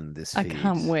on this I feed.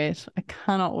 can't wait. I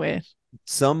cannot wait.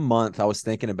 Some month, I was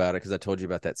thinking about it because I told you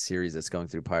about that series that's going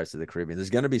through Pirates of the Caribbean.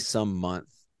 There's going to be some month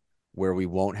where we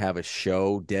won't have a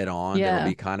show dead on that'll Yeah,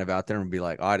 be kind of out there and be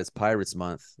like, all right, it's Pirates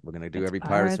Month. We're going to do it's every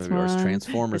Pirates Pirates movie, or it's Month. It's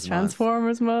Transformers Month.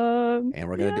 Transformers Month. And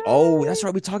we're going to do, oh, Yay! that's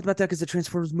right. We talked about that because the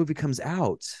Transformers movie comes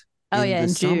out Oh in yeah, the in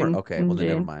summer. June. Okay, well, In then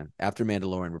never June. mind. After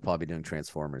Mandalorian, we're probably doing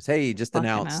Transformers. Hey, just Fucking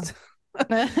hell. announced.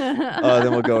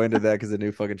 Then we'll go into that because the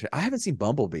new fucking. I haven't seen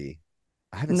Bumblebee.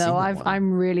 I haven't No, seen that one.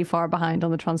 I'm really far behind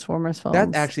on the Transformers That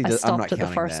films. actually I does. I'm not stopped at the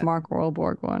counting first that. Mark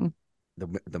Wahlberg one.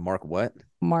 The Mark what?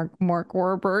 Mark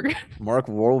Wahlberg. Mark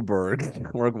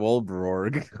Wahlberg. Mark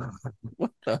Wahlberg.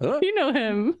 What the heck? You know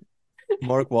him.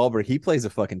 Mark Wahlberg. He plays a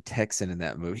fucking Texan in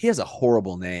that movie. He has a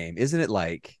horrible name, isn't it?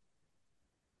 Like,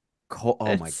 oh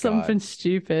It's my god, something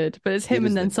stupid, but it's it him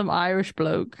is and then the. some Irish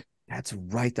bloke. That's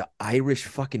right, the Irish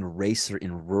fucking racer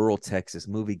in rural Texas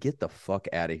movie. Get the fuck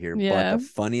out of here. But the Yeah.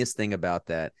 funniest thing about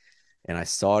that, and I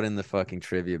saw it in the fucking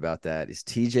trivia about that, is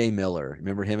T.J. Miller.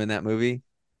 Remember him in that movie?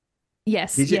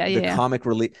 Yes. TJ, Yeah. the Yeah. comic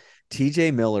relief.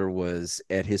 TJ Miller was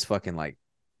at his fucking like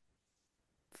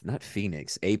not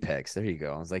Phoenix, Apex. There you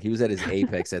go. I was like, he was at his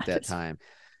apex at that Yeah. time,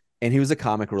 and he was a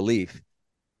comic relief.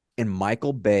 And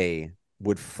Michael Bay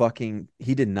would fucking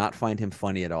he did not find him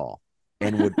funny at all,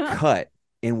 and would cut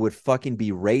and would fucking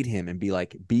berate him and be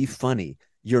like, "Be funny.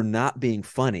 You're not being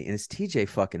funny." And it's TJ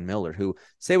fucking Miller who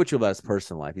say what you about his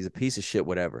personal life. He's a piece of shit,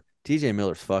 whatever. TJ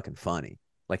Miller's fucking funny.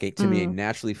 Like to me, a Mm.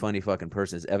 naturally funny fucking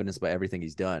person is evidenced by everything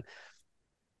he's done.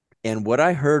 And what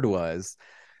I heard was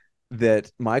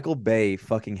that Michael Bay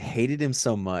fucking hated him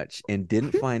so much and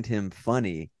didn't find him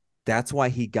funny. That's why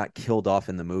he got killed off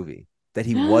in the movie. That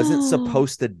he wasn't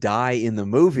supposed to die in the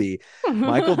movie.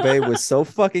 Michael Bay was so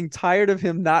fucking tired of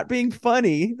him not being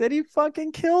funny that he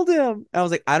fucking killed him. I was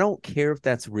like, I don't care if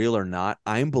that's real or not.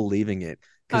 I'm believing it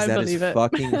because I that is believe it.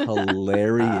 fucking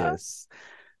hilarious.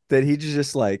 That he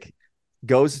just like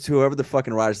goes to whoever the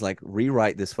fucking writer's like,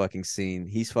 rewrite this fucking scene.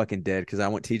 He's fucking dead because I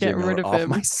want TJ Get rid Miller of off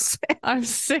my him. set. I'm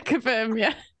sick of him.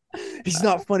 Yeah. He's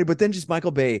not funny. But then just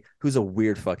Michael Bay, who's a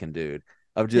weird fucking dude,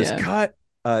 of just Yeah. cut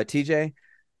TJ,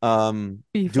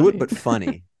 Be do it funny. but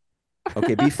funny.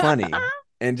 Okay, be funny.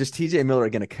 And just TJ Miller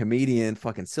again, a comedian,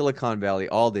 fucking Silicon Valley,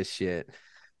 all this shit,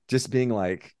 just being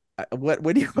like, what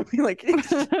do you mean like?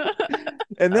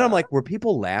 And then I'm like, were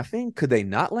people laughing? Could they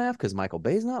not laugh because Michael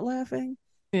Bay's not laughing?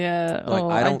 Yeah. Like, Oh,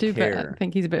 I I don't do care.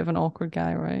 think he's a bit of an awkward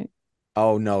guy, right?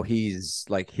 Oh no, he's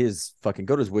like his fucking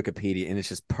go to his Wikipedia and it's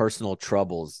just personal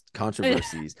troubles,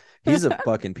 controversies. He's a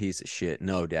fucking piece of shit,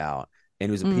 no doubt. And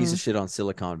he was a piece of Mm. shit on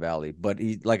Silicon Valley. But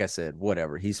he, like I said,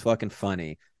 whatever. He's fucking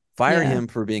funny. Fire Yeah. him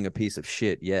for being a piece of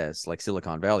shit, yes, like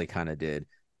Silicon Valley kind of did,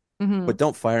 Hmm. but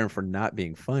don't fire him for not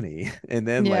being funny. And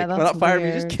then Yeah, like, well, that's not fire him,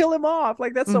 you just weird. kill him off.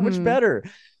 Like that's so much Hmm. better.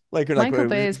 Like you're like, Michael well,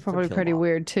 Bay is don't probably kill him pretty off.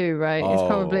 weird too, right? He's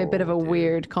probably a bit of Oh, a dude,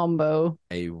 weird combo.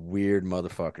 a weird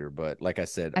motherfucker. But like I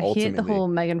said, I hate the ultimately, whole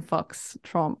Megan Fox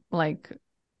Trump like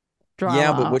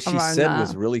yeah. But drama what she around said that.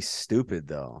 was really stupid,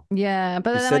 though. Yeah,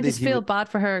 but She then I said that just he feel would. bad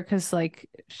for her because like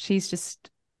she's just,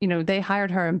 they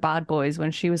hired her in Bad Boys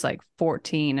when she was like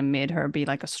 14 and made her be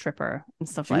like a stripper and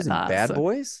stuff She was like in that. Bad So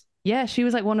Boys. yeah, she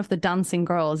was like one of the dancing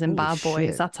girls in Holy Bad Boys.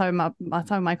 shit! That's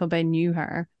how Michael Bay knew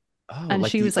her. Oh, And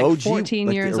like she the was like OG, 14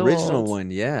 like the years original old.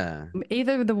 one. Yeah.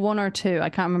 Either the one or two. I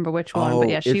can't remember which one, but Oh,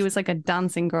 yeah, she if was like a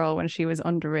dancing girl when she was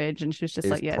underage, and she was just it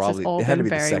was like, yeah, it's just probably all it had to been be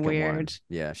the very second weird. one.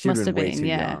 Yeah, she would Must have been have way been, too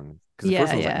yeah. young because the first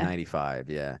Yeah, one was like yeah. 95.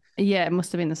 Yeah. Yeah, it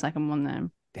must have been the second one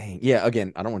then. Dang. Yeah.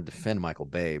 Again, I don't want to defend Michael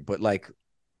Bay, but like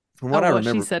from what Oh, I what she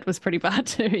remember, said was pretty bad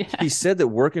too, yeah. she said that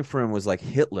working for him was like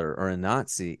Hitler or a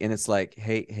Nazi, and it's like,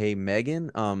 hey,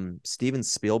 Megan, Steven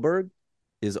Spielberg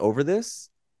is over this.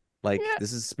 Like Yeah.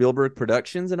 this is Spielberg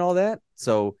Productions and all that.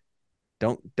 So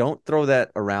don't throw that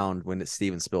around when it's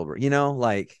Steven Spielberg.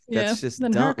 Like Yeah. that's just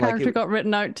Then her dumb. Like character got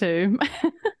written out too.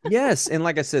 yes, and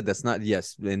like I said, that's not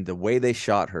yes. And the way they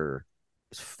shot her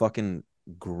was fucking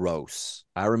gross.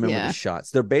 I remember the Yeah. shots.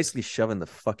 They're basically shoving the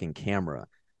fucking camera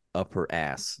up her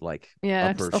ass, like Yeah,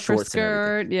 up her just upper shorts and everything.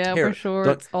 skirt, yeah, upper Terror. Don't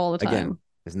shorts all the again. time.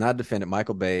 It's not defendant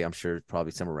Michael Bay. I'm sure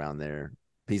probably somewhere around there,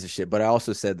 piece of shit. But I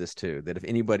also said this too that if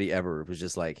anybody ever was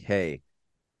just like, hey,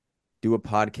 do a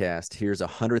podcast. Here's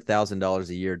 $100,000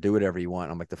 a year. Do whatever you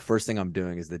want. I'm like, the first thing I'm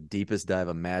doing is the deepest dive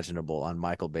imaginable on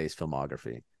Michael Bay's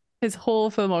filmography. His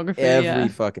whole filmography, Every yeah.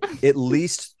 fucking, at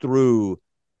least through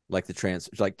like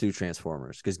like through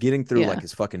Transformers, because getting through like Yeah.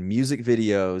 his fucking music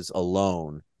videos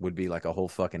alone would be like a whole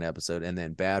fucking episode, and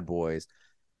then Bad Boys,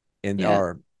 and Yeah.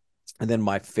 our, and then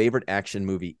my favorite action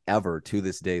movie ever to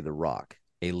this day, The Rock,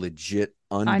 a legit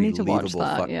I need to watch unbelievable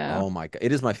that, fuck. yeah. Oh my god,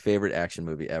 it is my favorite action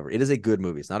movie ever. It is a good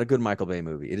movie. It's not a good Michael Bay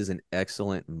movie. It is an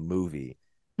excellent movie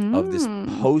of this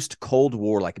Mm. post Cold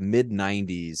War, like mid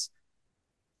 90s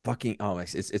fucking. Oh,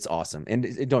 it's awesome. And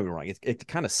don't get me wrong, it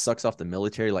kind of sucks off the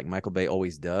military like Michael Bay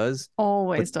always does. But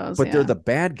Always does, but they're yeah. the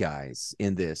bad guys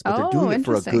in this. But they're Oh, doing it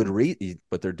for a good interesting. reason.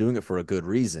 But they're doing it for a good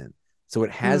reason. So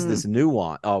it has Mm. this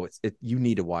nuance. Oh, you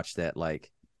need to watch that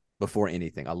like before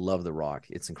anything. I love The Rock.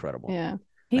 It's incredible. Yeah.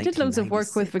 He did loads of work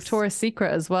with 1996. Victoria's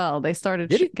Secret as well. They started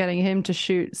Did he? getting him to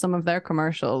shoot some of their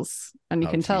commercials, and you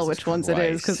Oh can tell Jesus which ones it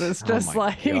is because Christ. it's Oh just my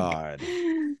like God.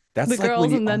 the That's like when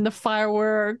girls you and then the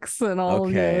fireworks and all,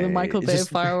 the okay. Michael It's Bay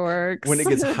just when fireworks. it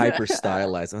gets hyper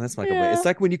stylized. Oh, that's Michael Bay. Yeah. It's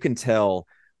like when you can tell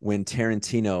when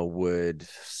Tarantino would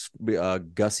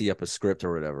gussy up a script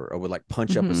or whatever, or would like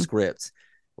punch up a Hmm. script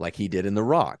like he did in The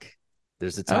Rock.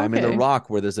 There's a time in The Okay.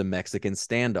 Rock where there's a Mexican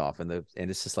standoff, and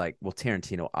it's just like, well,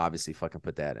 Tarantino obviously fucking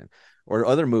put that in. Or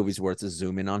other movies where it's a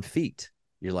zoom in on feet.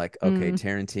 You're like, okay, Mm.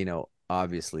 Tarantino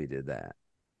obviously did that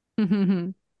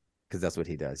because that's what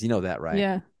he does. You know that, right?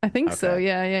 Yeah, I think so. Okay.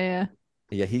 Yeah, yeah, yeah.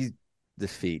 Yeah, he's the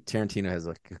feet. Tarantino has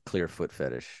like a clear foot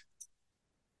fetish.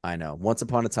 I know. Once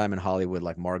upon a time in Hollywood,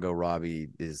 like Margot Robbie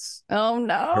is Oh her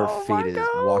no, feet is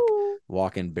Margot.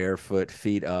 walking barefoot,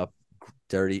 feet up,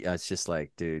 dirty. It's just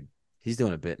like, dude, he's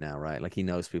doing a bit now, right? Like he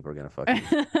knows people are gonna fucking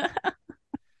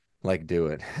like do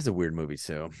it. It's a weird movie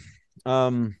too.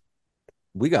 Um,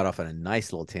 we got off on a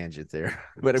nice little tangent there,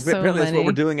 but So apparently that's what we're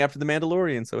many. doing after the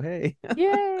Mandalorian. So hey,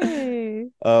 Yay.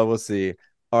 we'll see.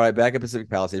 All right, back at Pacific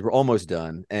Palisades, we're almost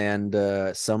done, and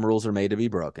some rules are made to be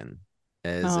broken.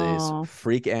 As a Oh,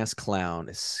 freak ass clown,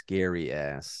 a scary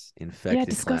ass yeah, infected clown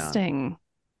disgusting.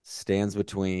 stands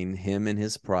between him and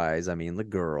his prize. I mean, the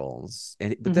girls.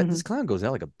 And but that Hmm. this clown goes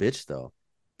out like a bitch though.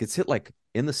 Gets hit like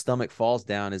in the stomach, falls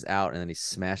down, is out, and then he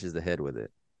smashes the head with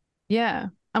it. Yeah.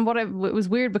 And it was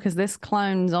weird because this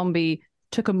clown zombie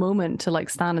took a moment to like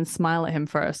stand and smile at him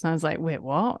first. And I was like, wait,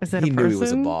 what? Is that a He knew he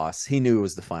was a person? boss. He knew it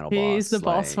was the final He's the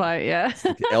boss. boss Like fight. Yeah. it's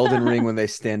like the Elden Ring when they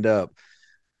stand up,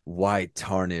 white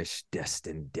tarnish,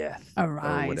 destined death, or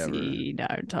Arise, whatever. ye now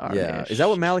Yeah. Is that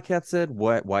what tarnished. Malakat said?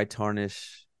 What why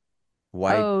tarnish?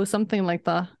 Why Oh, something like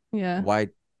that. Yeah. why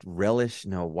relish?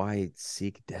 No, why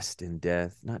seek destined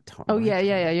death? Not Oh, why yeah, yeah,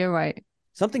 yeah. tarnish. You're right.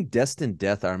 Something destined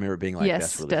death. I remember being like, that's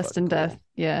Yes, really fucking destined death. cool.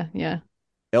 Yeah, yeah.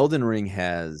 Elden Ring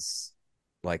has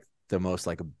like the most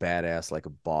like a badass like a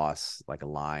boss like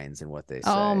lines and what they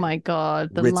Oh say. my God.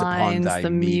 The Writ upon lines, thy the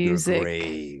meager music.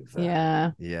 grave.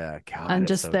 Yeah. Yeah, God, And it's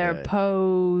just so their good.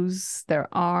 pose, their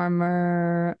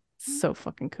armor. So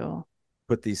fucking cool.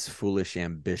 Put these foolish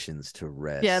ambitions to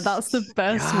Yeah, that's the rest.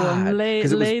 best one. God, Lay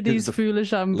because it was lay these the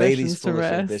foolish ladies ambitions to foolish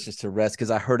rest. ambitions to rest.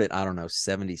 Because I heard it, I don't know,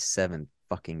 77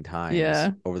 fucking times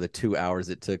Yeah. over the 2 hours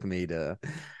it took me to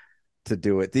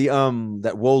do it. The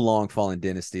that Wolong Fallen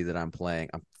Dynasty that I'm playing,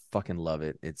 I fucking love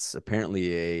it. It's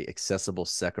apparently a accessible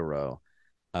Sekiro.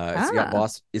 Ah.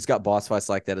 It's got boss fights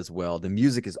like that as well. The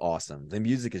music is awesome. The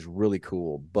music is really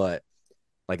cool, but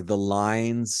like the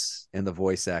lines and the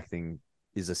voice acting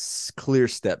is a clear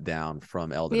step down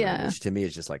from Elden Ring, Yeah. which to me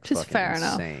is just like Which is fucking fair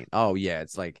insane. enough. Oh yeah,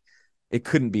 it's like it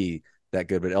couldn't be that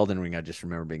good, but Elden Ring I just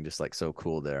remember being just like so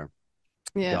cool there.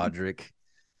 Yeah. Godric,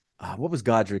 what was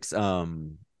Godric's Oh,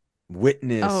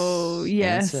 witness answer or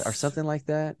yes. something like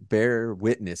that? Bear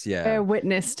witness, yeah. Bear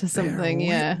witness to Bear something.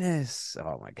 Yeah. witness.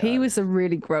 Oh my He god. was a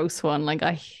really gross one. Like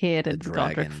I The hated the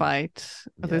Godric dragon. fight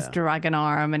with his Yeah. dragon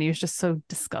arm, and he was just so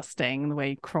disgusting the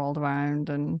way he crawled around.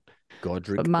 And but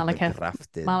Godric the Malekith,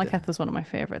 Grafted. Malekith was one of my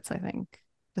favorites. I think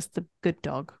just the good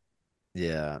dog.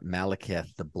 Yeah,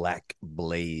 Malekith the Black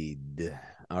Blade.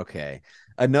 Okay.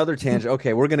 Another tangent.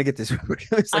 Okay, we're gonna get this.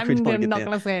 It's like we I'm don't want to get not there.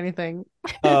 gonna say anything.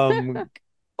 Um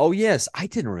oh yes, I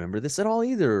didn't remember this at all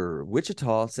either.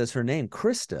 Wichita says her name,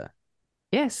 Krista.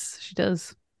 Yes, she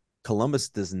does. Columbus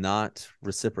does not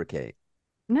reciprocate.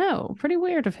 No, pretty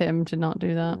weird of him to not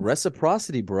do that.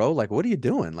 Reciprocity, bro. Like, what are you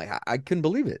doing? Like, I couldn't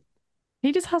believe it.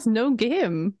 He just has no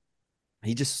game.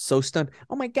 He just so stunned.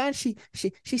 Oh my god, she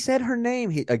said her name.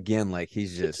 He again, like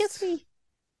he's She kissed just me.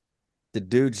 the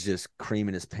dude's just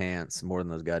creaming his pants more than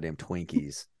those goddamn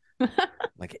Twinkies.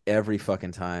 Like every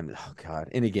fucking time. Oh god.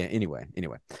 And again, anyway.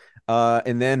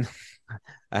 And then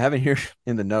I have it here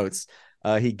in the notes.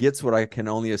 He gets what I can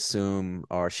only assume,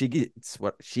 or she gets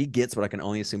what I can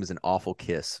only assume is an awful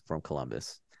kiss from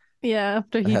Columbus. Yeah,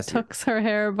 after That he has to be. tucks her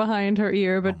hair behind her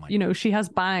ear, Oh but my. you know, she has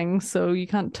bangs, so you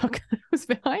can't tuck those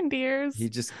behind He ears.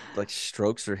 just like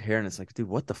strokes her hair, and it's like, dude,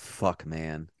 what the fuck,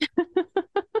 man?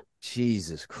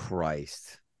 Jesus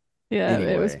Christ. Yeah,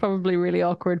 it was Anyway, probably really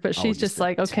awkward, but oh, she's just just a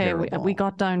like, okay, we terrible.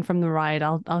 got down from the ride.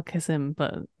 I'll kiss him,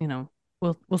 but you know,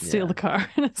 we'll steal Yeah, the car.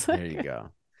 And it's there you like, go.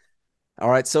 All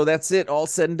right, so that's it, all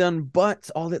said and done. But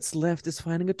all that's left is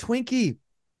finding a Twinkie.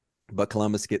 But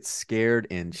Columbus gets scared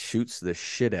and shoots the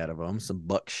shit out of him. Some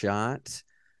buckshot.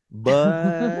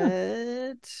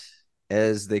 But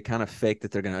as they kind of fake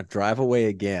that they're going to drive away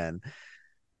again,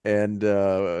 and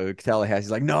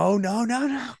Tallahassee's like, no, no, no,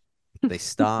 no. They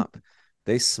stop,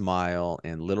 they smile,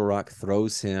 and Little Rock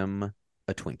throws him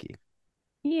a Twinkie.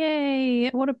 yay!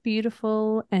 What a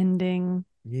beautiful ending.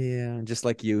 Yeah, just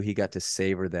like you, he got to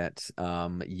savor that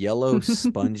yellow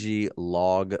spongy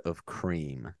log of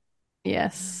cream,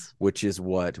 Yes. which is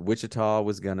what Wichita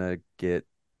was gonna get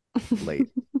late.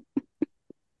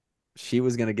 She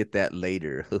was gonna get that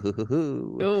later.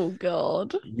 Oh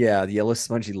God. Yeah, the yellow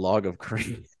spongy log of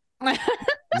cream. Is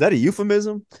that a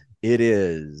euphemism? It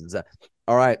is.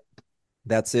 All right,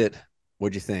 that's it.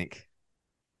 What'd you think?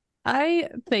 I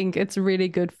think it's really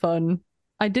good fun.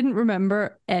 I didn't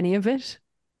remember any of it.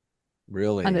 And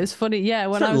Really? it's funny, yeah,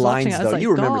 when I Certain was watching it, lines I though. was You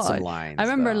like, remembered some God, I lines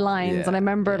remember though. lines and I Yeah,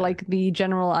 remember yeah. like the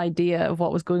general idea of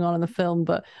what was going on in the film,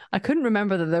 but I couldn't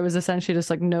remember that there was essentially just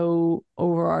like no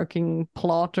overarching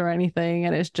plot or anything.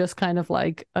 And it's just kind of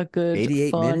like a good,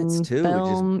 88 minutes fun too. It just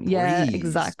film. Yeah, breezed.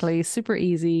 exactly. Super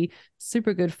easy,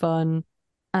 super good fun.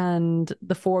 And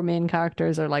the four main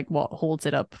characters are like what holds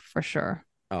it up for sure.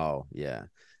 Oh, yeah.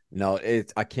 No,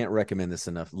 I can't recommend this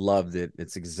enough. Loved it.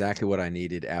 It's exactly what I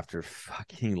needed after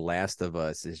fucking Last of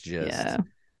Us is just Yeah.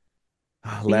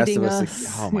 Last of Eating Us.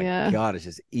 us. Oh my Yeah. God, it's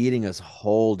just eating us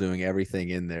whole, doing everything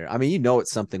in there. I mean, you know,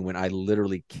 it's something when I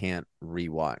literally can't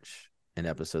rewatch an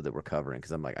episode that we're covering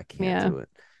because I'm like, I can't Yeah. do it.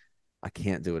 I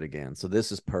can't do it again. So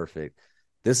this is perfect.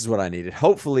 This is what I needed.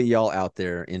 Hopefully, y'all out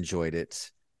there enjoyed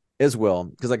it as well.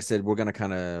 Because, like I said, we're gonna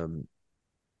kind of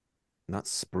not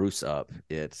spruce up.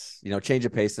 It's change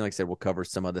of pace. And like I said, we'll cover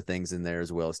some other things in there as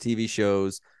well as TV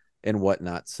shows and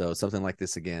whatnot. So something like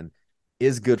this again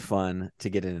is good fun to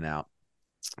get in and out.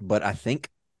 But I think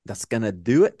that's gonna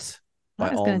do it by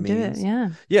That is all gonna do it. means. Yeah.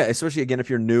 Yeah, especially again if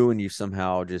you're new and you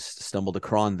somehow just stumbled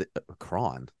across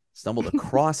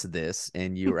this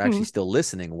and you're actually still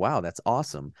listening. Wow, that's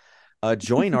awesome.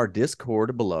 Join our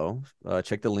Discord below.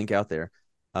 Check the link out there.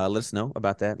 Let us know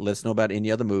about that. Let us know about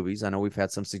any other movies. I know we've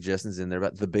had some suggestions in there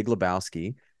about The Big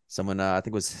Lebowski. Someone, I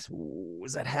think was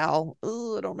that Hal? I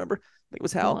don't remember. I think it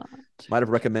was Hal. What? Might have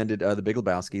recommended The Big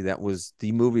Lebowski. That was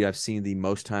the movie I've seen the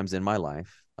most times in my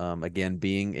life. Again,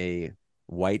 being a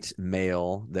white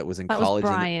male that was in That was college,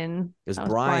 and it Brian. was That was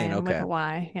Brian. Brian with Okay, a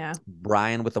Y. Yeah.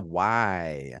 Brian with a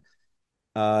Y.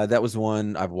 That was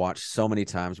one I've watched so many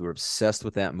times. We were obsessed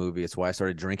with that movie. It's why I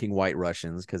started drinking White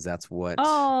Russians because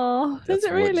Oh, is that's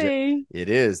it what really? it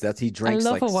is. That's he I drinks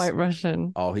love like a White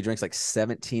Russian. oh he drinks like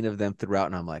 17 of them throughout,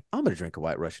 and I'm like I'm gonna drink a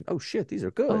White Russian. Oh shit, these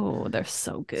are good. Oh, they're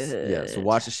so Yeah, so good.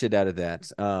 watch the shit out of that.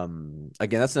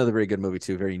 Again, that's another very good movie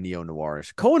too, very neo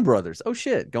noirish. Coen Brothers. Oh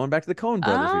shit, going back to the Coen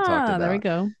Brothers we talked Ah, there we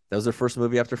about. go. That was their first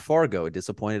movie after Fargo. It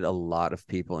disappointed a lot of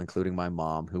people, including my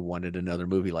mom, who wanted another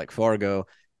movie like Fargo,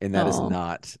 and that is Oh,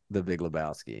 not The Big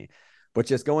Lebowski. But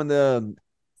just go in the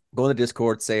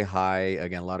Discord, say hi.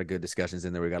 Again, a lot of good discussions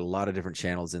in there. We got a lot of different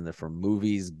channels in there for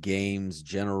movies, games,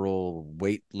 general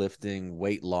weightlifting,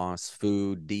 weight loss,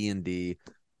 food, D&D,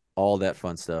 all that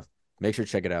fun stuff. Make sure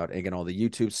to check it out. Again, all the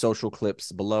YouTube social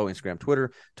clips below, Instagram,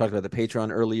 Twitter. Talked about the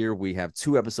Patreon earlier. We have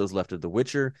 2 episodes left of The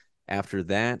Witcher. After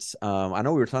that, I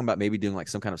know we were talking about maybe doing like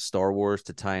some kind of Star Wars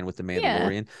to tie in with The yeah.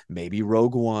 Mandalorian, maybe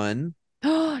Rogue One.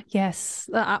 Oh, yes,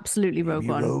 absolutely Rogue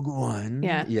Maybe One. Rogue One.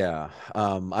 Yeah. Yeah. I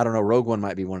don't know. Rogue One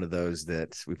might be one of those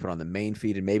that we put on the main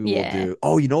feed, and maybe we'll Yeah. do.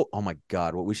 Oh, you know, oh my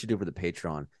God, what we should do for the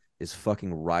Patreon is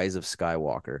fucking Rise of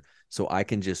Skywalker. So I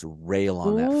can just rail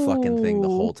on that fucking thing the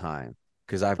Ooh. whole time.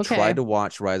 Because I've tried Okay. to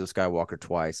watch Rise of Skywalker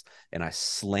twice, and I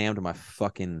slammed my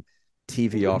fucking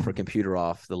TV off or computer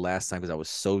off the last time because I was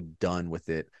so done with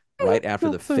it right after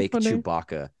That's so funny.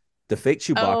 The fake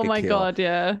Oh Chewbacca my kill. God,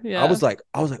 yeah, yeah. I was like,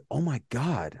 oh my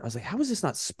God. I was like, how is this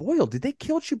not spoiled? Did they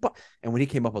kill Chewbacca? And when he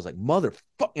came up, I was like,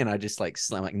 motherfucker. And I just like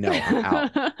slammed, like, no, I'm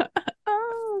out.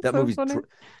 Oh, That so movie's, funny.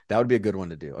 that would be a good one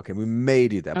to do. Okay. We may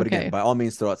do that. But again, Okay. by all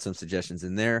means, throw out some suggestions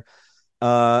in there.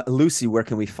 Lucy, where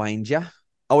can we find you?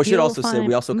 Oh, I should You'll also say find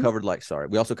we also covered like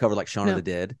Shaun of the no.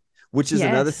 Dead, which is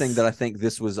another thing that Yes. I think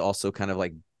this was also kind of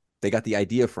like they got the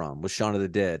idea from was Shaun of the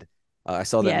Dead. I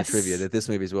saw that in the trivia Yes. that this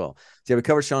movie as well. So yeah, we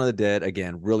covered Shaun of the Dead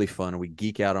again, really fun. We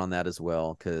geek out on that as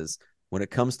well because when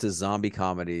it comes to zombie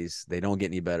comedies, they don't get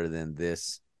any better than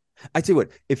this. I tell you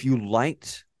what, if you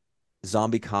liked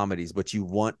zombie comedies, but you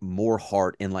want more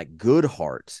heart and like good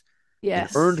heart and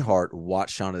earned Yes. heart,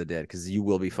 watch Shaun of the Dead because you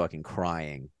will be fucking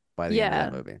crying by the end of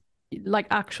that Yeah. movie. Like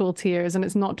actual tears, and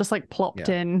it's not just like plopped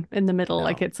Yeah. in the middle.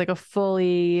 Like No. it's like a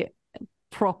fully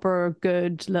proper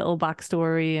good little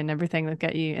backstory and everything that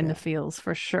get you in the Yeah. feels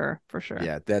for sure. For sure.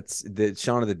 Yeah. That's the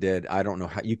Shaun of the Dead. I don't know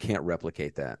how you can't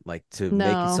replicate that. Like to make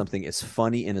it No. something as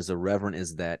funny and as irreverent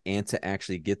as that, and to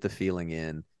actually get the feeling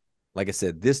in. Like I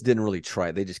said, this didn't really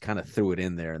try. They just kind of threw it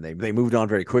in there and they moved on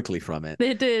very quickly from it.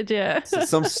 They did, yeah. So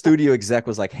some studio exec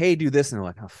was like, "Hey, do this," and they're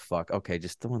like, "Oh fuck, okay,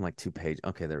 just throw in like 2 pages.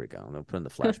 Okay, there we go." And they'll put in the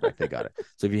flashback. They got it.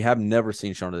 So if you have never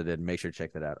seen Shaun of the Dead, make sure to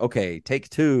check that out. Okay, take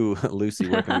two, Lucy.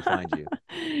 Where can we find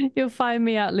you? You'll find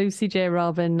me at Lucy J.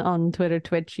 Robin on Twitter,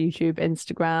 Twitch, YouTube,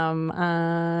 Instagram,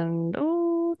 and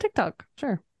oh, TikTok.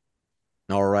 Sure.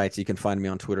 All right, so you can find me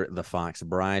on Twitter at the Fox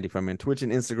Bride. You can find me on Twitch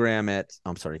and Instagram at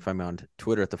I'm sorry, you can find me on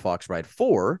Twitter at the Fox Bride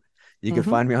 4. You can Mm-hmm.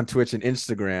 find me on Twitch and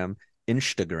Instagram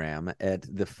at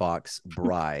the Fox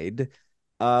Bride.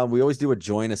 We always do a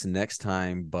join us next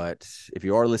time, but if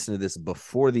you are listening to this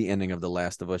before the ending of The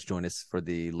Last of Us, join us for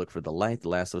the Look for the Light, The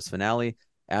Last of Us finale.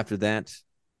 After that,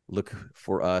 look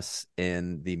for us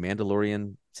in The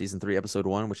Mandalorian season 3, episode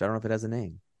 1, which I don't know if it has a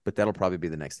name, but that'll probably be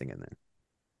the next thing in there.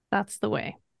 That's the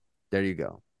way. There you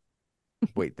go.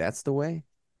 Wait, that's the way?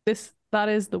 That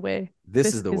is the way. This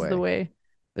is This the is the way. way.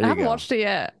 There I you haven't go. watched it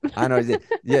yet. I know.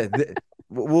 Yeah,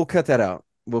 we'll cut that out.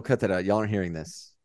 We'll cut that out. Y'all aren't hearing this.